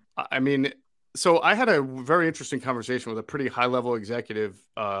so. I mean, so I had a very interesting conversation with a pretty high level executive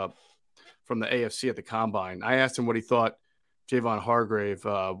from the AFC at the Combine. I asked him what he thought Javon Hargrave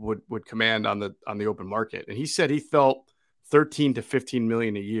would command on the open market, and he said he felt 13 to 15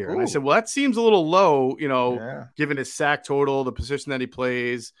 million a year. Ooh. And I said, well, that seems a little low, given his sack total, the position that he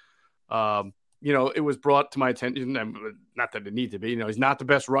plays. It was brought to my attention, not that it needed to be, he's not the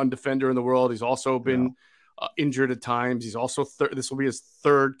best run defender in the world. He's also been injured at times. He's also this will be his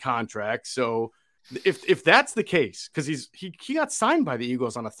third contract. So if that's the case, because he got signed by the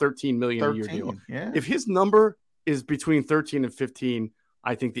Eagles on a $13 million a year deal. Yeah. If his number is between 13 and 15,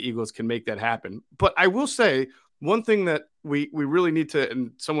 I think the Eagles can make that happen. But I will say one thing that we really need to,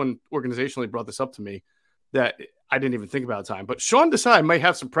 and someone organizationally brought this up to me that I didn't even think about at the time, but Sean Desai might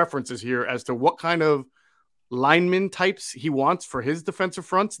have some preferences here as to what kind of lineman types he wants for his defensive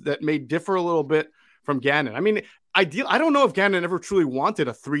fronts that may differ a little bit from Gannon. I mean, I don't know if Gannon ever truly wanted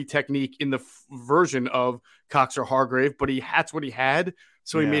a 3 technique in the version of Cox or Hargrave, but that's what he had,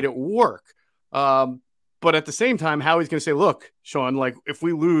 so he made it work. But at the same time, Howie's going to say, look, Sean, like if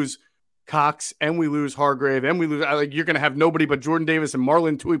we lose Cox and we lose Hargrave and we lose, you're going to have nobody but Jordan Davis and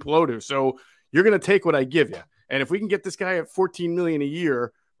Marlon Tuipulotu. So you're going to take what I give you. And if we can get this guy at $14 million a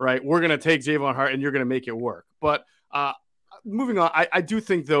year, right, we're going to take Javon Hart and you're going to make it work. But moving on, I do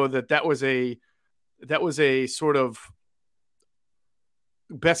think though that was a sort of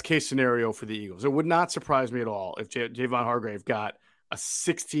best case scenario for the Eagles. It would not surprise me at all if Javon Hargrave got a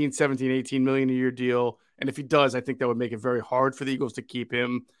 16, 17, 18 million a year deal. And if he does, I think that would make it very hard for the Eagles to keep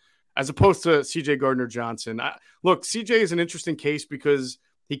him as opposed to CJ Gardner-Johnson. Look, CJ is an interesting case because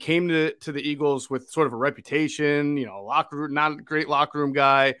he came to the Eagles with sort of a reputation, locker room, not a great locker room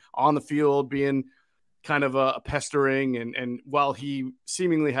guy on the field, being kind of a pestering. And while he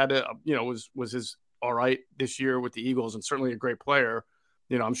seemingly had was his all right this year with the Eagles and certainly a great player,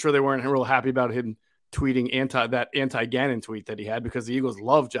 I'm sure they weren't real happy about him tweeting anti-Gannon tweet that he had because the Eagles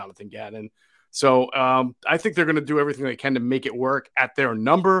love Jonathan Gannon. So I think they're going to do everything they can to make it work at their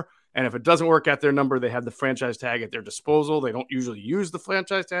number. And if it doesn't work at their number, they have the franchise tag at their disposal. They don't usually use the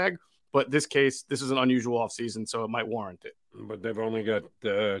franchise tag, but this is an unusual offseason, so it might warrant it. But they've only got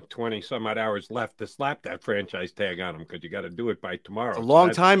 20 some odd hours left to slap that franchise tag on them because you got to do it by tomorrow. It's a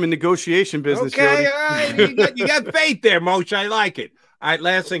long time in negotiation business. Okay, all right. You got faith there, Moshe. I like it. All right,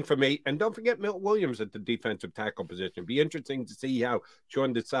 last thing for me, and don't forget Milt Williams at the defensive tackle position. Be interesting to see how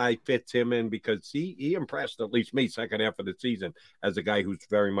Sean Desai fits him in because he impressed at least me second half of the season as a guy who's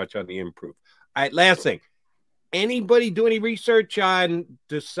very much on the improve. All right, last thing. Anybody do any research on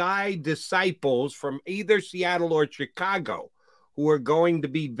Desai disciples from either Seattle or Chicago who are going to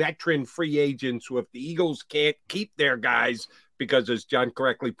be veteran free agents who, if the Eagles can't keep their guys, because as John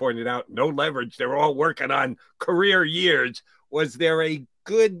correctly pointed out, no leverage, they're all working on career years. Was there a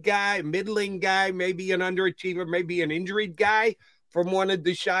good guy, middling guy, maybe an underachiever, maybe an injured guy from one of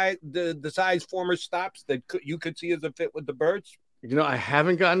Desai's former stops that you could see as a fit with the Birds? I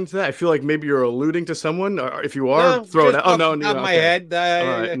haven't gotten to that. I feel like maybe you're alluding to someone, or if you are, throw it out. Oh, no, not my head.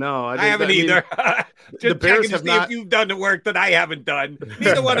 All right. No, I haven't either. The Bears have not. If you've done the work that I haven't done.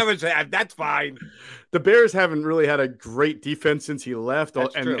 Neither one of us have. That's fine. The Bears haven't really had a great defense since he left,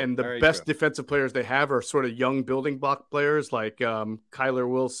 and the Very best true. defensive players they have are sort of young building block players like Kyler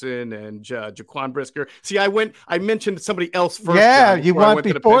Wilson and Jaquan Brisker. See, I mentioned somebody else first. Yeah, John, you went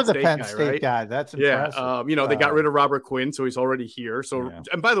to before the Penn Penn State State guy. That's impressive. Yeah, they got rid of Robert Quinn, so he's already here. So,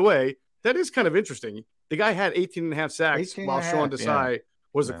 and by the way, that is kind of interesting. The guy had 18 and a half sacks while Sean Desai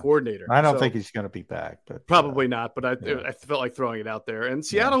was a coordinator. I don't think he's going to be back, but probably not. But I felt like throwing it out there. And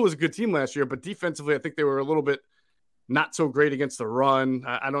Seattle was a good team last year, but defensively, I think they were a little bit not so great against the run.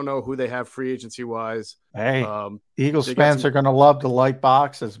 I don't know who they have free agency wise. Hey, Eagles fans are going to love the light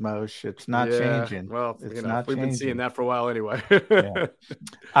boxes, Moshe. It's not changing. Well, it's not we've been seeing that for a while anyway.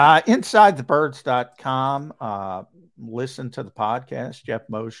 InsideTheBirds.com. Listen to the podcast, Jeff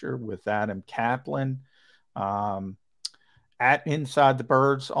Mosher with Adam Kaplan. At Inside the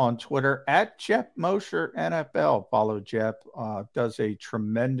Birds on Twitter, at Jeff Mosher NFL. Follow Jeff. Does a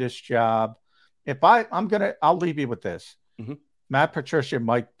tremendous job. I'll leave you with this. Mm-hmm. Matt Patricia,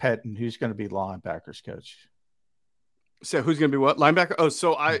 Mike Pettin, who's going to be linebackers coach? So who's going to be what? Linebacker? Oh,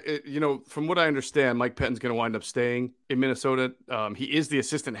 so from what I understand, Mike Pettin's going to wind up staying in Minnesota. He is the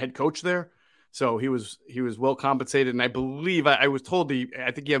assistant head coach there. So he was well compensated. And I believe I was told I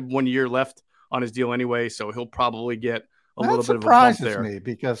think he had 1 year left on his deal anyway. So he'll probably get a little bit of a bump there. That surprises me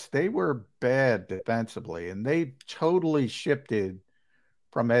because they were bad defensively and they totally shifted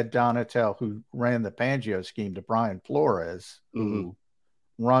from Ed Donatel, who ran the Fangio scheme, to Brian Flores, who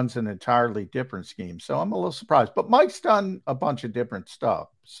runs an entirely different scheme. So I'm a little surprised. But Mike's done a bunch of different stuff.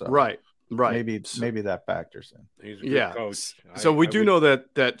 So right. Maybe that factors in. He's a good coach. So we do know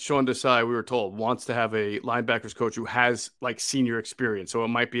that Sean Desai, we were told, wants to have a linebackers coach who has like senior experience. So it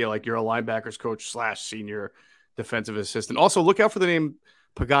might be like you're a linebackers coach / senior defensive assistant. Also, look out for the name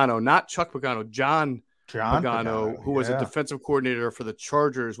Pagano, not Chuck Pagano, John Pagano, who was a defensive coordinator for the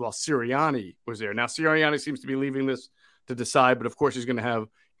Chargers while Sirianni was there. Now, Sirianni seems to be leaving this to decide, but of course he's going to have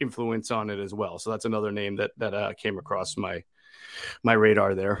influence on it as well. So that's another name that came across my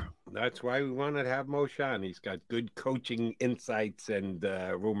radar there. That's why we wanted to have Moshe on. He's got good coaching insights and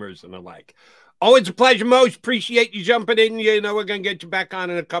rumors and the like. Always a pleasure, Moshe. Appreciate you jumping in. You know, we're going to get you back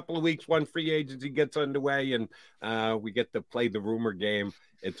on in a couple of weeks. One free agency gets underway, and we get to play the rumor game.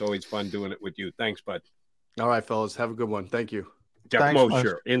 It's always fun doing it with you. Thanks, bud. All right, fellas. Have a good one. Thank you. Jeff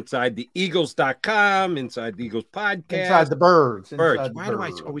Mosher, InsideTheEagles.com, Inside the Eagles podcast. Inside the Birds. Why do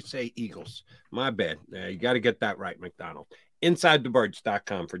I always say Eagles? My bad. You got to get that right, McDonald.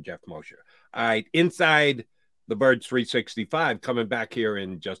 InsideTheBirds.com for Jeff Mosher. All right, Inside the Birds 365 coming back here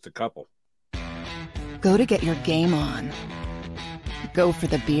in just a couple. Go to get your game on. Go for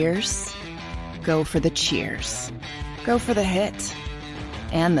the beers. Go for the cheers. Go for the hit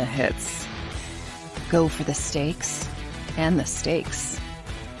and the hits. Go for the stakes and the stakes.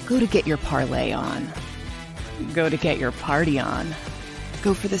 Go to get your parlay on. Go to get your party on.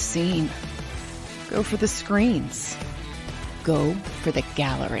 Go for the scene. Go for the screens. Go for the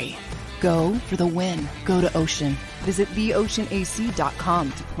gallery. Go for the win. Go to Ocean. Visit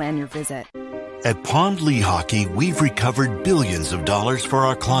theoceanac.com to plan your visit. At Pond Lehocky, we've recovered billions of dollars for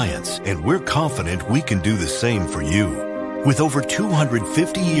our clients, and we're confident we can do the same for you. With over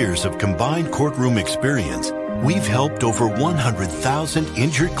 250 years of combined courtroom experience, we've helped over 100,000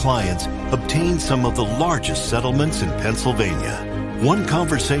 injured clients obtain some of the largest settlements in Pennsylvania. One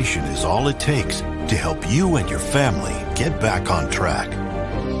conversation is all it takes to help you and your family get back on track.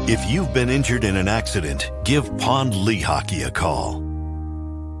 If you've been injured in an accident, give Pond Lehocky a call.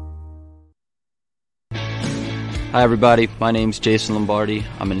 Hi everybody, my name's Jason Lombardi.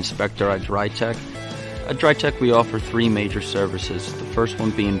 I'm an inspector at DryTech. At DryTech we offer three major services, the first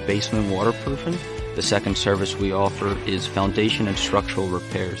one being basement waterproofing. The second service we offer is foundation and structural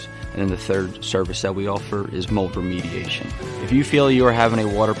repairs. And then the third service that we offer is mold remediation. If you feel you are having a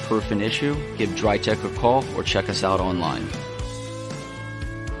waterproofing issue, give DryTech a call or check us out online.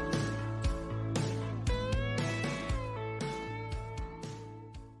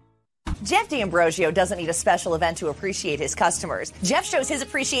 Jeff D'Ambrosio doesn't need a special event to appreciate his customers. Jeff shows his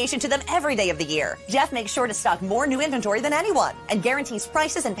appreciation to them every day of the year. Jeff makes sure to stock more new inventory than anyone and guarantees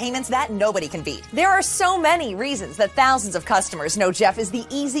prices and payments that nobody can beat. There are so many reasons that thousands of customers know Jeff is the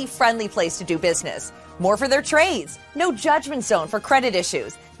easy, friendly place to do business. More for their trades. No judgment zone for credit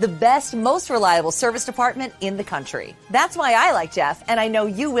issues. The best, most reliable service department in the country. That's why I like Jeff, and I know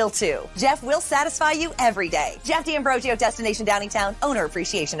you will too. Jeff will satisfy you every day. Jeff D'Ambrosio, Destination Downingtown, Owner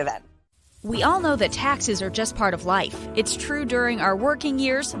Appreciation Event. We all know that taxes are just part of life. It's true during our working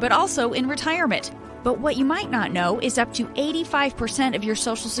years, but also in retirement. But what you might not know is up to 85% of your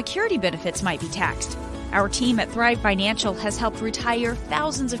Social Security benefits might be taxed. Our team at Thrive Financial has helped retire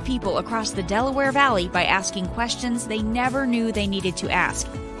thousands of people across the Delaware Valley by asking questions they never knew they needed to ask,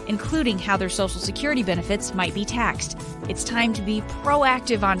 including how their Social Security benefits might be taxed. It's time to be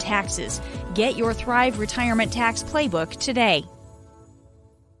proactive on taxes. Get your Thrive Retirement Tax Playbook today.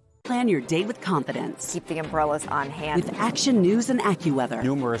 Plan your day with confidence. Keep the umbrellas on hand. With Action News and AccuWeather.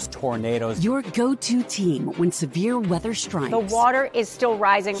 Numerous tornadoes. Your go-to team when severe weather strikes. The water is still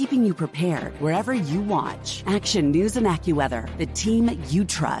rising. Keeping you prepared wherever you watch. Action News and AccuWeather. The team you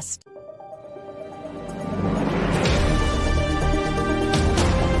trust.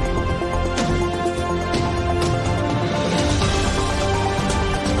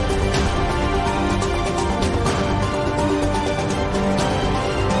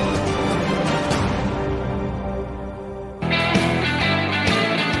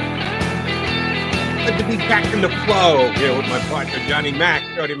 Back in the flow here with my partner, Johnny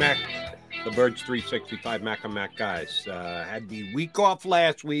Mac. Jody Mac, the Birds 365 Mac and Mac guys. Had the week off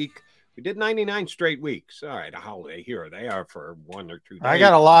last week. We did 99 straight weeks. All right, a holiday. Here they are for 1 or 2 days. I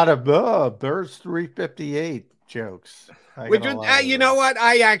got a lot of Birds 358 jokes. Which was, you know what?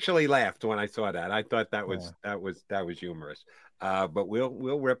 I actually laughed when I saw that. I thought that was humorous. But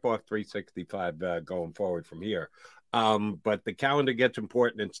we'll rip off 365 going forward from here. But the calendar gets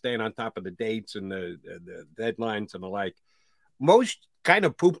important and staying on top of the dates and the deadlines and the like. Most kind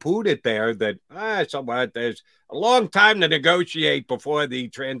of poo-pooed it there that, so what, there's a long time to negotiate before the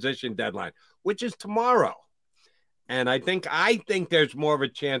transition deadline, which is tomorrow. And I think there's more of a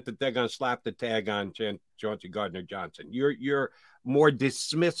chance that they're going to slap the tag on Chauncey Gardner-Johnson. You're more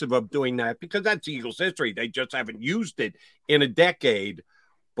dismissive of doing that because that's Eagles history. They just haven't used it in a decade.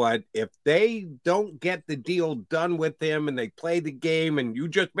 But if they don't get the deal done with him and they play the game, and you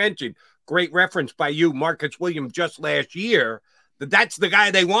just mentioned great reference by you, Marcus Williams, just last year, that's the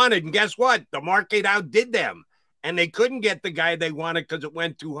guy they wanted. And guess what? The market outdid them. And they couldn't get the guy they wanted because it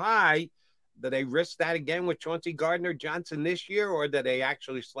went too high. Did they risk that again with Chauncey Gardner-Johnson this year, or did they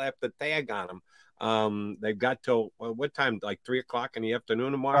actually slap the tag on him? They've got till what time? Like 3:00 in the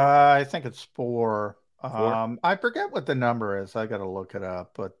afternoon tomorrow? I think it's 4. I forget what the number is. I got to look it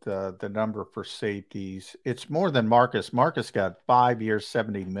up. But the number for safeties, it's more than Marcus. Marcus got 5 years,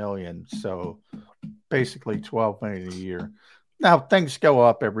 $70 million. So basically $12 million a year. Now things go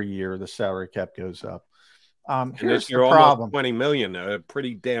up every year. The salary cap goes up. Here's the problem: $20 million, a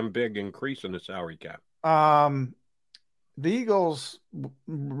pretty damn big increase in the salary cap. The Eagles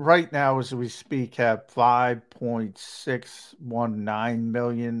right now, as we speak, have $5.619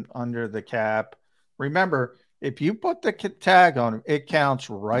 million under the cap. Remember, if you put the tag on it, it counts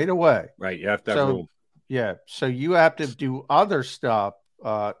right away. Right, you have to have room. Yeah, so you have to do other stuff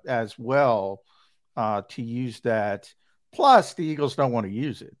as well to use that. Plus, the Eagles don't want to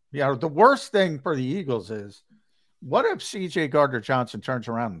use it. You know, the worst thing for the Eagles is, what if C.J. Gardner-Johnson turns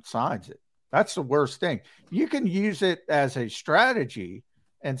around and signs it? That's the worst thing. You can use it as a strategy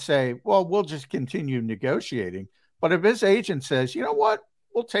and say, well, we'll just continue negotiating. But if his agent says, you know what,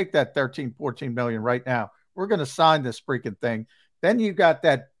 we'll take that 13, 14 million right now. We're going to sign this freaking thing. Then you got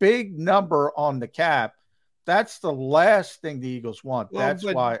that big number on the cap. That's the last thing the Eagles want. That's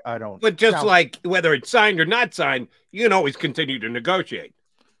why I don't. But just like whether it's signed or not signed, you can always continue to negotiate.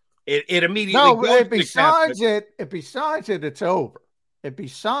 It immediately goes if he signs it, it's over. If he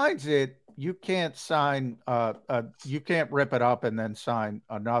signs it, you can't sign. You can't rip it up and then sign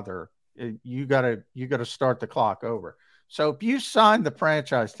another. You gotta start the clock over. So if you sign the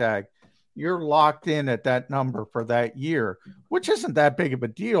franchise tag, you're locked in at that number for that year, which isn't that big of a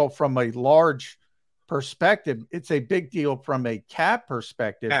deal from a large perspective. It's a big deal from a cap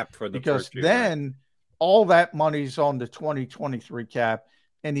perspective because then all that money's on the 2023 cap,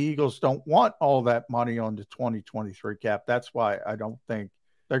 and the Eagles don't want all that money on the 2023 cap. That's why I don't think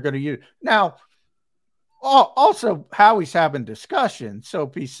they're going to use it. Now, also, Howie's having discussion. So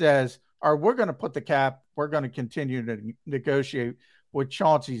if he says, all right, we're going to put the cap, we're going to continue to negotiate with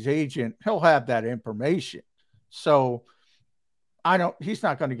Chauncey's agent, he'll have that information. So he's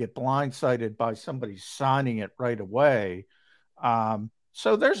not going to get blindsided by somebody signing it right away.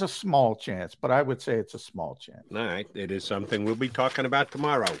 So there's a small chance, but I would say it's a small chance. All right. It is something we'll be talking about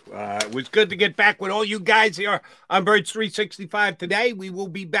tomorrow. It was good to get back with all you guys here on Birds 365 today. We will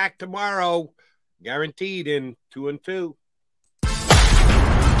be back tomorrow, guaranteed in 2 and 2.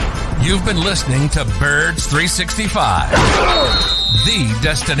 You've been listening to Birds 365, the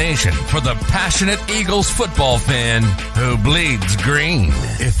destination for the passionate Eagles football fan who bleeds green.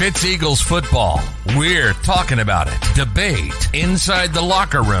 If it's Eagles football, we're talking about it. Debate, inside the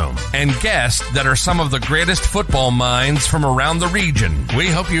locker room, and guests that are some of the greatest football minds from around the region. We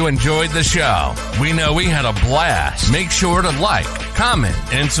hope you enjoyed the show. We know we had a blast. Make sure to like, comment,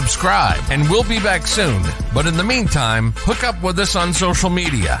 and subscribe, and we'll be back soon. But in the meantime, hook up with us on social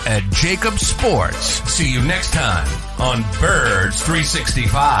media at Jacob Sports. See you next time on Birds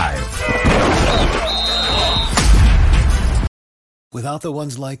 365. Without the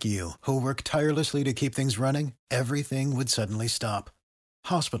ones like you, who work tirelessly to keep things running, everything would suddenly stop.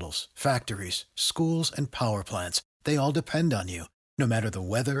 Hospitals, factories, schools, and power plants, they all depend on you. No matter the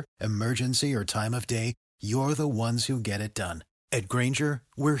weather, emergency, or time of day, you're the ones who get it done. At Grainger,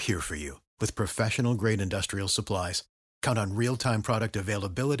 we're here for you with professional-grade industrial supplies. Count on real-time product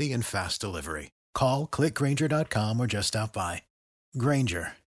availability and fast delivery. Call, click Grainger.com, or just stop by.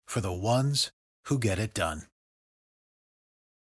 Grainger, for the ones who get it done.